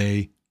 and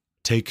they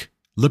take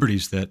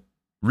liberties that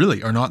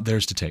really are not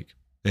theirs to take.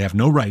 They have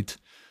no right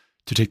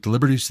to take the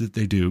liberties that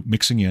they do,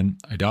 mixing in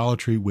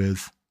idolatry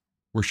with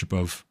worship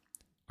of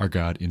our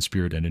God in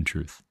spirit and in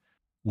truth.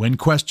 When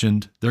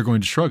questioned, they're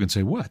going to shrug and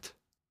say, what?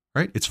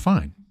 Right? It's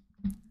fine.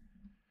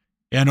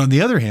 And on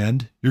the other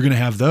hand, you're going to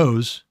have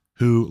those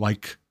who,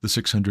 like the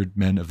 600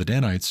 men of the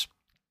Danites,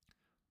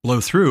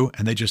 blow through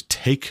and they just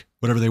take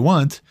whatever they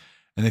want,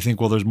 and they think,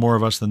 well, there's more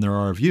of us than there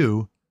are of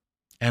you.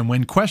 And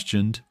when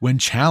questioned, when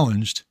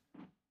challenged,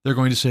 they're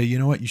going to say, you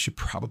know what, you should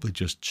probably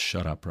just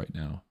shut up right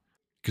now,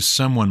 because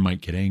someone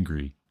might get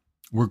angry.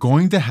 We're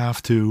going to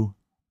have to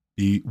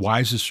be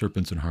wise as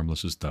serpents and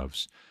harmless as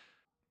doves.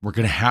 We're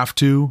going to have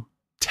to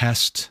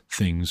test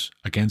things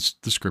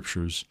against the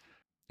scriptures,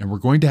 and we're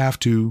going to have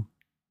to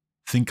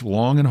think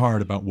long and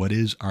hard about what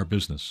is our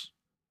business,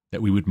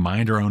 that we would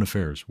mind our own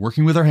affairs,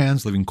 working with our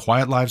hands, living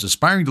quiet lives,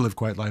 aspiring to live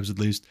quiet lives at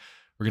least.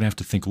 We're going to have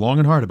to think long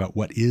and hard about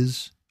what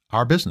is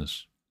our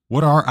business.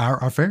 What are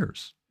our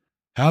affairs?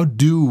 How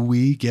do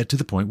we get to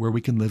the point where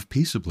we can live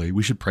peaceably?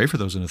 We should pray for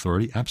those in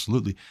authority.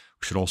 Absolutely.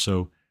 We should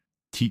also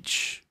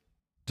teach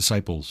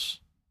disciples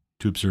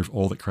to observe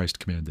all that Christ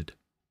commanded.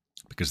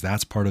 because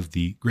that's part of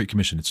the Great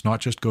Commission. It's not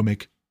just go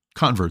make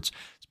converts,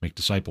 it's make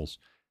disciples.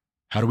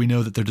 How do we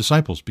know that they're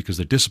disciples? Because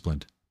they're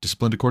disciplined.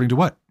 Disciplined according to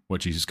what?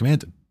 What Jesus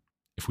commanded.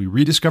 If we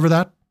rediscover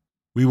that,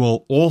 we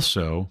will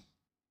also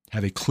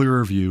have a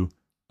clearer view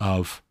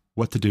of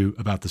what to do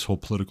about this whole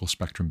political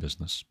spectrum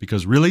business.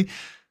 Because really,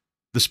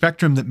 the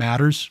spectrum that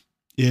matters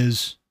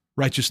is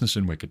righteousness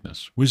and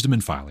wickedness, wisdom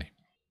and folly.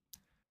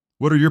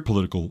 What are your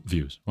political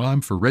views? Well,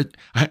 I'm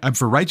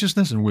for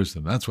righteousness and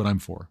wisdom. That's what I'm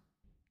for.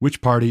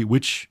 Which party,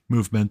 which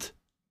movement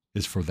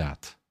is for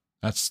that?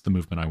 That's the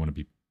movement I want to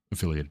be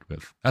affiliated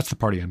with. That's the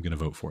party I'm going to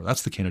vote for.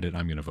 That's the candidate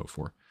I'm going to vote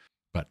for.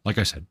 But like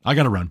I said, I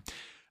got to run.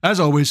 As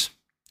always,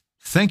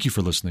 thank you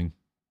for listening.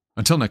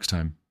 Until next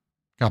time,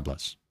 God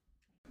bless.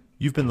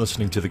 You've been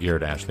listening to the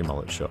Garrett Ashley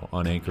Mullet Show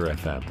on Anchor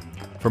FM.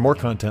 For more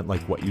content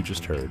like what you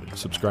just heard,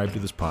 subscribe to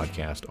this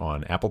podcast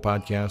on Apple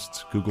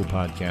Podcasts, Google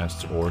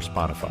Podcasts, or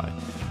Spotify.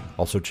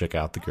 Also check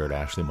out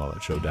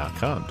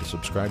thegarrettashleymulletshow.com to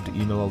subscribe to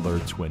email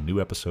alerts when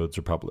new episodes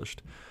are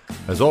published.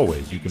 As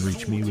always, you can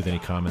reach me with any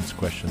comments,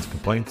 questions,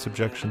 complaints,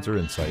 objections, or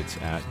insights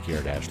at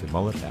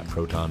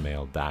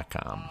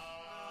garrettashleyMullet@protonmail.com.